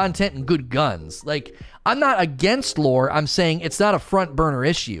good content and good guns? Like, I'm not against lore. I'm saying it's not a front burner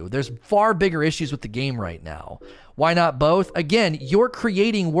issue. There's far bigger issues with the game right now. Why not both? Again, you're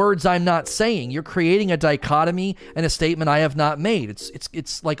creating words I'm not saying. You're creating a dichotomy and a statement I have not made.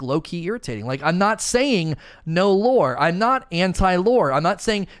 It's like low-key irritating. Like, I'm not saying no lore. I'm not anti-lore. I'm not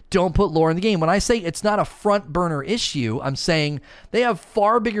saying don't put lore in the game. When I say it's not a front burner issue, I'm saying they have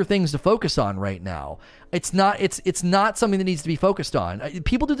far bigger things to focus on right now. It's not something that needs to be focused on.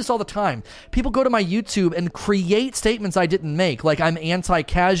 People do this all the time. People go to my YouTube and create statements I didn't make, like I'm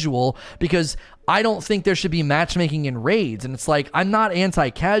anti-casual because I don't think there should be matchmaking in raids. And it's like, I'm not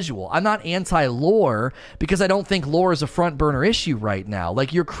anti-casual. I'm not anti-lore because I don't think lore is a front burner issue right now.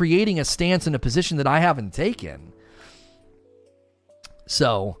 Like, you're creating a stance in a position that I haven't taken.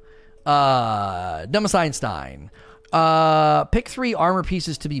 So, Dumbus Einstein. Pick 3 armor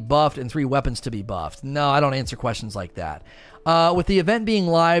pieces to be buffed and 3 weapons to be buffed. No, I don't answer questions like that. With the event being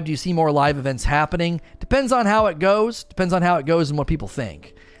live, do you see more live events happening? Depends on how it goes. Depends on how it goes and what people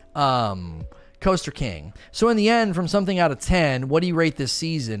think. Coaster King. So in the end, from something out of 10, what do you rate this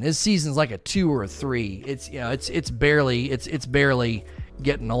season? This season's like a 2 or a 3. It's barely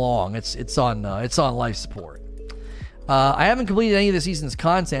getting along. It's on life support. I haven't completed any of the season's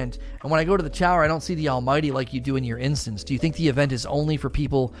content, and when I go to the tower, I don't see the Almighty like you do in your instance. Do you think the event is only for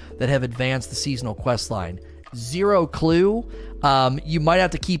people that have advanced the seasonal quest line? Zero clue. You might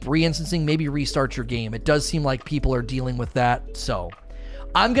have to keep re-instancing, maybe restart your game. It does seem like people are dealing with that, so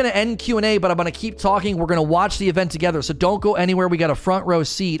I'm going to end Q&A, but I'm going to keep talking. We're going to watch the event together, so don't go anywhere. We got a front row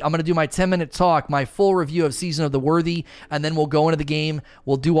seat. I'm going to do my 10-minute talk, my full review of Season of the Worthy, and then we'll go into the game.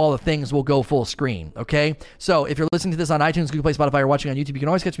 We'll do all the things. We'll go full screen, okay? So if you're listening to this on iTunes, Google Play, Spotify, or watching on YouTube, you can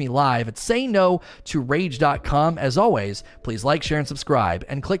always catch me live at sayno2rage.com. As always, please like, share, and subscribe,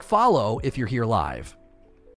 and click follow if you're here live.